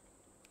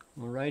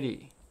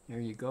 Alrighty, there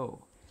you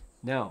go.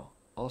 Now,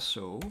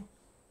 also,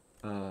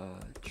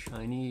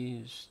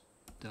 Chinese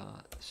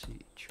dot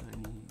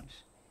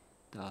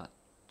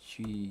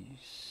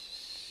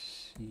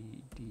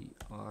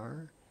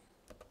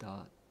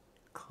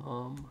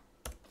gcdr.com.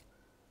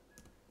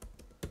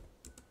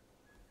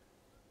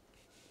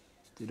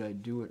 Did I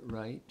do it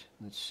right?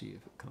 Let's see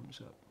if it comes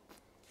up.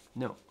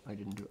 No, I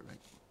didn't do it right.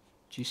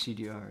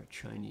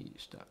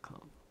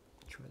 gcdrchinese.com.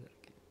 Try that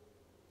again.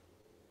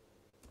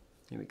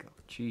 Here we go.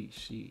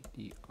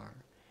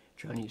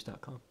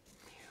 gcdrchinese.com.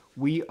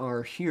 We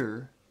are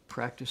here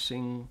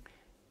practicing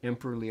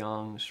Emperor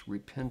Liang's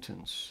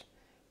repentance,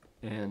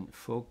 and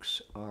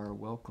folks are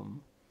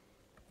welcome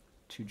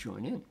to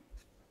join in,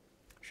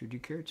 should you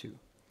care to.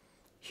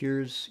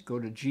 Go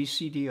to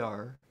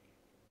gcdr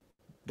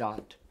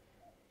dot,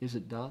 is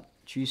it dot?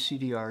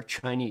 GCDR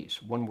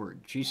Chinese, one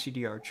word,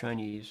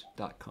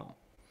 gcdrchinese.com.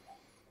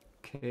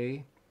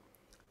 Okay.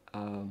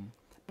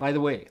 By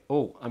the way,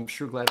 I'm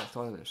sure glad I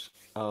thought of this.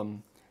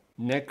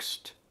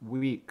 Next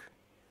week,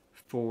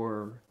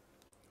 for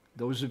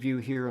those of you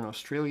here in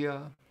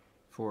Australia,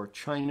 for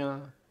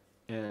China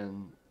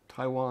and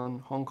Taiwan,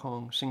 Hong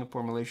Kong,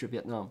 Singapore, Malaysia,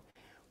 Vietnam,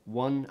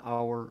 1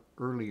 hour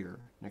earlier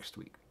next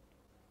week.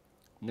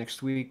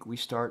 Next week, we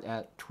start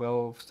at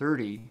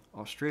 12:30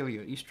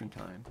 Australia Eastern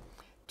Time,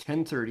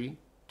 10:30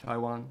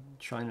 Taiwan,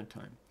 China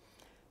time.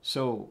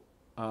 So,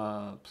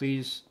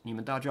 please, 你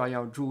们大家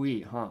要注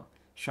意哈，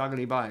下个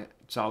礼拜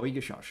早1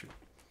个小时.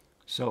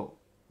 So,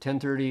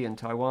 10:30 in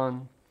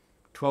Taiwan,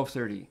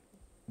 12:30.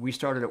 We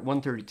started at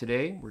 1:30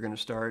 today. We're going to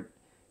start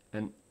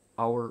an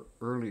hour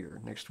earlier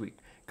next week,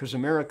 because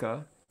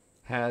America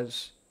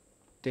has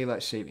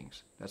daylight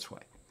savings. That's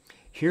why.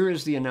 Here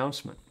is the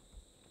announcement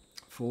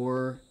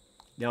for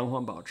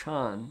Lianghuan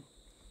Baochan.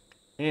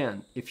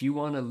 And if you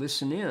want to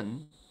listen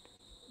in,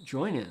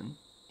 join in,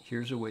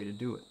 here's a way to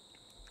do it.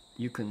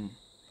 You can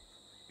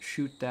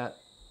shoot that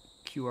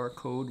QR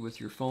code with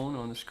your phone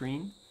on the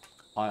screen.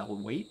 I'll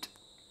wait.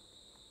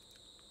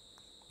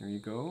 There you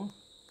go.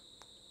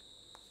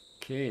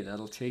 Okay,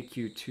 that'll take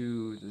you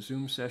to the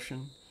Zoom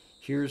session.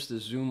 Here's the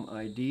Zoom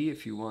ID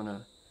if you want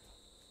to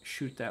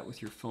shoot that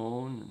with your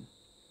phone.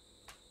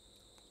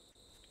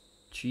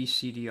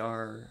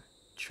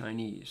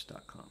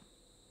 gcdrchinese.com.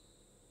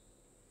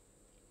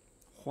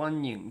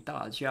 欢迎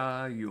大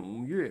家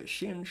踊跃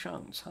线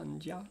上参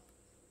加.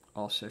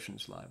 All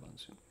sessions live on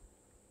Zoom.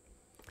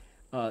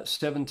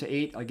 7 to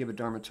 8, I give a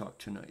Dharma talk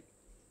tonight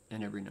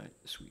and every night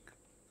this week.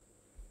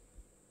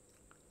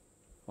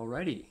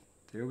 Alrighty,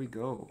 there we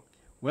go.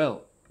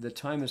 Well, the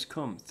time has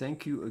come.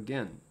 Thank you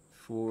again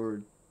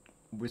for,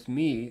 with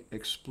me,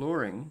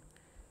 exploring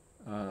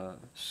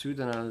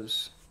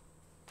Sudana's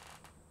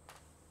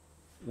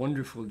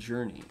wonderful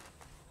journey.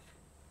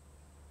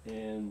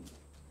 And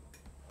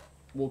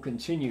we'll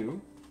continue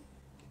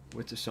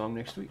with the song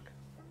next week.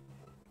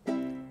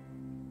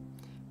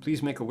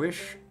 Please make a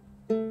wish.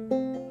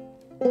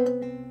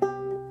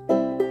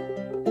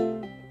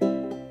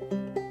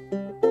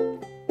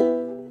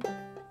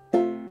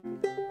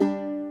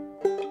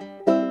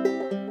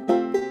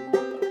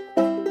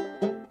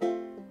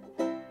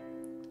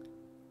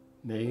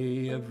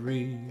 May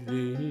every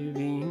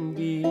living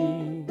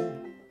being,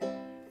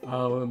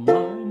 our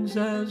minds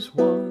as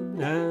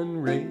one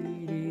and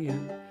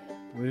radiant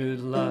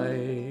with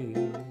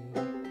light,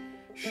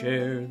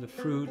 share the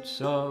fruits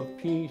of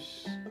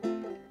peace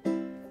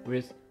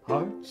with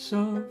hearts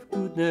of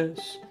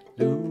goodness,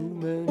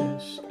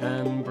 luminous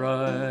and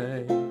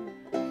bright.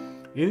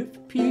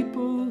 If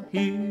people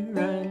hear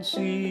and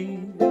see,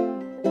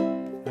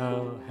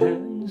 our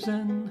hands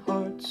and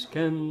hearts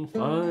can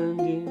find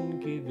in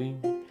giving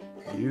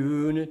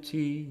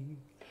unity.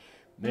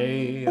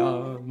 May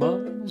our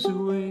minds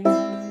awake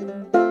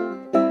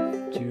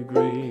to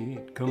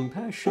great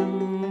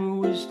compassion,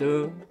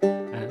 wisdom,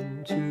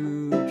 and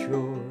to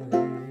joy.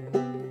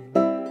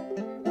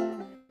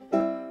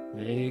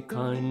 May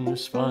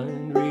kindness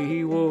find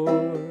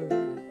reward.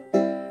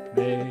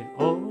 May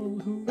all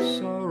who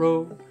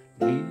sorrow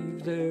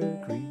leave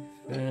their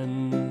grief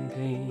and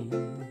pain.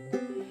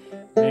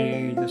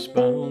 May this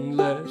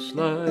boundless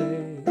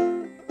light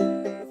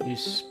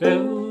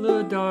dispel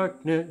the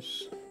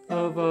darkness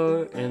of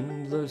our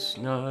endless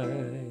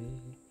night.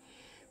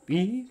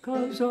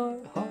 Because our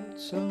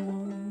hearts are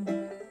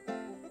one,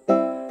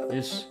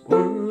 this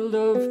world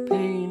of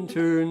pain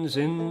turns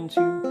into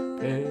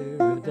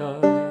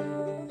paradise.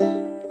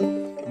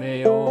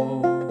 May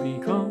all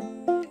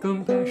become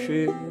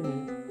compassionate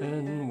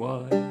and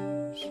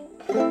wise.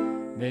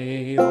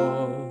 May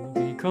all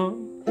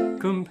become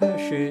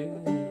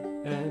compassionate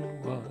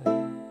and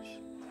wise.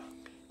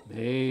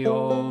 May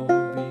all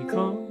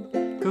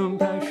become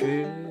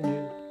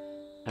compassionate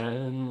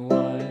and wise.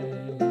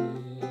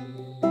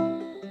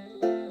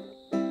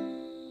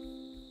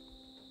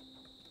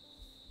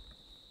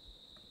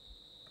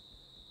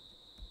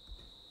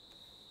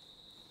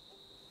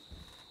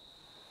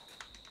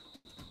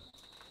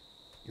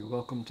 You're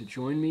welcome to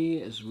join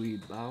me as we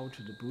bow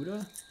to the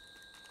Buddha,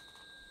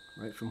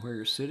 right from where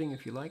you're sitting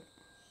if you like.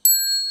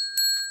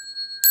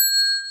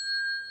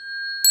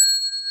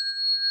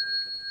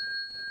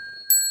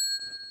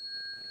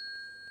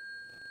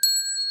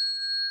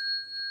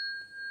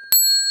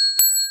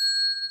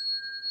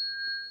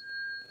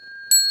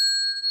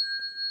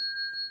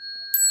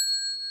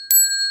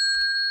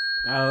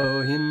 Bow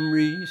in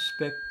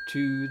respect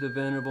to the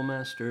Venerable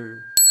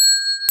Master.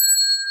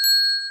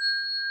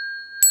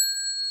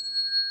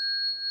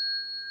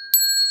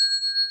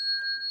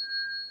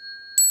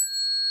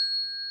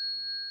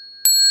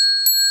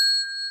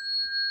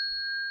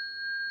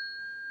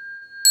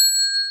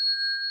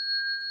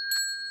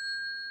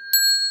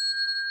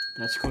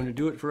 That's going to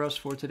do it for us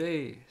for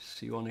today.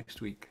 See you all next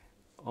week.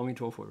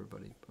 Amitofo,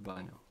 everybody.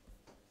 Bye-bye now.